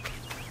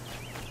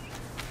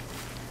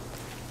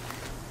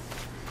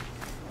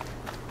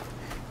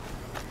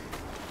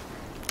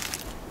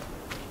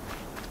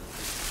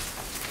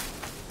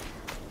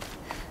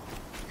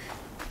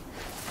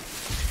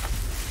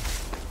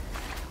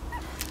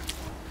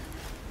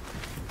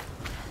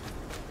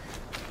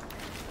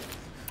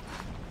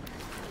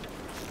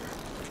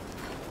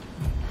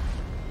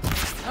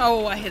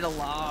 Oh, I hit a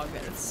log.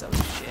 That's so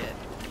shit.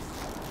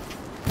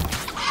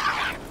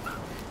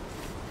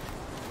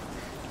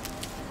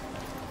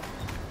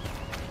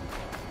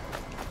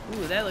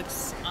 Ooh, that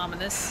looks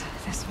ominous.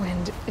 This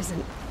wind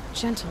isn't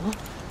gentle.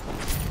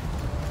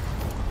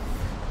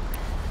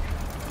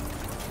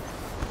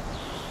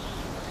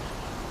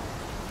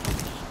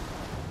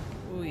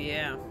 Ooh,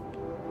 yeah.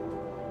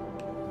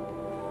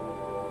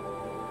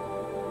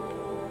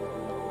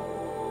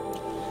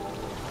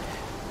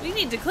 We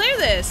need to clear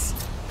this.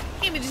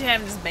 Can't be just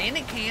having these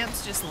bandit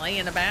camps just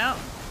laying about.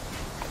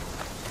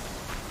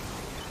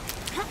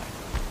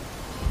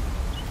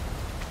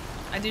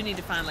 I do need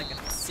to find like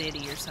a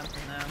city or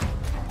something though.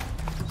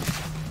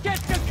 Get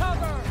to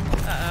cover!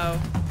 Uh-oh.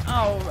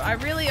 Oh, I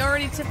really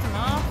already tipped him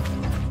off?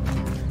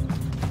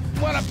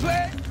 Wanna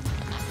play?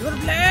 You wanna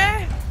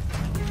play?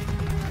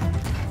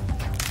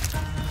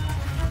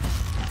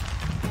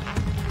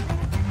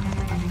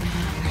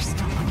 They're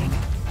still looking.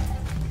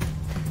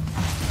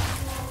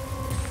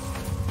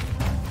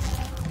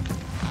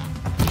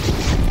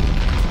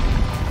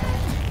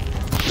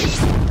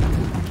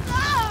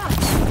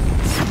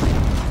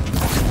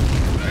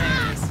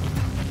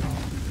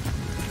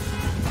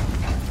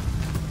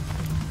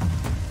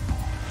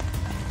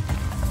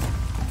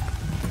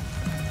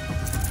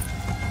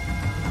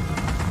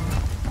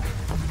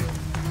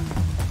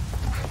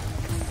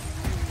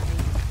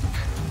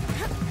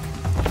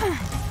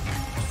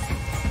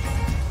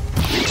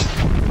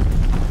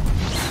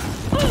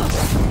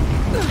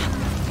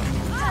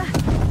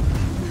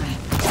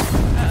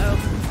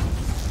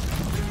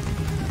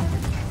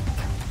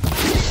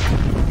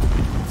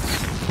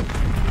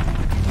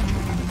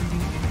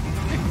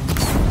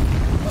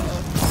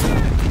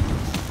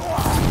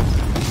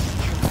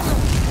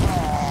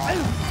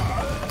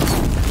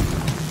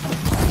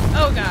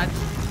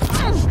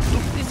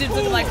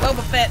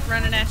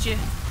 running at you.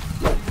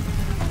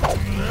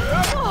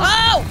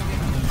 Oh!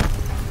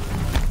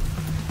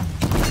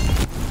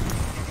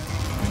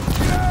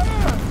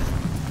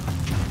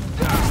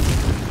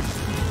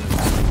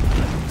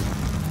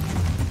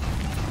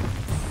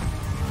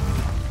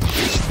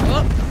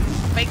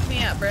 Wake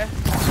me up, bruh.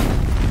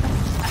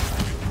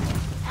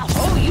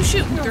 Oh, you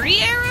shooting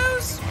 3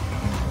 arrows?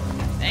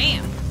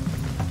 Damn.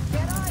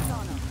 Get eyes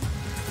on him.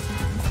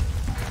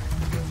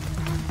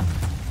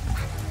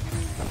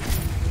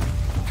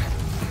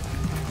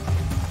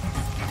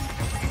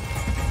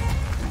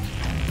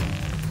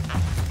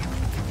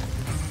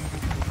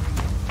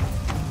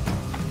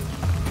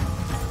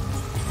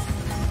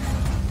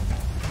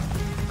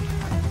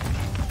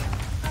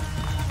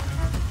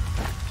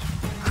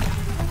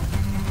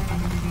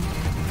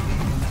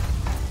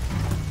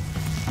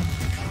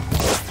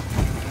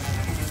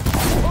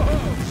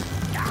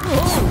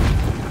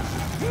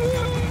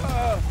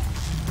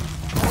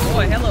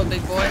 Boy, hello,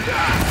 big boy.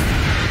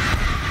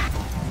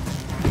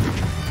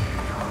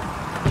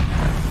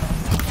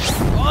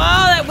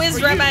 Oh, that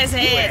whizzed right by his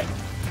head.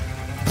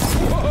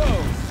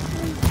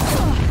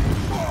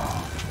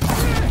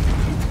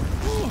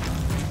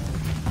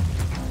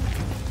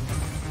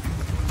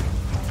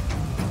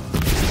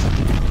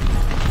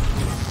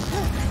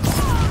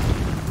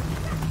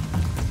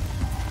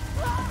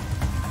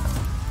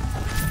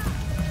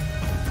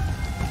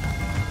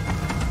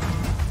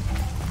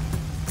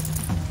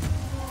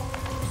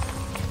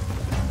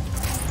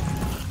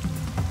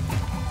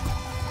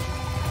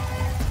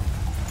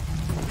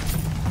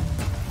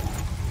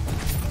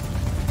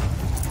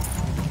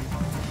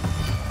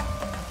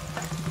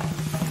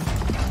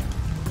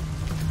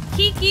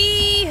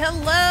 Kiki,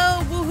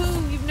 hello,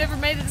 woohoo, you've never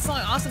made it this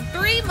long. Awesome.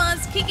 3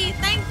 months, Kiki,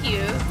 thank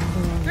you.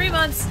 3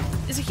 months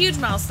is a huge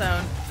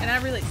milestone, and I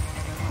really...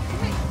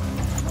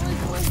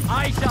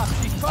 Eyes up.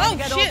 She's trying to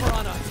get shit. over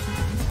on us.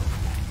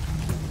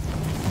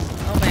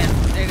 Oh man,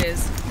 there it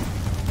is.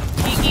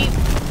 Kiki,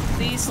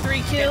 these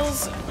 3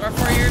 kills are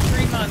for your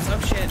 3 months. Oh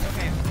shit,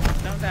 okay.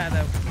 Don't die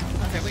though.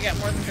 Okay, we got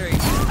more than 3.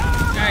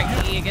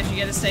 Alright, Kiki, I guess you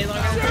gotta stay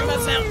longer than 3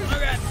 months now. Oh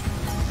god.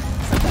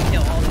 So I'm gonna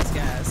kill all these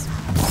guys.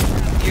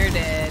 You're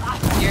dead.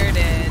 You're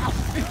dead.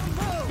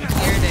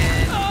 You're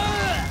dead.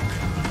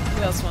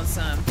 Who else wants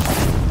some?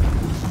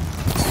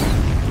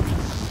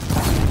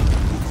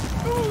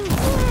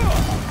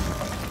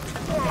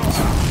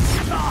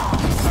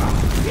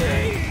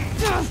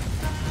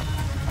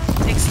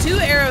 Takes 2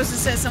 arrows to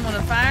set someone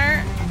on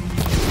fire,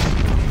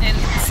 and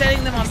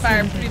setting them on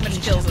fire pretty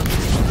much kills them.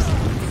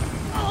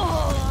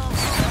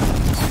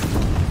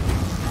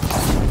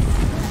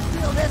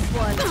 Feel this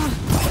one.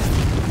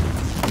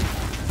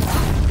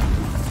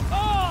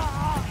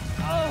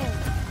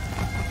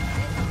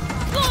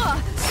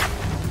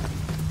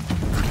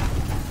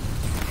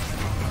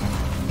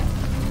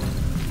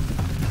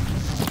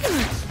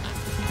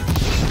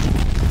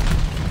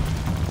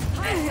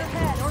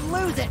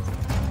 Lose it.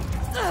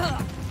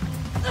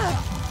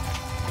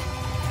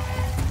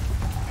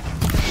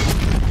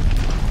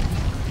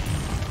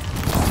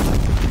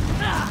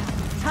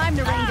 Time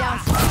to rain down.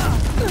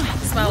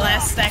 This is my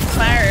last stack of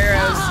fire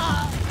arrows.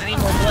 I need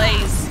more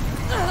blaze.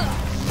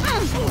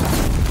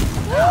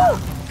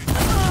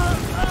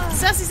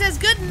 Sussy says,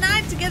 good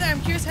night together. I'm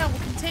curious how it will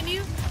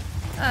continue.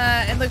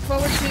 And look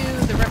forward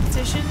to the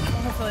repetition.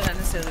 Well, hopefully not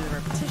necessarily the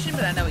repetition,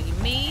 but I know what you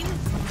mean.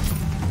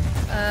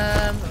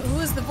 Who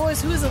is the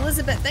voice? Who is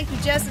Elizabeth? Thank you,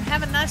 Jess, and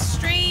have a nice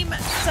stream.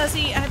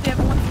 Sussy, I hope you have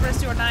a wonderful rest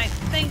of your night.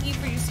 Thank you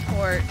for your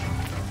support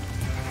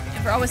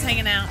and for always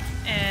hanging out.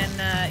 And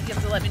you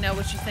have to let me know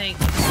what you think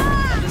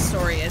of the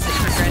story as it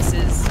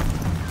progresses.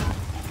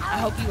 I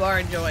hope you are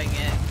enjoying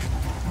it.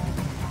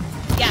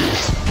 Yeah.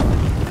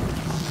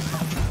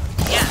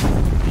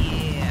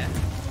 Yeah.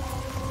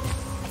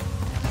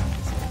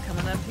 So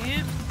coming up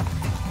here.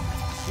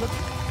 Look.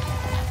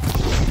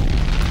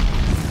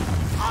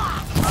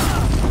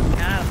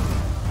 Got him.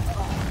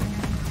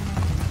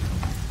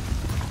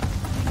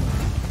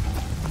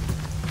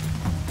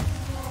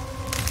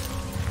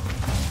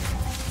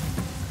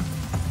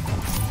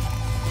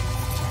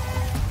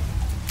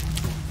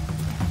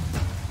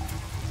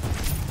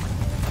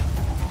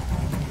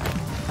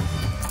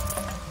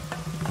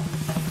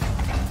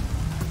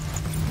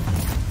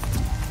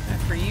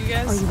 For you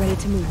guys? Are you ready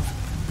to move?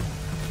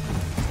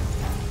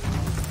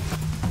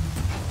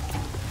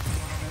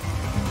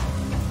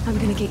 I'm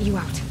gonna get you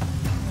out.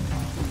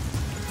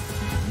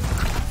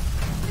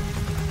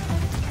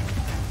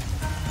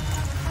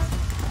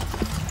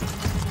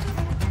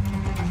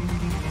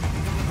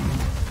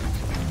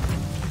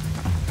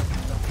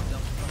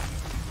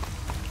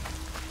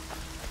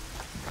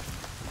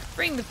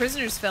 Freeing the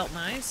prisoners felt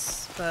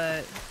nice,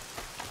 but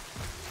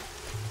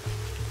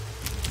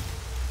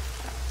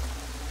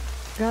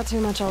Got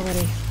too much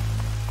already.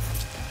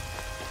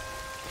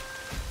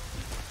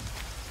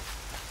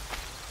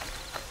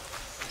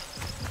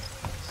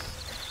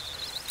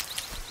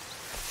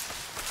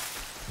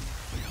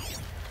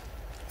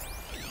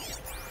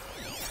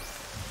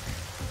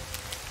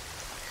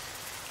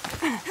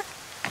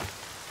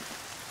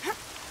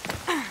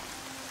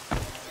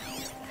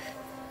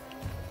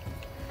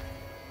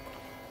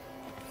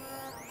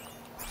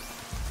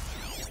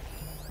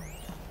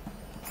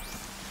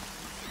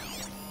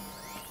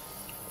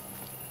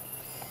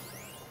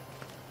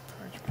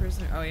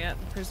 prisoner. Oh yeah,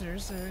 the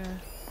prisoners are.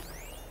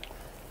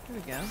 Here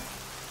we go.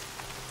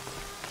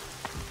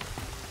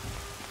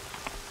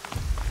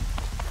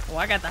 Oh,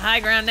 I got the high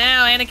ground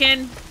now,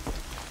 Anakin.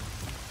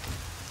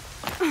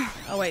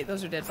 Oh wait,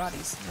 those are dead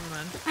bodies. Never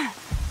mind.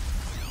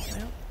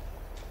 Well,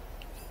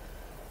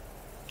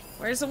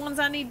 where's the ones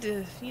I need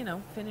to, you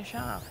know, finish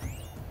off?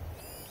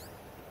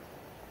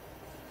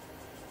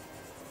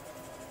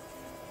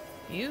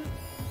 You?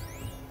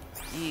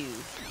 You!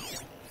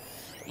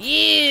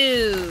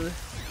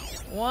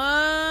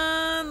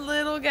 One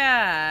little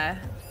guy.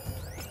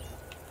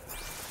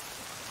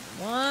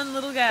 One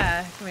little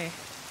guy. Come here.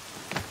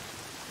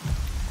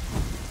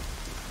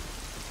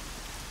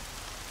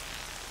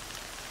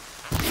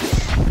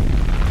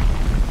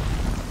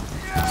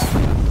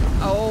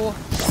 Oh.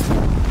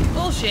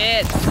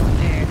 Bullshit.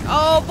 There.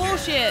 Oh,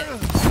 bullshit.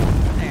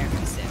 There,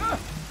 he's dead.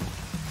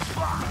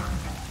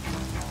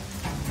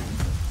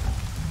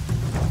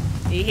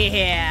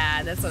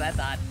 Yeah, that's what I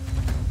thought.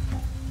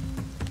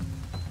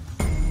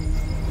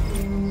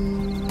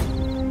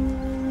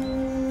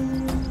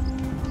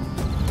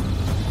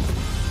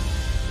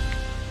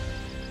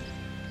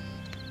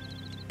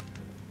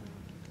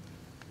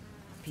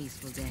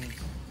 Peaceful day.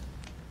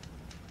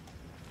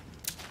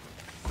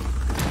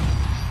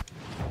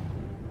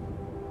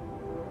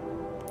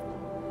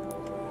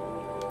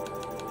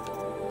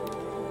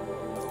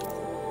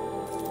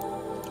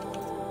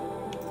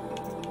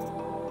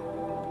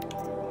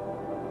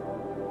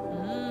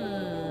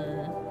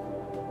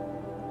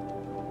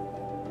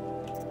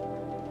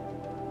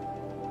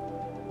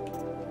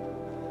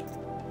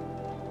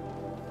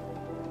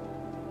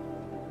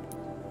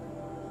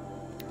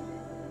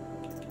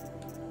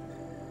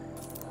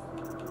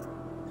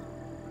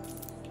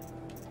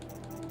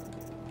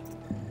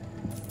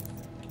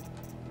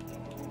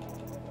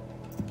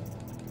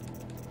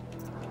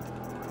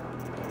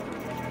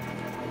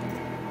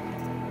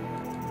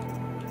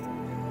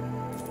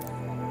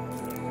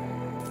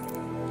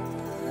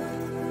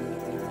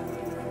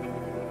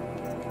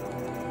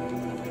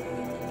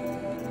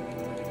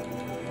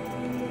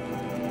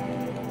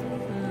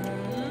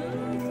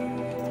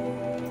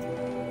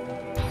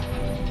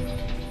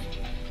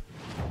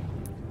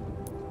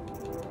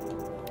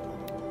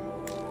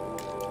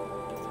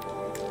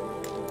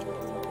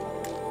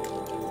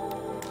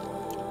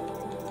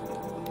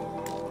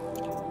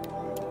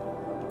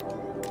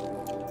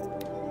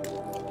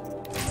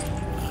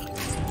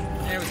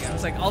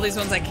 It's like all these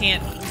ones I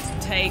can't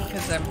take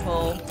because I'm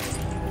full.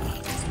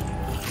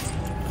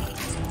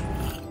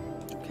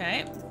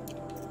 Okay.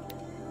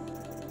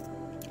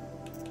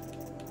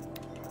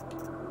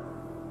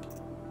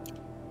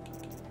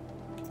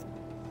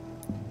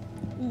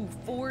 Ooh,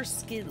 4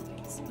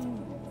 skills.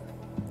 Ooh.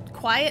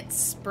 Quiet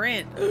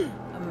sprint.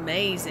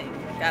 Amazing.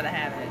 Gotta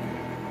have it.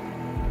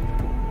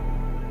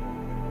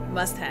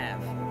 Must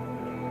have.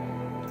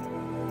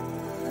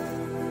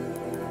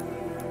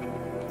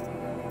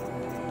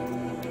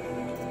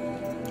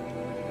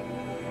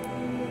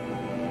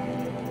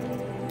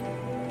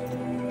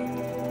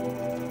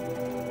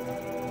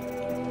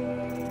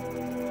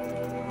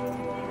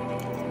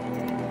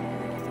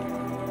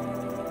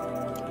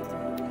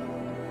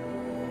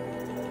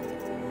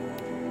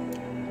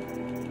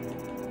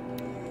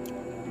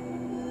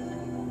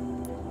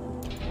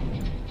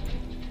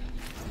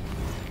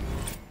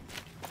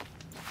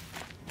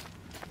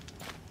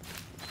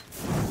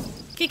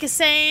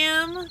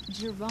 Sam.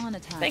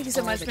 Thank you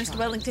so much, Mr.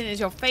 Wellington is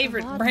your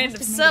favorite brand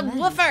of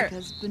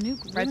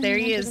subwoofer. Right there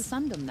he is,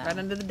 right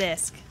under the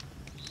desk.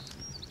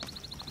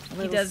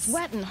 He does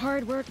sweat and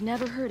hard work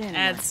never hurt anyone.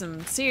 Add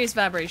some serious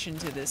vibration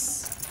to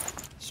this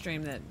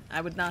stream that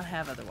I would not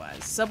have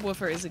otherwise.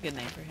 Subwoofer is a good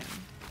name for him.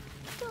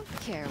 Don't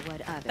care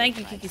what others. Thank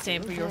you, Kiki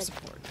Sam, for your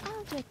support.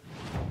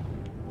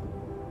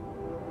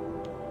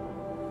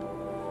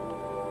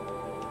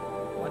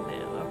 What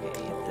now? Okay,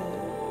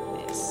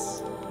 hit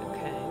this.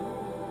 Okay.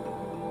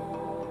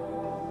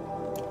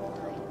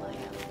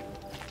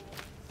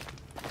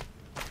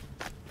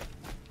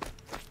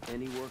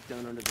 Any work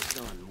done under the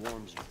sun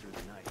warms you through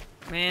the night.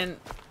 Man,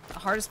 the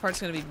hardest part's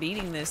gonna be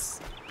beating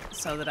this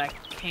so that I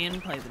can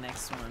play the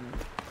next one.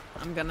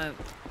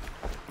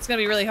 It's gonna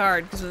be really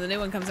hard because when the new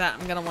one comes out,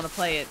 I'm gonna want to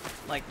play it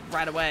like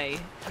right away.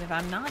 And if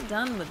I'm not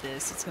done with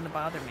this, it's gonna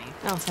bother me.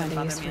 It's gonna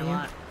bother me a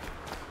lot.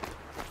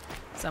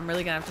 So I'm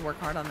really gonna have to work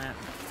hard on that.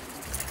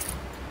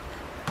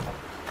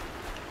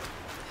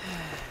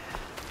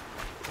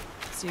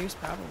 Serious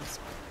problems.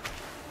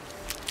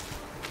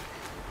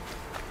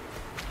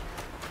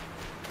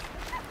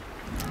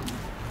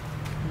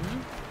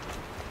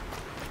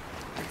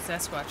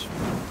 Sasquatch.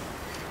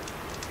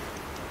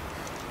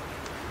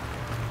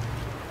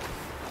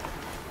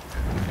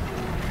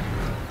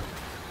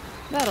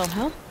 That'll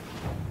help.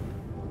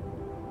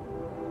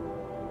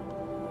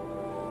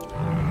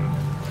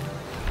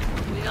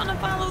 We're gonna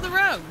follow the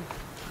road.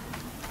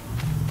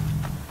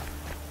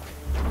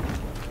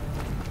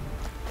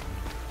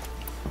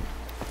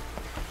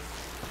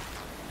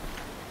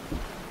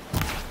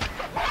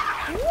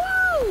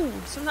 Woo!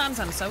 Sometimes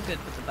I'm so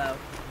good with the bow.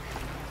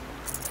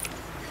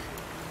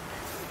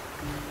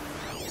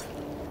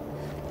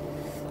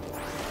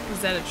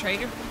 Is that a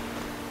traitor?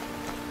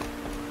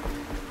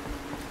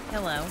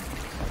 Hello.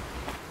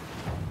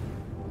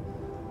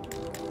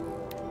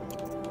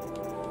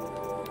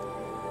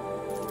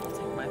 I'll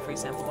take my free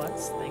sample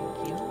box.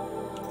 Thank you.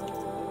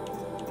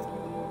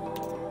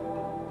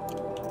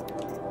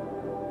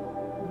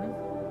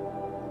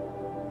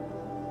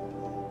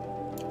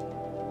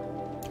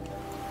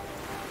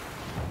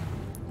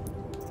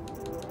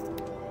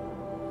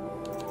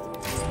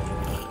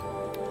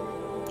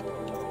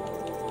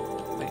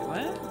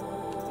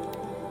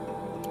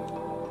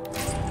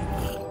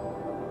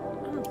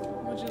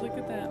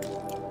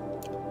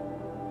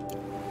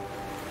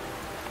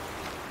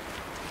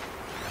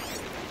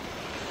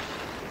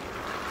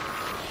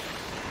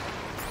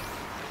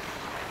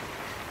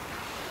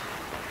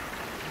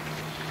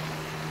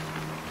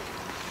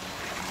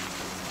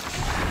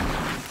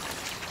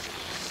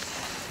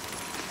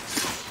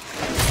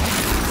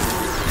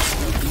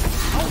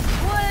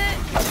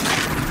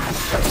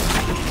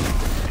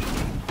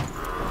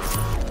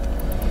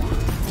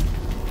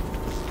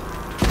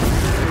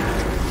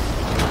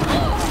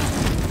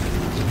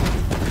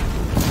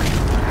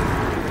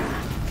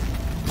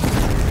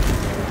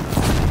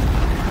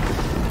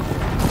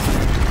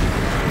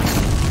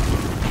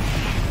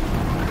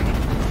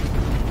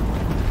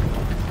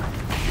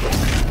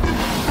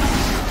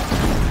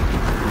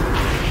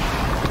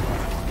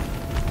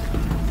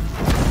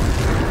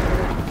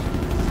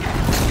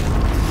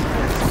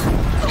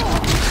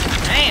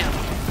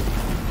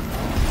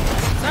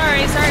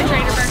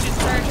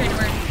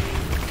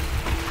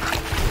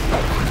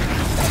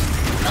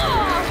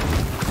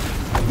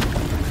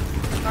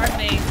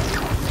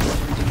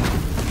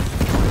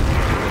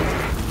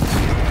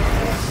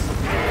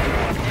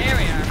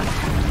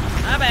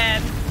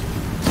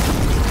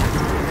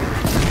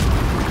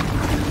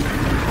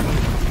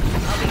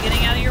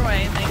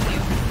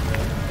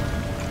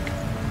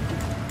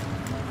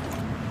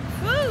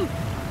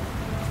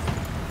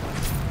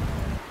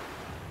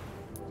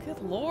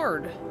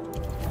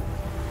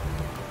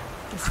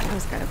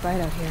 Right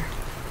out here.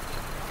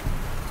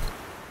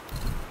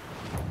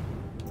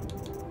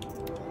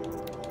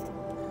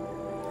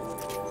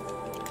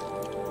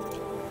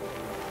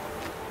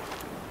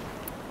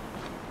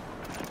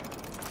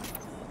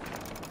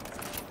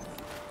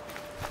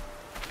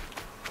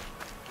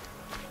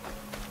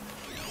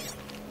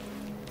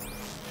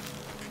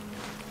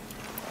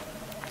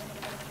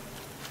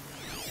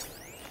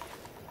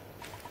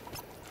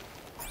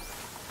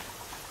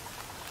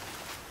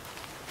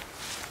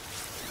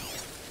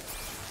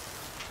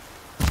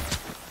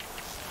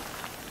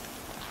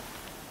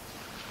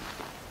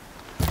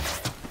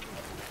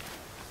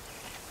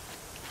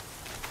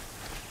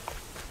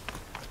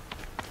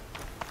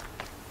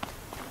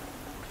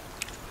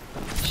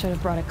 Should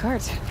have brought a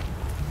cart.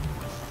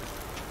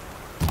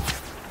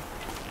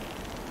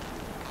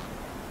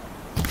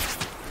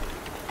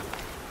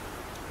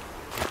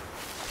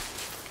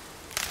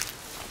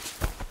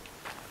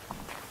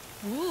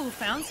 Ooh,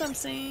 found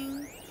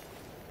something.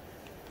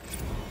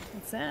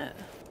 What's that?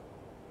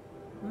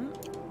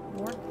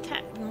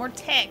 More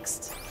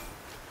text.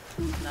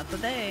 Not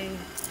today.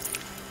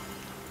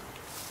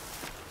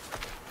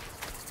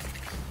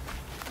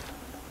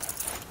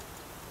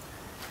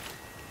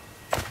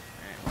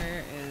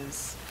 Where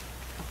is...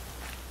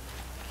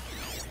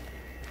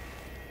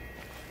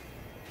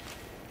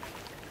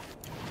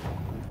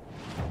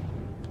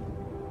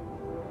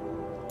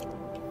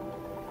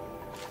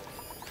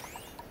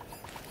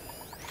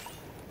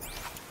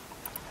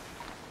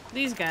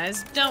 These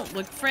guys don't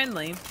look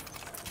friendly.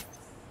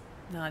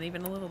 Not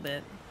even a little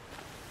bit.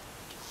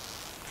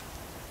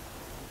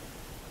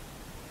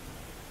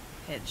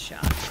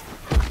 Headshot.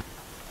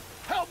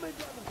 Help me,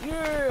 brother!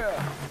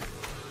 Yeah!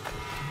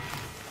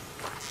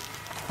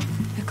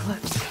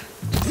 Eclipse.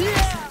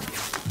 Yeah!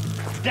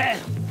 Damn!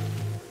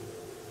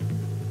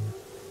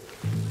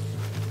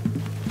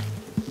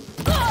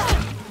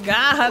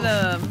 Got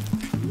him!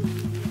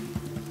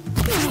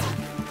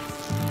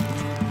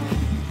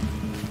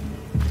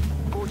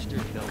 Forster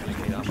can only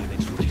get off with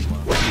extra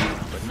slow,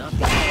 but not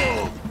the...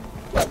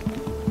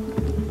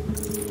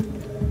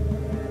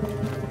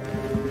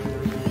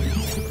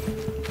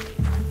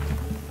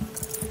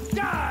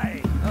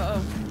 Die!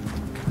 Uh-oh.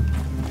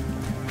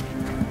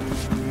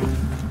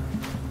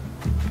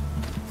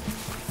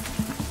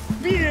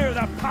 Fear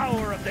the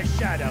power of the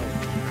shadow!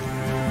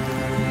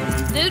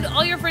 Dude,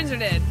 all your friends are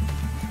dead.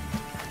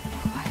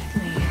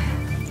 Quietly.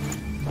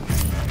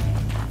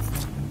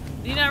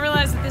 Do you not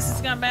realize that this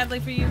has gone badly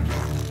for you?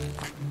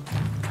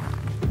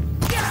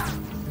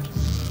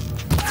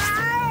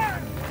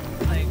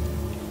 Like...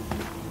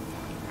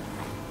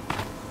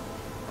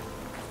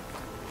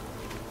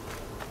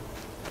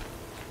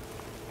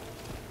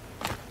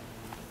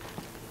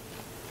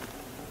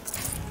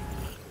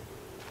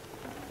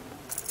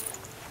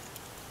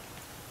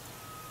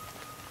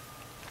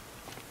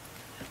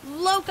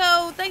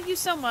 Loco, thank you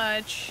so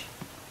much.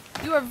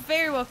 You are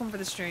very welcome for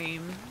the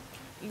stream.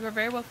 You are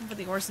very welcome for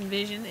the Orson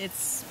Vision.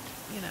 It's,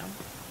 you know,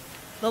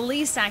 the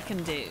least I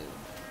can do.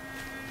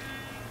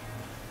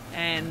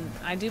 And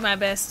I do my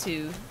best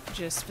to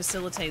just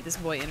facilitate this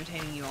boy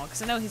entertaining you all,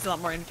 because I know he's a lot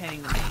more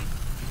entertaining than me.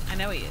 I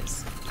know he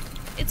is.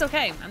 It's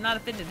okay. I'm not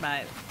offended by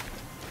it.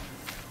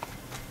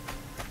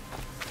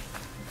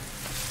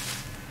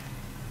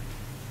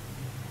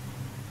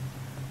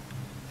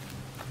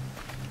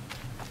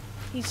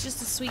 He's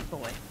just a sweet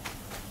boy.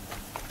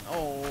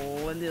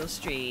 Oh, a little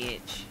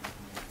stretch.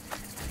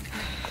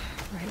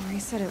 Right where he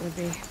said it would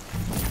be.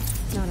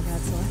 Not a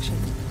bad selection.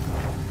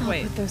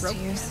 I'll put those to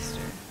use.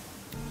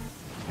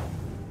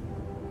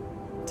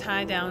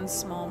 Tie down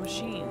small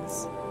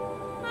machines.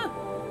 Huh.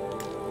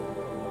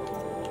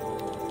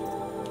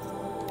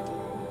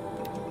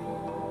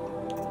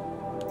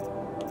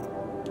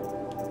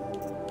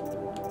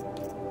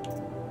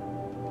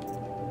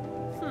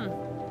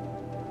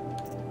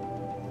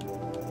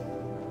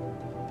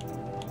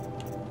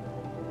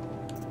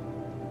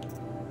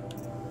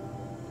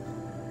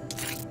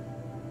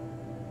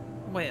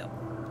 Well.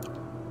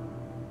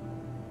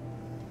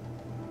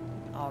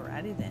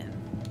 Alrighty then.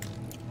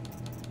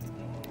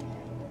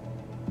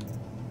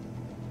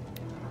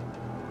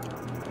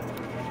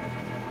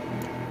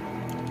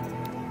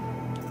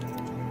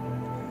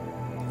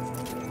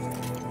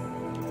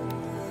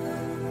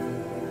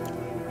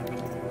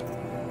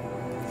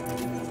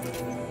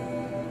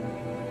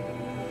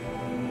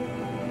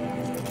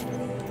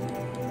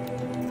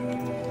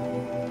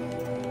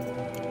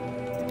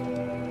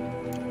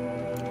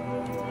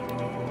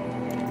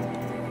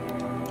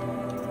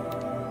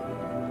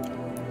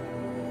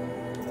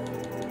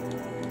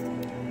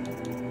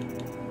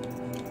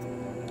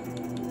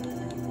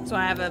 So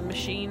I have a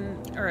machine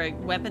or a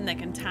weapon that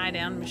can tie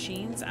down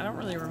machines. I don't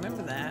really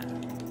remember that.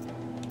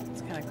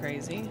 It's kind of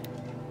crazy.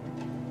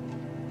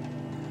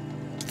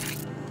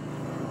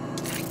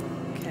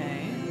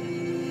 Okay.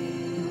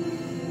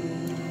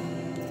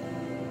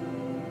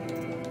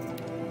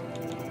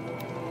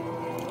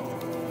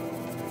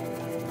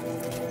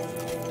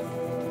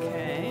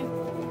 Okay.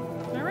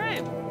 All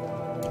right.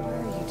 Why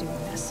are you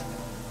doing this?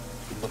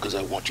 Because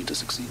I want you to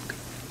succeed.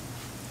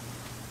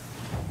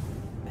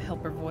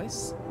 Helper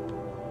voice.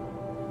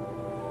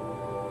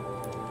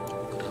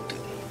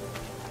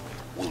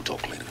 We'll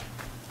talk later.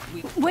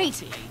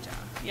 Wait!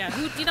 Yeah,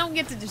 you don't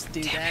get to just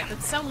do that.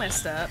 That's so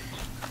messed up.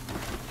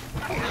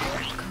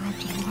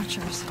 Corrupted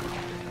watchers.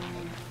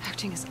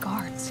 Acting as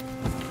guards.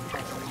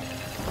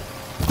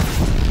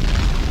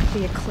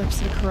 The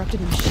eclipse of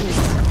corrupted machines.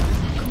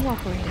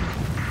 Cooperating.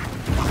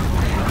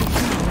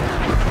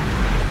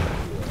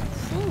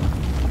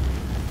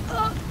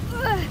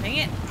 Dang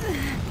it.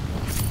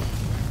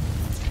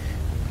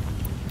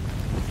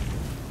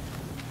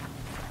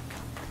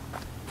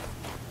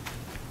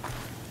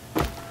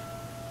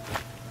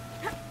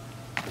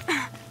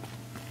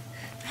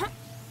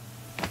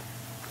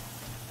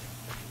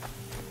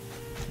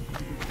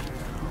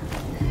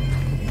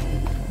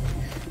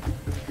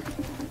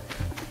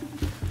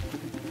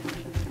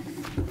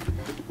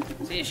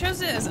 See, it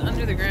shows it as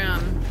under the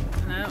ground,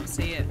 and I don't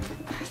see it.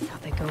 I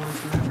thought they'd go on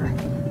forever.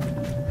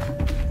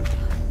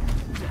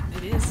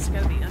 It is. It's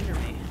gotta be under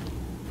me.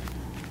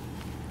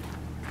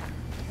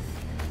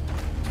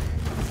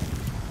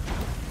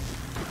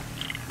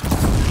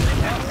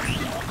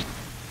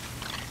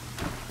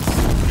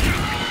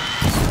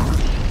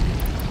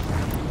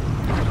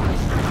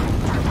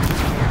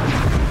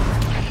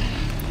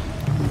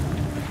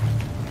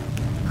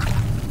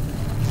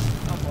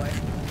 Oh boy.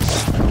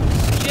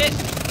 Shit!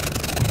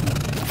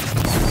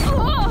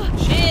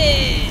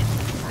 Shit!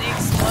 They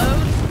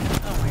explode?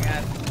 Oh my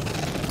god.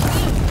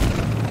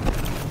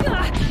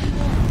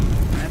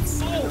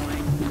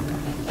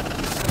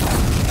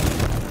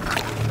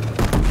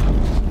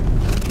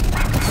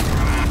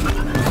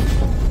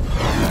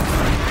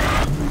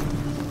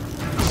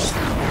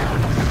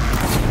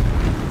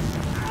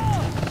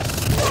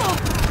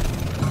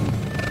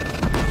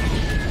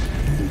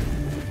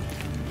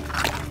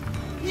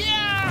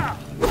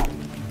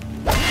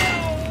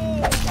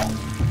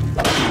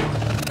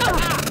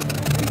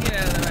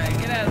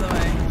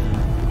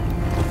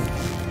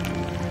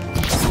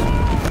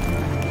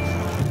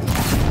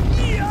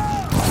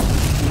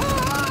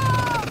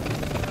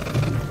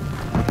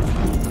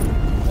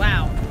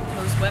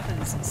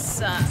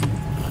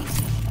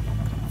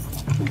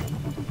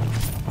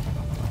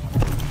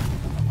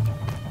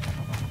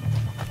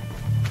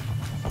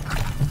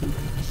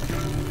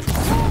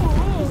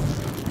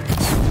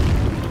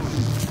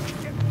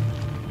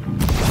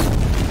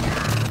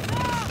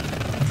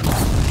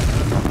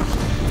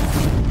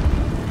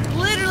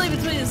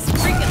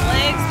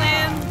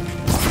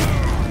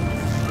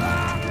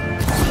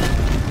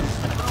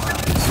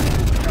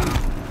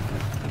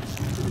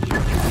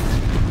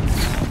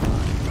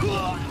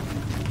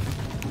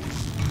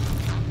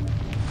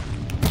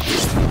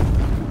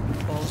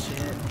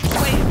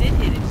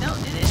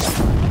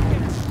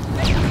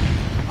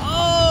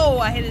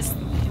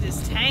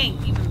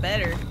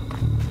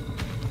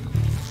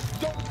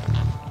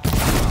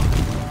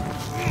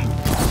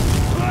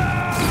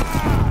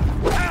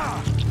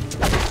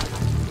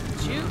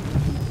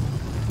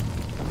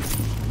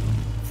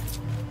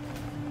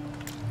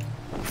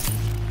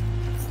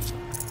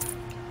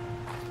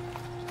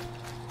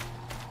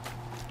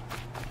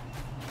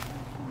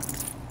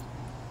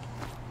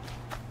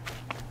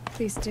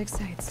 these dig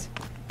sites.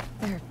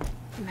 They're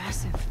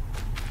massive.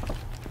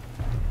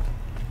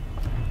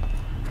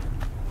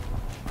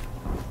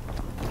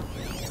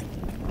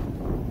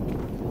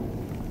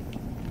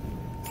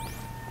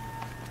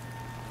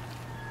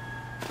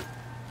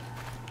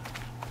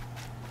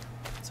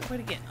 Is there a way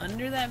to get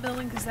under that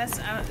building? Because that's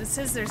it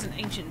says there's an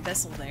ancient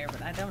vessel there,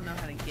 but I don't know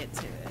how to get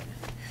to it.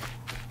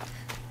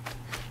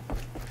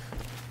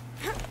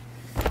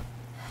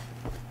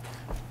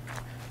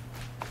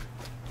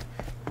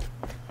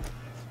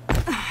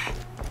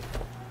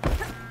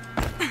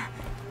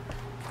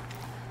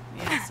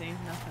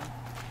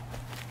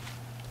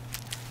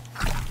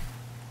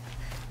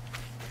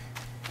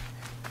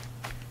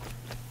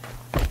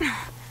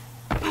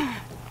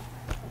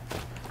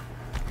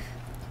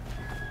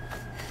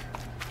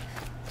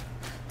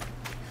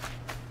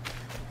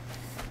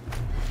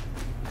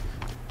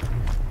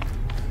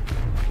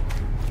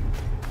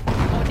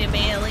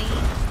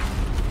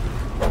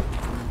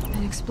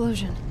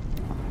 Explosion.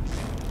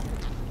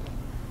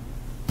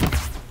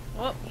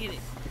 Oh, get it.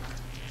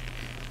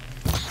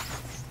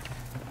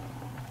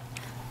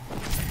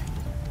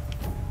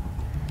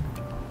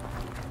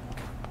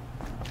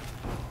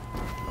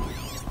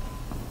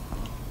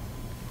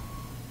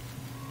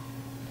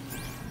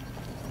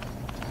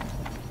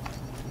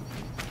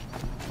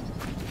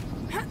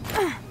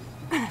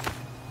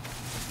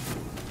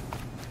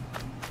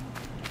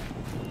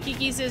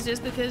 Kiki says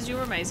just because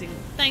you're amazing.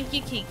 Thank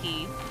you,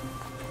 Kiki.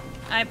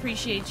 I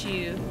appreciate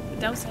you, but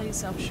don't sell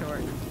yourself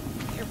short.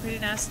 You're pretty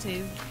nice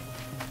too.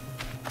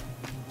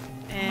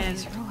 And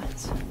these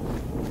ruins.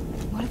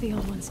 What do the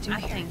old ones do I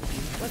here? think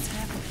what's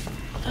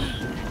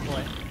happening?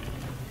 Boy.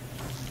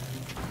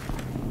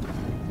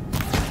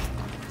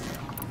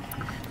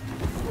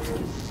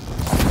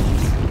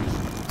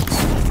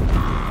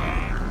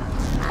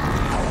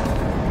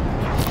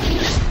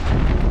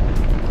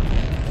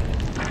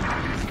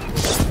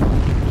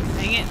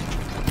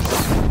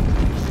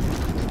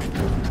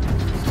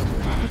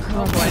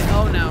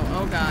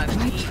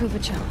 Prove a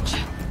challenge.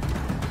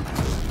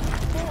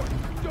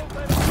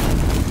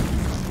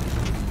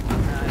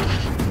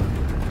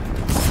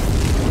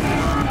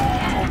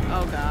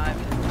 Oh god.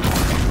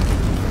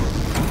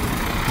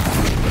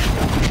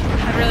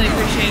 I'd really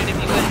appreciate it if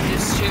you wouldn't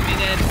just shoot me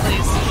dead,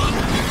 please.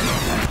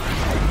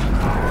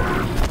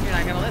 You're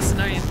not gonna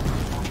listen, are you?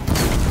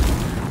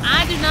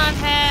 I do not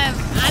have...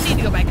 I need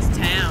to go back to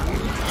town.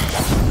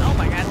 Oh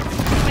my god.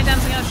 How many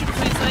times am I gonna shoot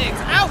between his legs?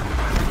 Ow!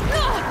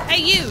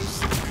 Hey, you!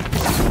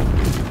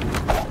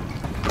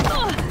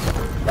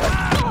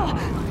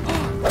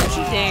 Don't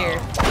you dare.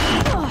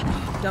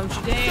 Don't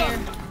you dare.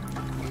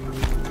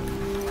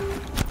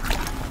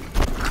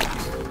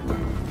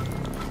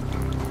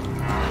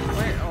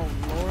 Where? Oh,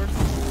 Lord.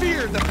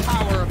 Fear the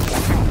power of the...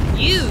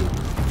 You!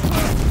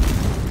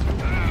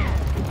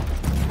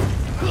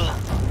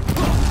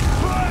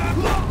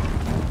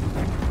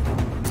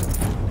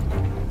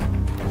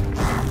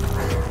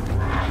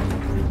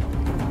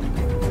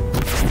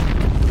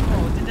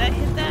 Oh, did that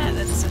hit that?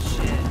 That's a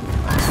shit.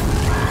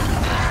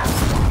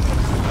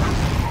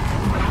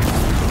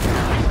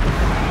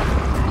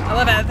 I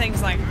love how the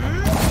thing's like,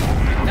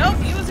 nope,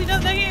 you will see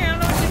nothing here. I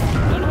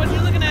don't know what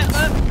you're looking at,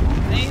 but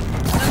ain't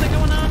nothing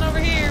going on over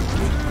here.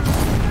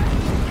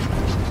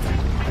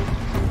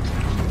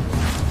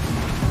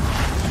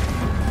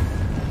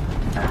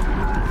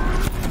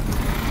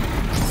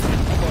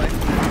 Oh boy.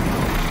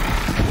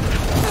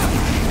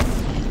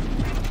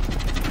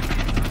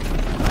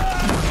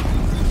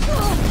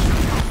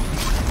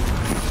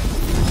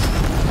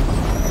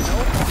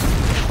 Nope.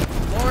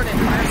 Lord in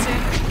mercy.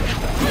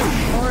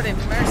 Lord in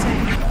mercy.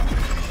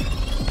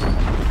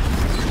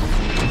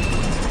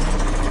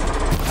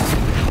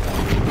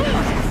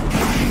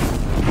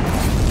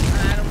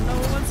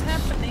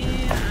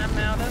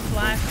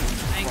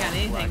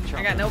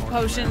 I got no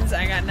potions,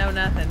 I got no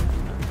nothing.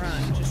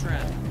 Run, just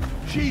run.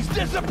 She's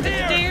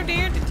disappeared!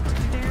 Dear.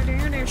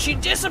 She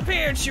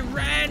disappeared! She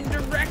ran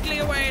directly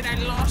away and I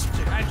lost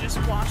her. I just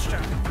watched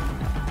her.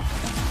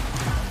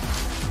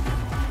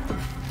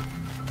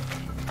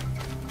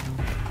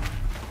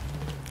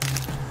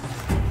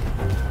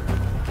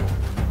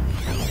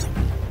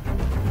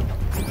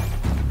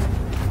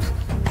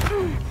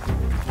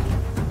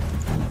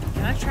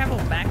 Can I travel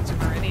back to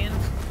Meridian?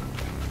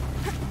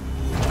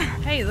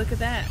 Hey, look at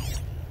that.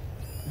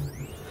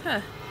 Huh.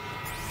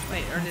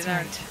 Wait, or did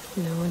I...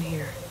 No one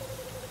here.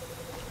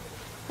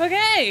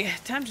 Okay,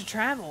 time to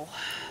travel.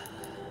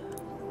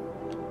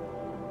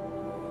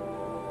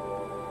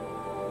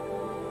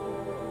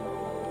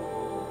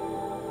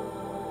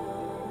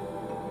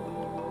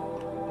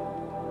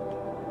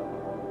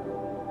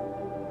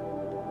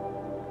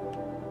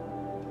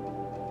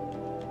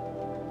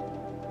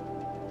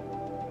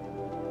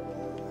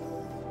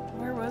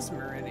 Where was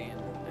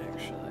Meridian,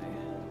 actually?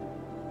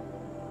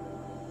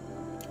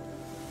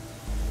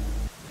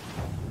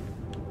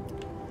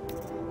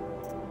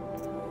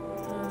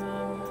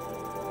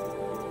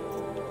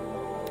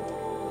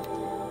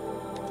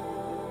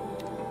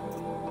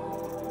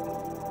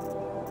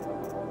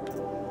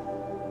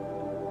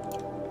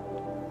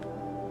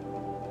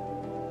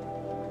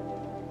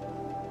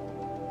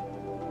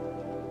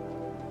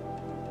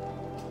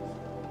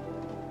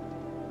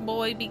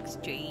 toy big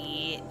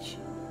stretch.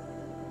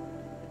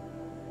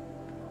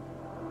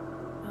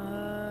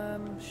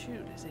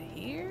 Shoot, is it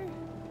here?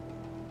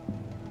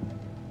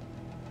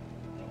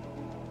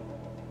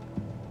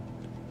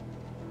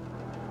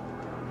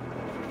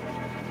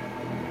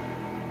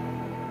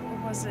 Or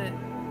was it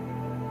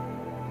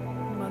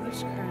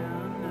Mother's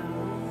Crown? No.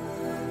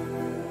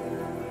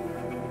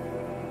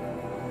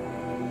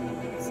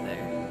 It's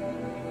there.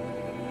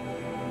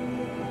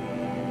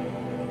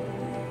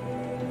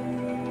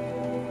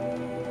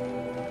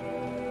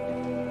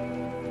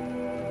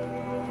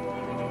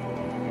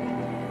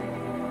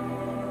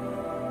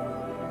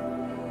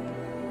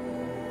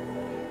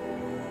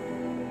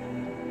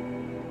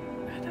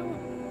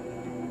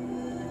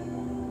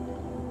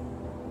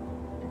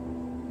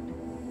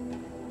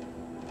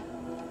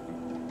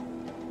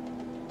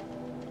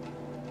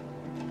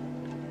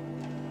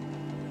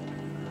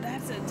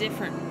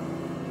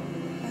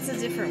 That's a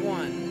different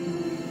one.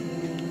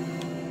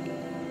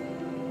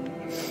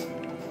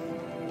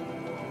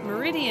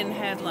 Meridian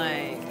had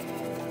like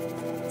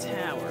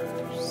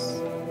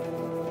towers.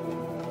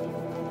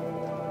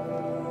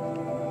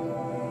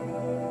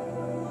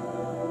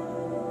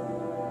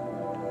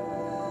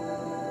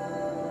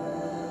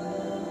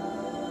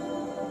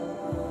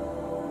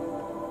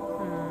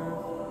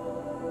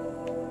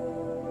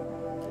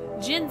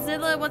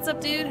 Jinzilla, what's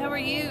up, dude? How are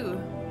you?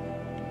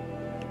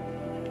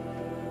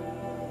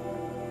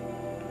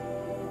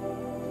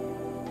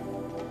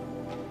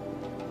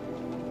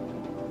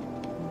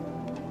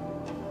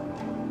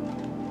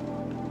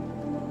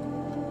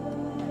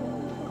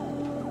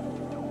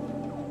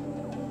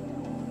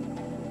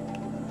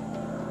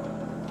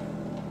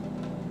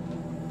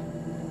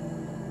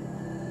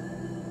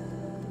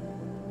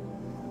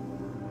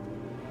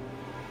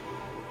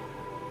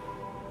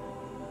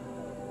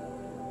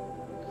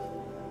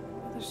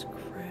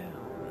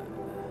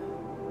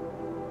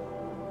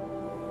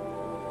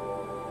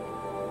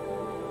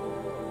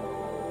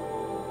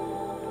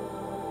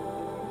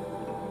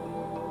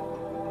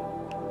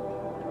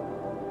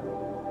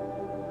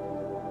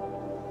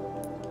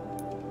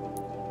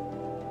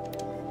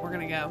 We're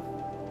gonna go.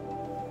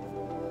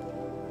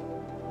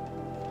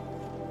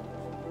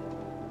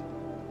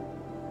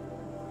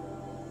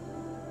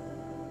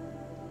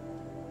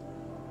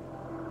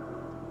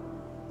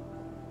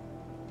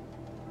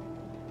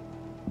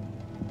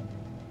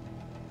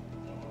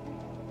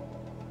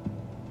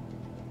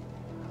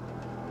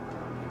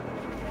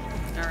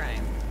 All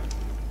right.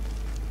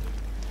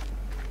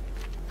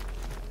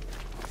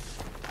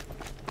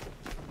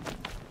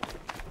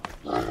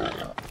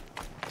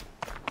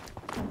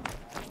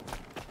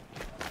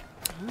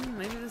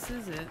 Maybe this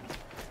is it.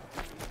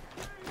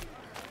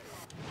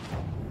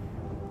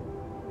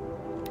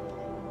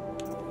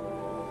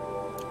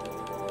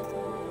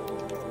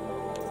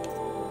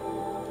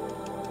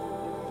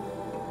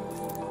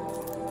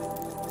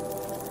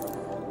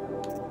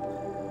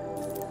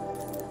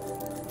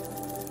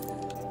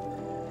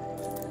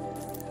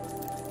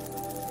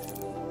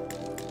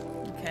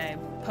 Okay,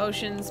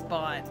 potions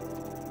bought,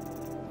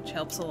 which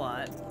helps a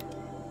lot.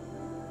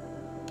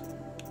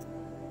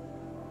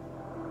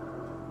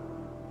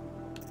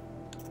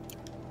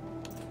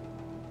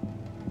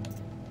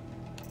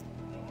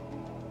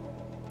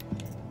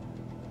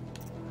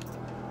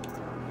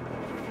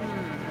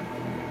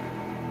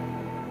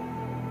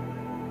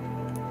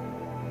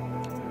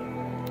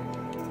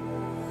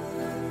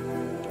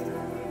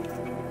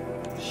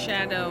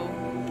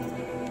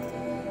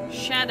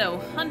 Shadow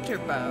Hunter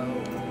Bow.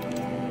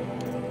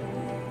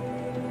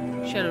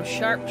 Shadow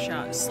Sharp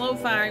Shot. Slow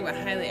firing but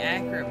highly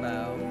accurate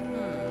bow.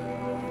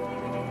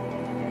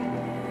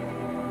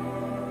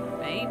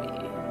 Maybe.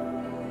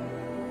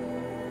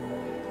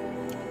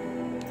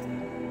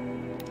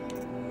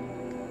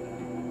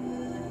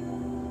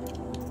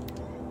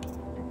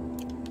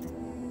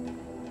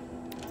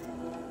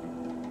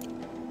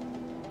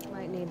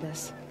 Might need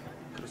this.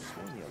 Could have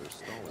sworn the other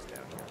stall was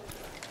down here.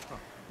 Huh.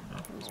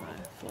 Where's my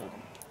full?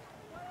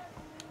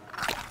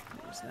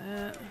 There's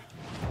that.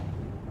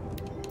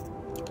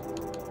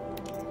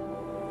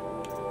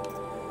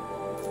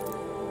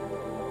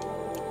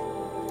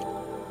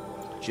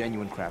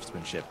 Genuine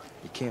craftsmanship.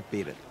 You can't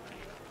beat it.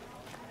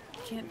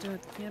 Can't do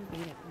it. Can't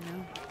beat it.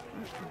 No.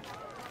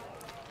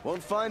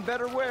 Won't find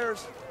better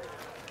wares.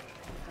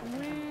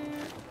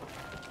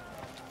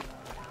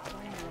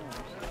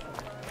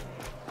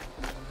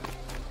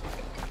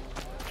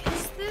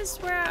 Is this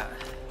where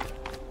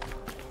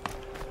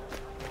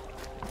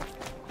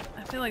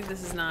I feel like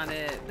this is not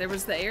it. There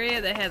was the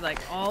area that had like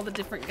all the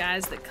different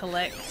guys that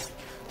collect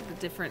the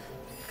different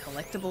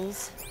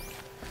collectibles.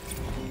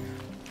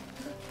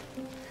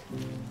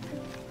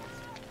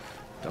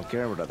 Don't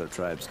care what other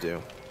tribes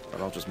do, but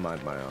I'll just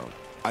mind my own.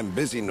 I'm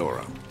busy,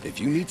 Nora. If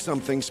you need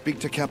something, speak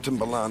to Captain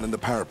Balan in the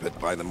parapet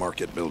by the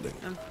market building.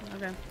 Oh,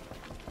 okay.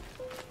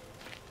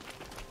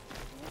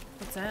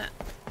 What's that?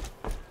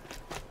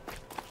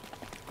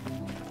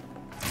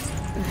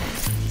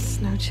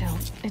 Snow chill.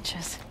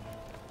 Itches.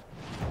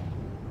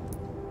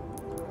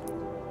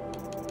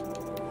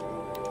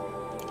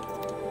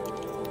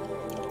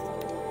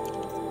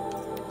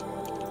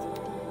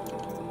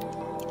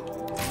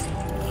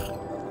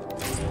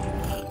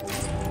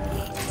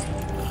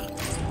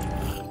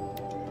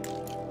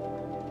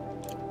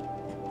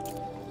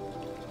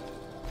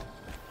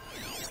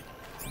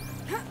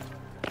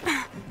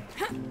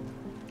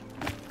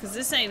 Because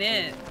this ain't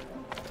it.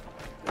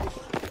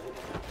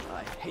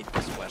 I hate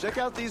this weather. Check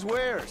out these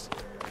wares.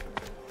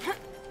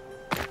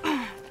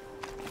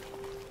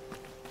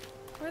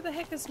 Where the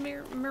heck is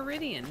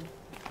Meridian?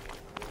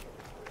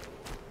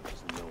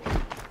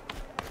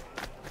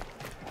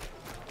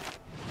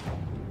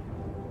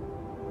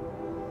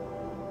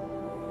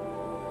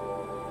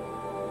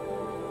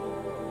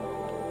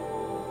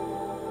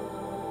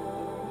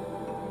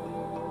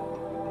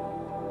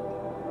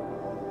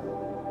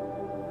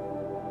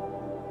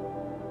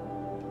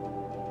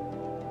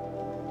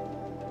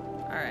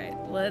 Alright,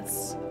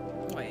 let's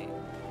wait.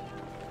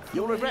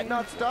 You'll regret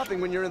not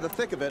stopping when you're in the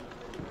thick of it.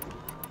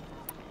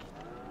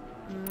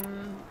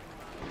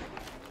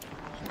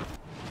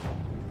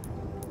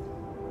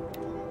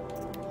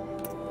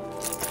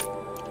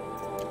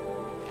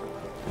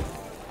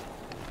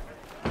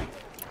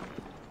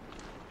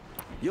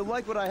 You'll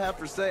like what I have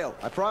for sale,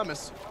 I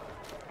promise.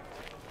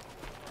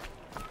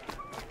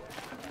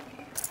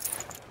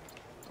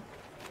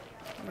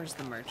 Where's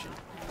the merchant?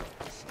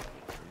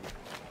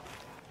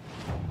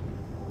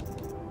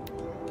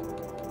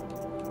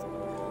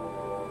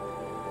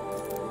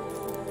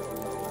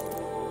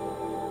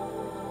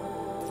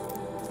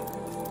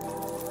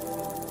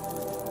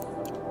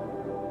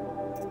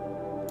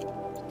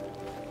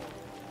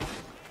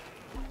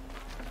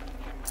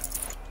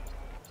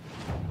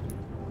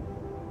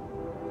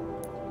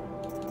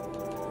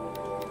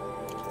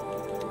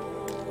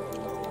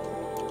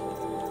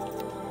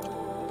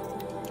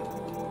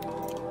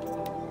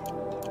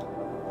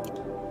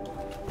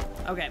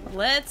 Okay,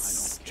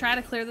 let's try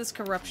to clear this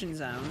corruption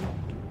zone.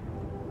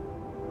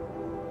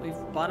 We've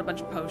bought a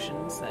bunch of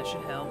potions. That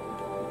should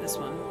help. This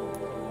one.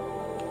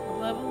 What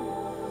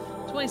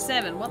level?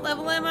 27. What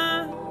level am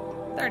I?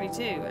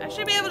 32. I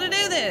should be able to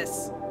do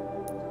this.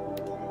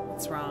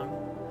 What's wrong?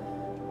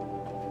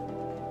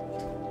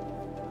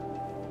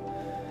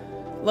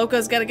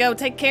 Loco's gotta go.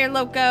 Take care,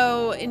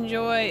 Loco.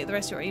 Enjoy the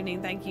rest of your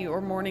evening. Thank you.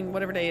 Or morning,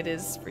 whatever day it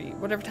is for you.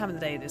 Whatever time of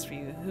the day it is for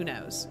you. Who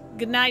knows?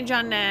 Good night,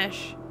 John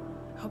Nash.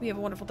 Hope you have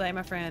a wonderful day,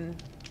 my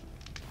friend.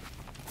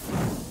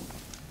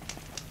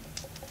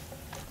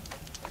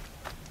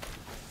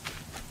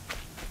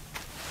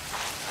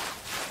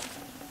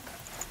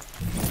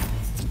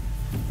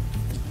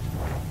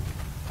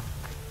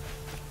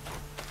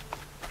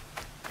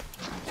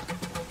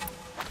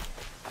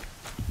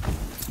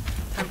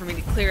 Time for me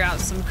to clear out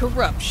some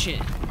corruption.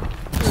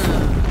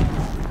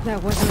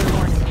 That wasn't a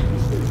warning.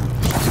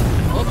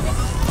 Oh.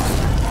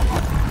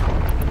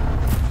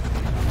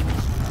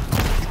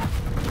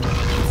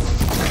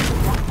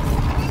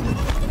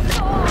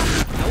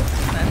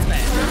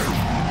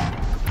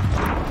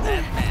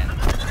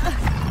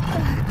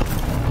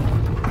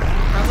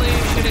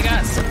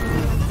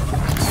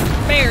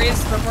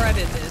 Before I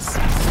did this.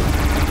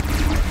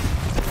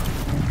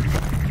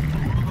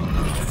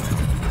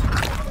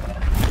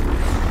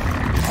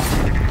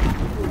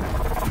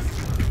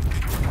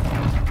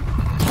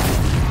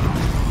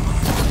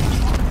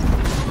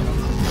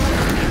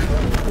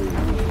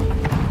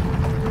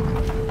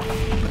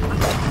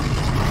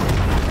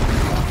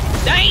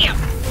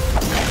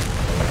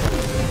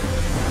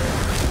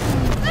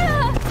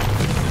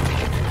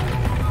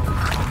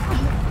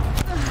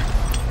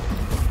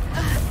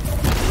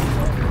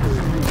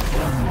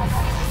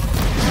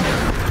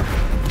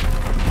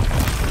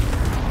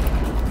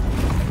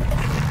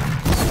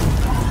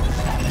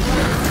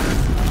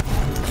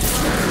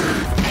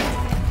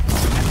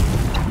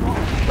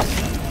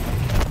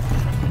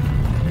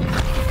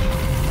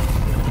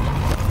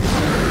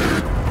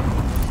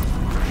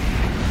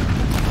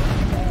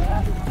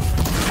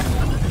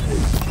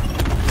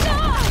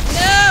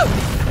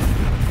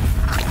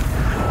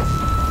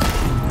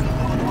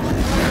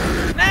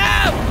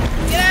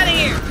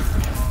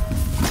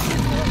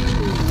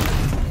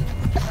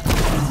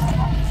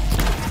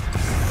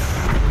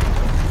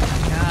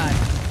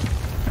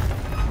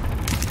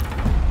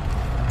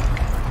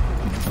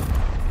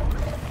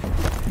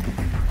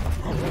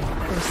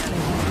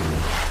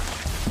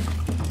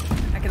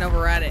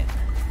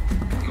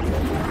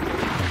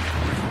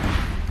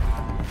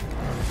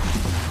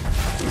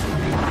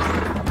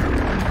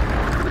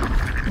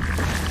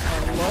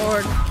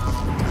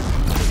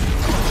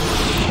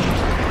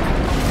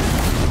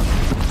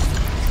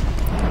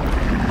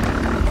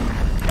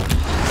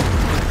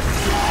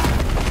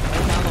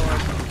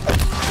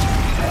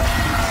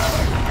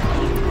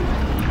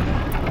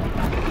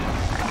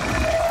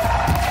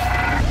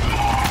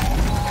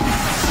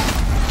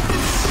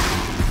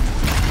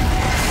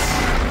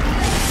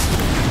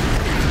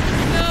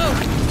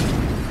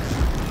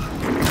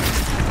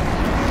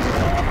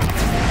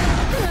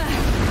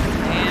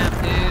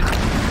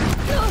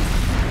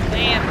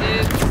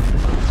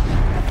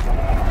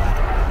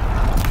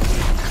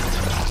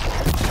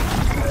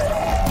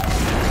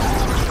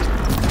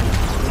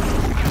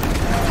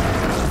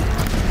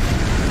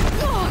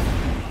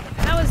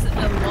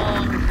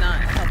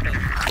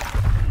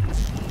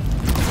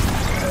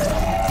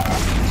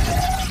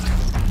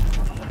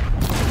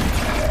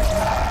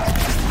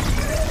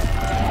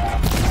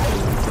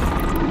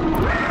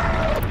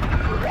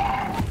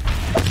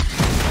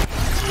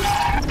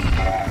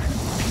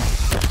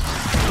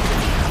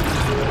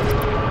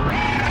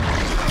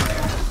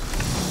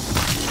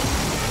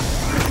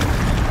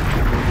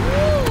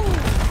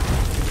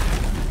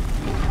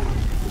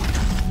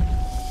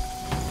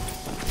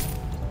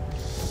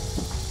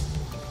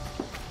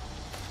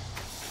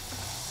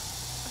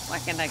 Why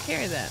can't I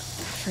carry that?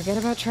 Forget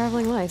about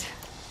traveling light.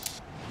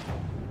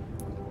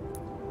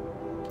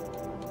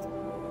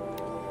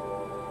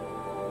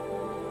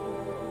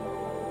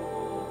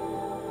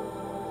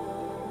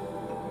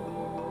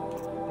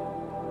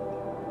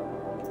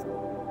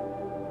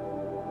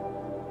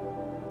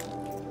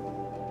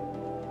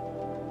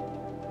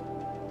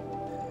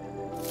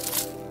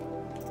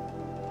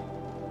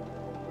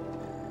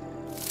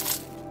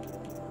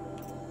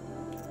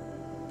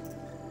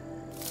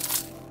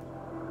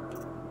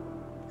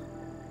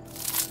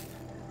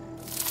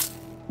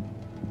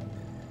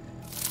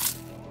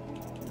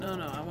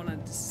 No, I want to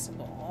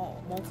disassemble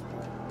all,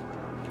 multiple.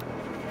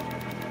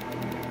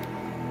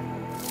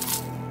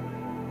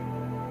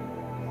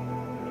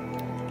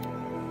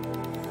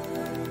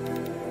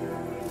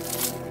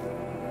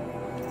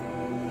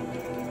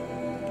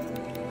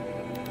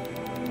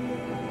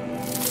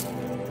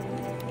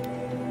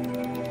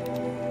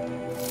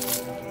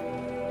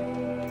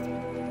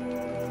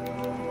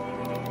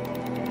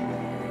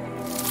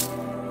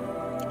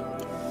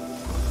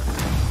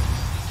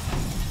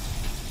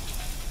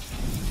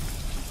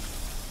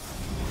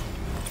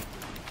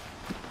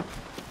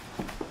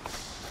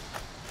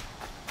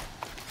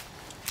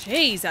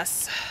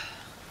 Jesus.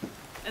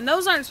 And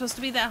those aren't supposed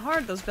to be that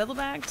hard, those bevel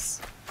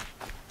bags.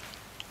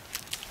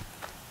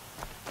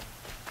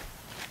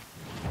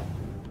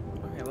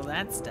 Okay, well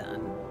that's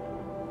done.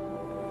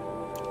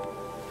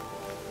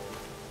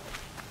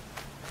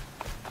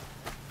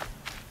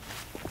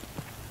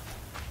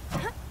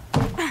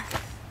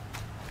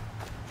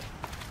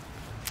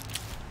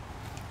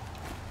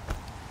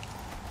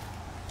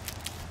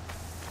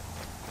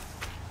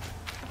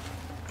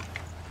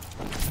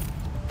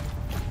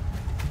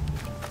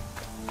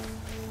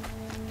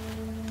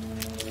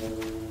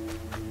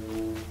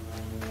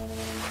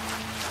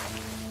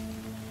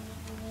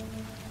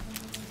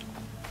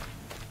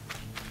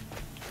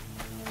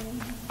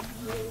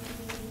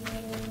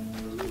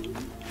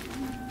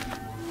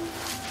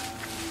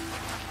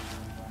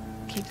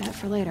 Keep that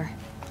for later.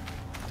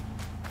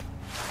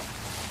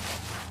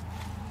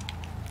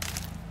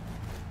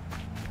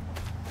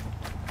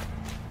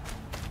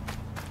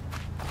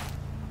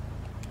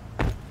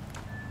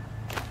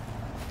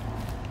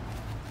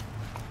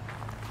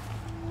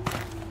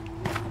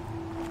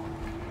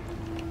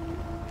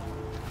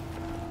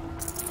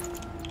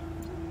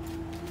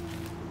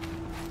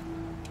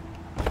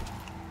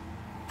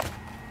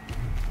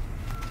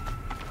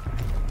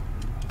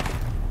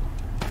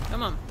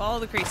 Come on, follow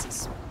the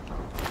creases.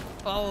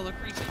 Follow the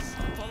creases.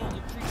 Follow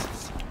the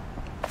creases.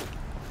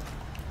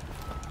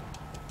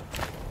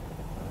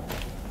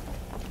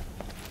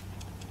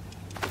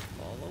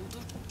 Follow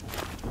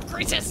the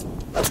creases.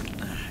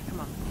 Come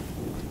on.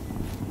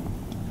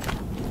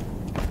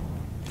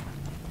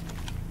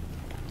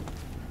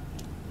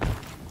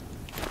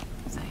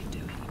 That's how you do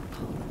it. You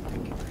follow the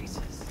freaking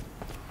creases.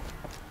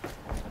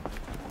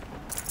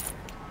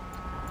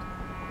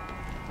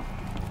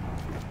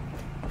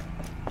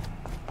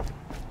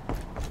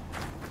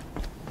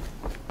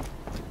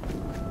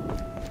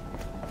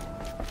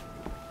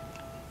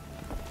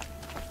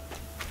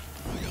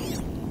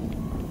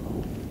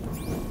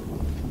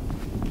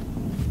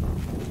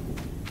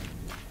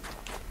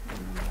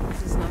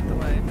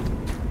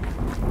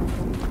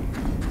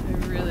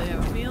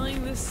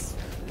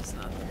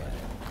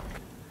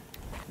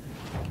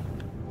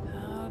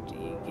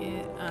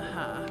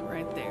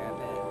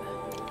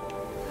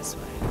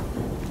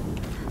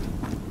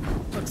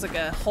 Like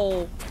a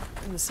hole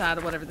in the side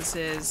of whatever this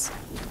is.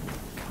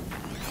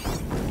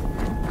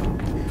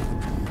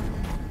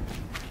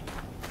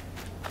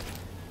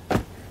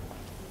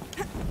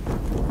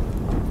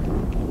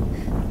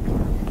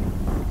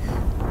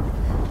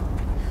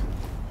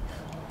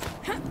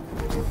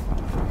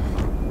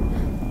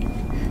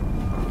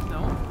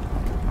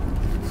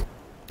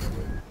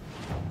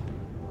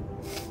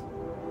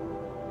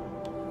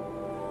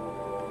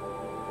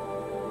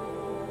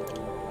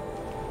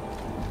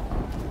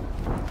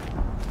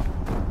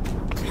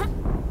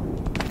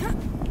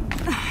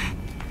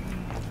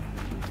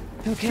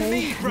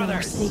 Okay,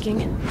 brother.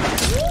 Sneaking.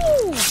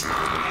 Ooh.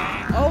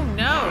 Oh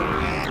no.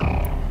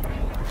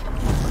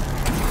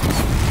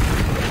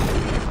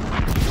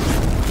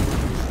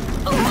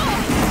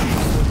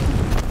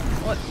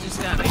 What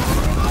just got me?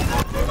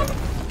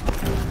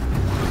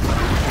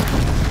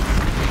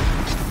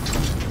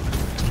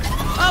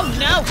 Oh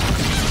no!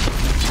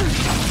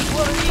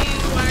 What are you?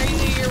 Why are you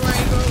here? Why are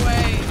you go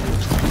away?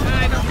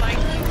 I don't like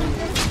you.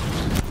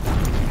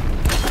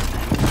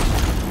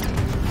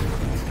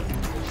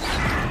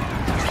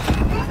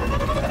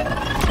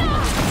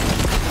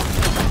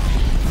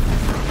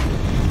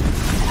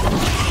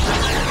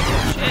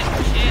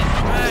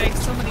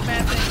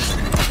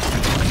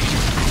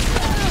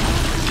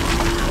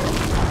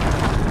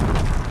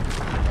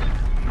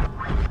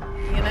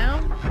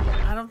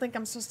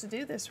 I'm supposed to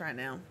do this right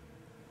now.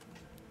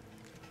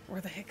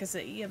 Where the heck is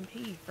the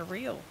EMP for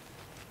real?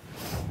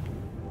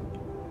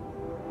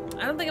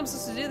 I don't think I'm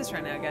supposed to do this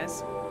right now,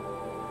 guys.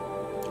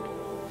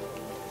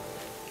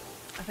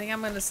 I think I'm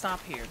going to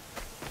stop here.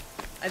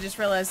 I just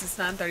realized it's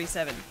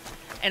 9:37.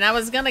 And I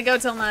was gonna go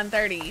till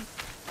 9:30.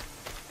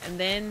 And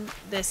then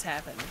this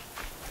happened.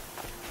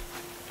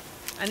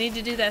 I need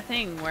to do that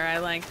thing where I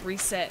like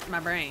reset my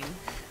brain.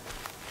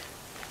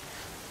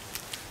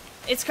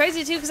 It's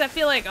crazy too because I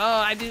feel like, oh,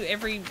 I do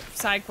every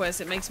side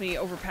quest. It makes me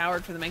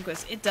overpowered for the main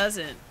quest. It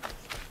doesn't.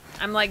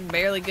 I'm like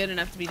barely good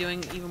enough to be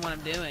doing even what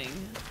I'm doing.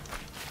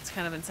 It's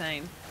kind of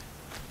insane.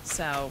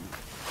 So,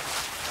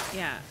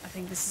 yeah, I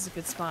think this is a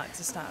good spot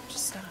to stop.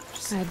 Just stop.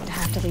 Just stop. I'd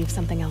have to leave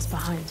something else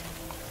behind.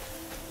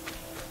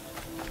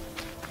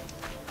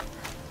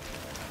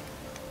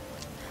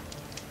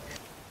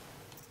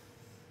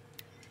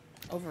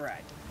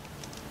 Override.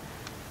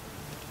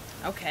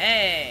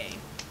 Okay.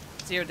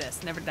 0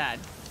 deaths. Never died.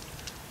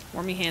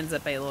 Warm your hands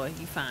up, Aloy.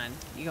 You fine.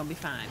 You gonna be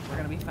fine. We're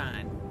gonna be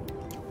fine.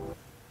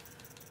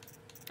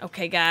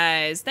 Okay,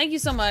 guys. Thank you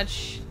so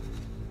much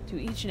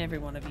to each and every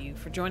one of you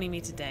for joining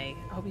me today.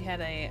 I hope you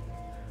had a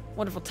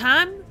wonderful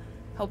time.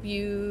 Hope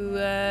you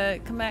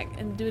come back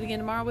and do it again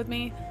tomorrow with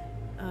me.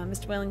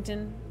 Mr.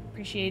 Wellington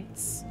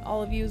appreciates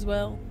all of you as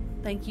well.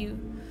 Thank you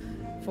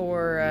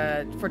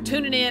for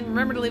tuning in.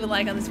 Remember to leave a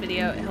like on this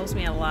video. It helps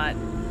me out a lot.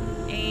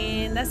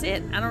 And that's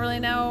it. I don't really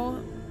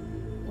know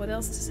what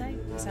else to say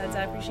besides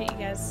I appreciate you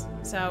guys.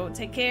 So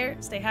take care.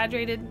 Stay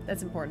hydrated.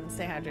 That's important.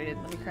 Stay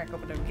hydrated. Let me crack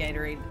open a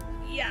Gatorade.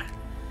 Yeah.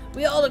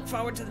 We all look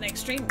forward to the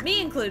next stream.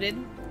 Me included.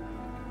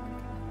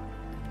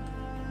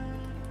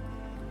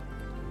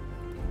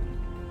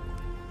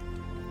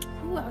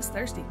 Ooh, I was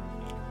thirsty.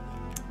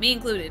 Me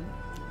included.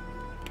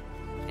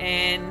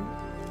 And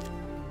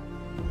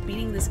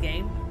beating this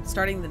game.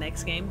 Starting the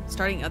next game.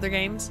 Starting other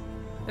games.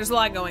 There's a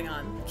lot going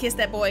on. Kiss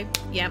that boy.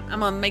 Yeah, I'm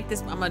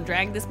gonna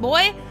drag this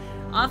boy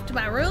off to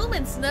my room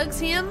and snugs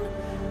him,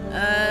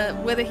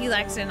 whether he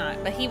likes it or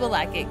not. But he will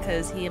like it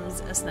because he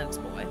is a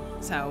snugs boy.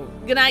 So,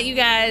 good night, you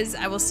guys.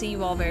 I will see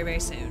you all very, very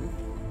soon.